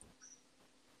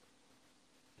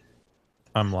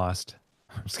 I'm lost.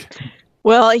 I'm just kidding.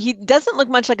 Well, he doesn't look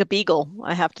much like a beagle,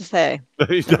 I have to say.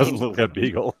 He doesn't look like a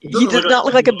beagle. He does not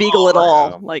look like a beagle at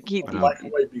all. Like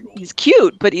he's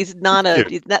cute, but he's not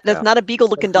a. That's not a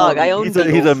beagle-looking dog. I own. He's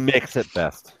a mix at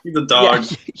best. He's a dog.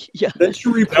 Yeah.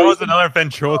 That was another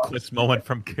ventriloquist moment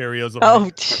from Carrio's.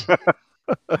 Oh.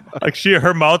 Like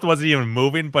her mouth wasn't even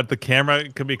moving, but the camera,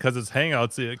 because it's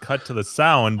Hangouts, it cut to the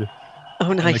sound.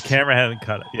 Oh, nice. And the camera hadn't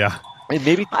cut it. Yeah. And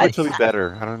maybe Twitch will be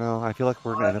better. I don't know. I feel like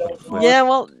we're gonna end up with Twitch. Yeah,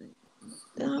 well.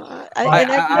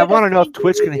 I want to know if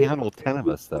Twitch can handle 10 of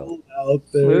us, though. Out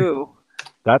there. Ooh.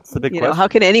 That's the big question. How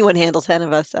can anyone handle 10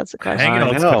 of us? That's the question. I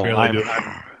know.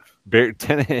 10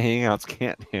 Hangouts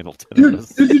can't handle 10 of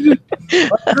us.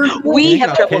 We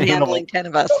have trouble handling 10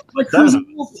 of us. My cousin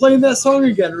was playing that song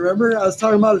again. Remember? I was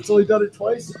talking about it's only done it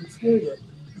twice. I'm doing it.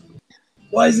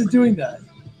 Why is it doing that?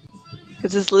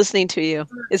 Because it's listening to you.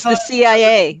 It's the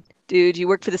CIA. Dude, you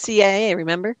work for the CIA,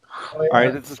 remember? All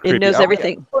right, this is creepy. It knows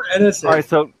everything. All right,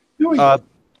 so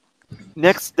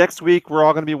next week we're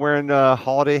all going to be wearing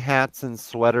holiday hats and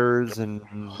sweaters and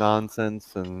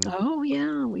nonsense and. Oh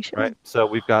yeah, we should. Right, so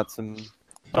we've got some.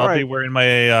 I'll be wearing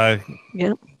my.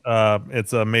 Yep.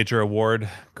 It's a major award.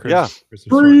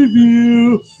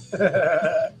 Preview.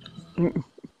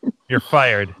 You're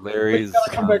fired. Larry's.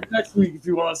 Come back next week if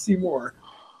you want to see more.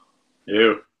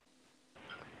 You.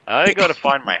 I gotta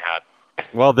find my hat.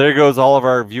 Well, there goes all of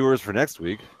our viewers for next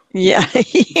week. Yeah.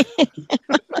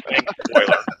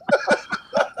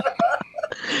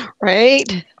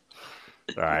 Right.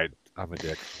 All right, I'm a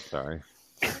dick. Sorry.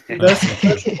 That's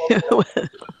the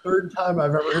third time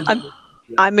I've ever heard.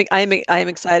 I'm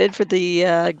excited for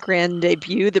the grand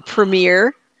debut, the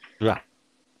premiere. Yeah.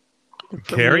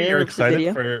 Carrie, you're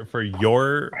excited for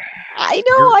your. I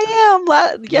know I am.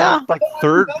 Yeah. Like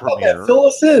third premiere. Fill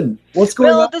us in. What's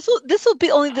going on? This will be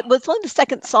only the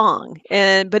second song,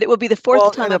 but it will be the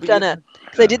fourth time I've done it.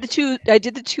 Because I did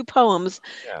the two poems,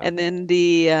 and then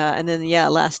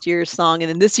last year's song, and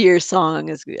then this year's song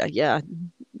is It's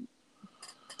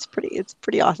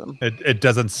pretty awesome. It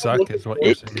doesn't suck, is what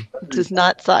you're saying. It does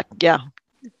not suck. Yeah.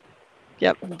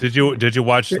 Yep. Did you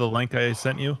watch the link I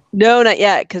sent you? No, not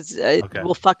yet, because it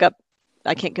will fuck up.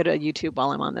 I can't go to YouTube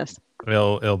while I'm on this.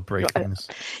 It'll break things.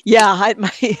 Yeah,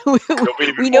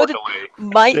 we know that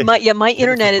my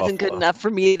internet isn't good enough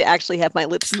for me to actually have my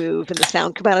lips move and the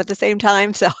sound come out at the same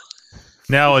time. So.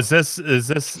 Now is this?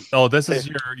 Oh, this is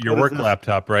your work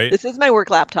laptop, right? This is my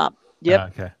work laptop.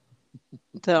 Yep. Okay.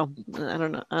 So I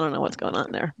don't know what's going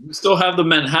on there. You still have the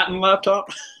Manhattan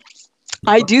laptop?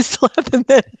 I do still have the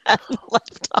Manhattan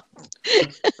laptop.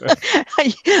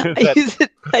 I use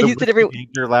it every week.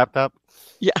 Your laptop?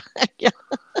 Yeah. Yeah.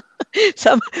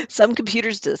 Some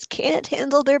computers just can't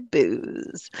handle their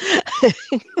booze.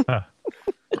 I'm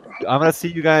gonna see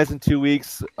you guys in 2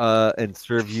 weeks and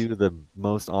serve you the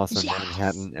most awesome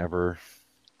Manhattan ever.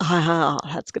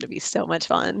 That's gonna be so much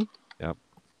fun. Yep.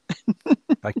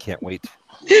 I can't wait.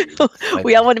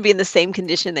 We all want to be in the same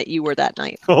condition that you were that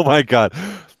night. Oh my god,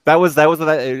 that was what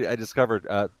I discovered.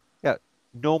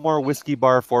 No more whiskey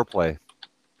bar foreplay.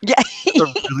 Yeah, it's a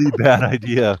really bad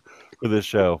idea for this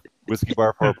show. Whiskey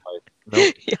bar foreplay.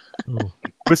 Nope. Yeah.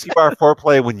 Whiskey bar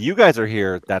foreplay when you guys are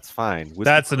here. That's fine. Whiskey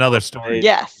that's another story.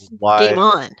 Yes, game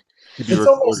on. To be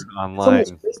recorded online.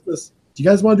 Do you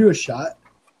guys want to do a shot?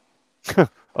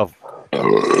 of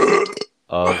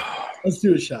Let's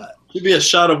do a shot. Could be a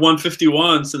shot of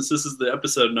 151 since this is the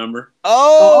episode number.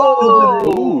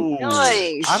 Oh,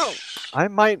 nice. I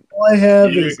might. All I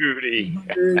have is.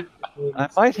 I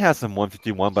might have some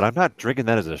 151, but I'm not drinking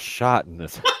that as a shot in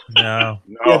this. No.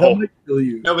 Yeah, that might kill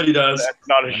you. Nobody does. That's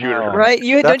not a shooter. Right?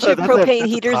 Don't you have propane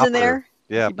heaters in there?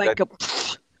 Yeah. You might go.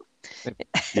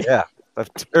 Yeah.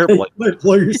 That's terrible. You might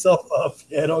blow yourself up.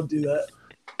 Yeah, don't do that.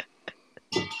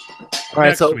 All right,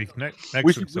 Next so week. Next we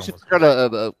week's should almost- start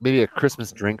a maybe a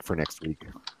Christmas drink for next week.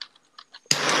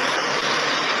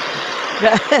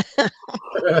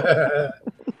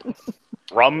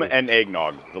 Rum and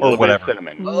eggnog. A Or little bit of whatever.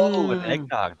 cinnamon. Oh, an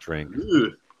eggnog drink.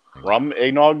 Rum,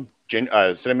 eggnog,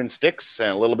 cinnamon sticks,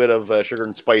 and a little bit of sugar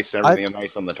and spice and everything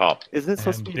nice on the top. Isn't it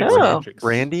supposed to be Oh.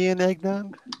 brandy and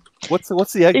eggnog? What's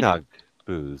the eggnog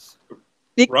booze?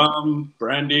 Rum,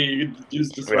 brandy,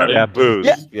 used to sweat Yeah, it. booze.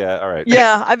 Yeah. Yeah, all right.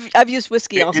 Yeah, I've used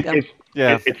whiskey also.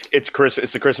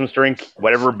 It's a Christmas drink.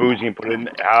 Whatever booze you can put in,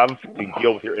 have to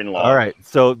deal with your in-laws. All right.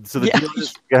 So the Yeah. deal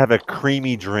is you gotta have a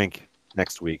creamy drink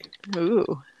next week. Ooh.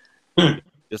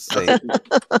 Just saying.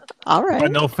 All right.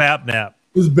 But no fap nap.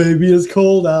 This baby is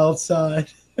cold outside.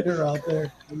 You're out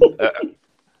there.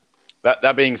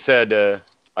 That being said,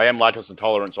 I am lactose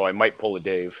intolerant, so I might pull a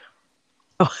Dave.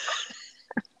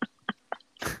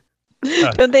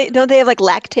 Don't they have like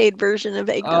lactate version of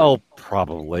eggnog? Oh,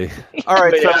 probably. All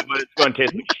right. But, So yeah, but it's going to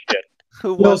taste like shit.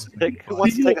 who wants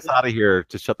to take us out of here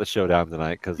to shut the show down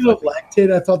tonight? Because You know,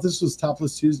 lactate. I thought this was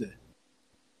Topless Tuesday.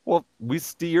 well, we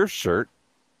see your shirt.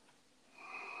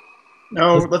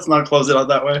 No, let's not close it out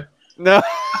that way. No.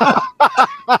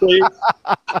 Please.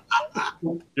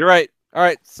 You're right. All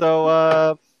right.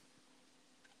 So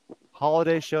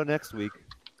holiday show next week.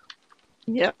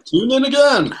 Yep. Tune in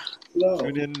again.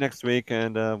 Tune in next week,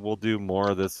 and we'll do more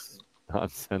of this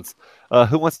nonsense.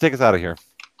 Who wants to take us out of here?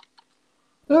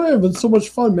 Oh, yeah, but so much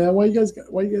fun, man. Why you guys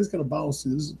gotta bounce?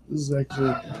 This is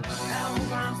actually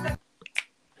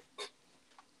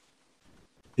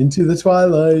into the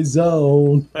Twilight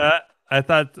Zone. I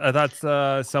thought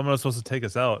someone was supposed to take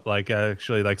us out. Like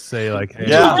actually, like say like, hey,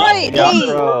 Yeah. Right. Yeah, Hey,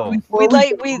 bro.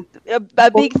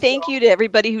 a big thank you to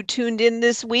everybody who tuned in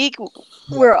this week.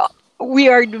 We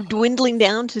are dwindling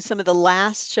down to some of the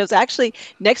last shows. Actually,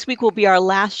 next week will be our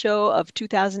last show of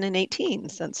 2018,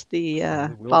 since the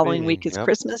following week is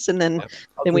Christmas, and then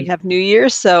we have New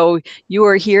Year's. So you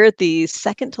are here at the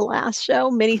second to last show.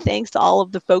 Many thanks to all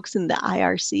of the folks in the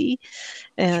IRC,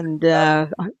 and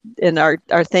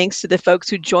our thanks to the folks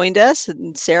who joined us,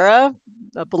 and Sarah,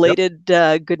 a belated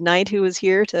good night, who was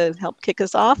here to help kick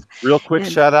us off. Real quick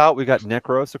shout out. We got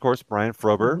Necros, of course, Brian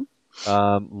Frober,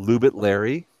 Lubit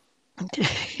Larry.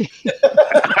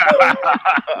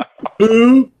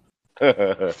 Who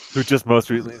just most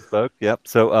recently spoke. Yep.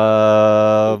 So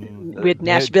we had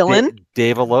Nashvillean.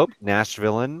 Dave Elope,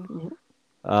 Nashvillean.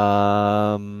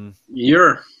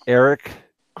 Eric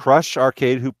Crush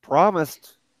Arcade, who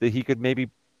promised that he could maybe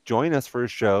join us for a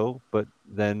show, but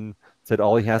then said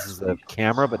all he has is a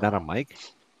camera but not a mic.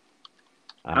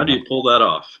 How do you pull that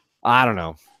off? I don't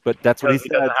know, but that's what he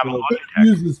said.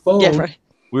 Use his phone. Yeah, right.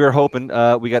 We were hoping.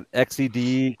 We got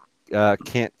XED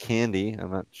Can't Candy.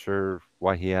 I'm not sure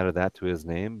why he added that to his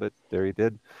name, but there he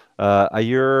did.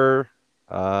 Ayur.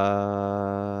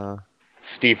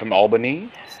 Steve from Albany.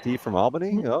 Steve from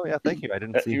Albany. Oh yeah, thank you. I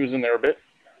didn't see. He was in there a bit.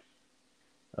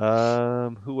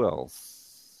 Who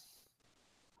else?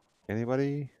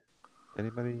 Anybody?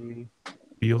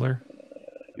 Bueller.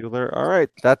 All right,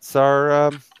 that's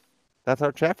our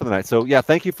chat for the night. So yeah,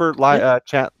 thank you for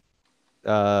chat.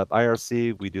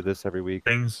 IRC, we do this every week.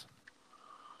 Things.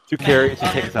 To carry to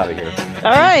take us out of here.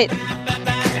 All right.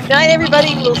 Good night,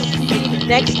 everybody. We'll see you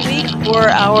next week for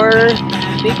our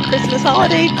big Christmas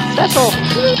holiday special.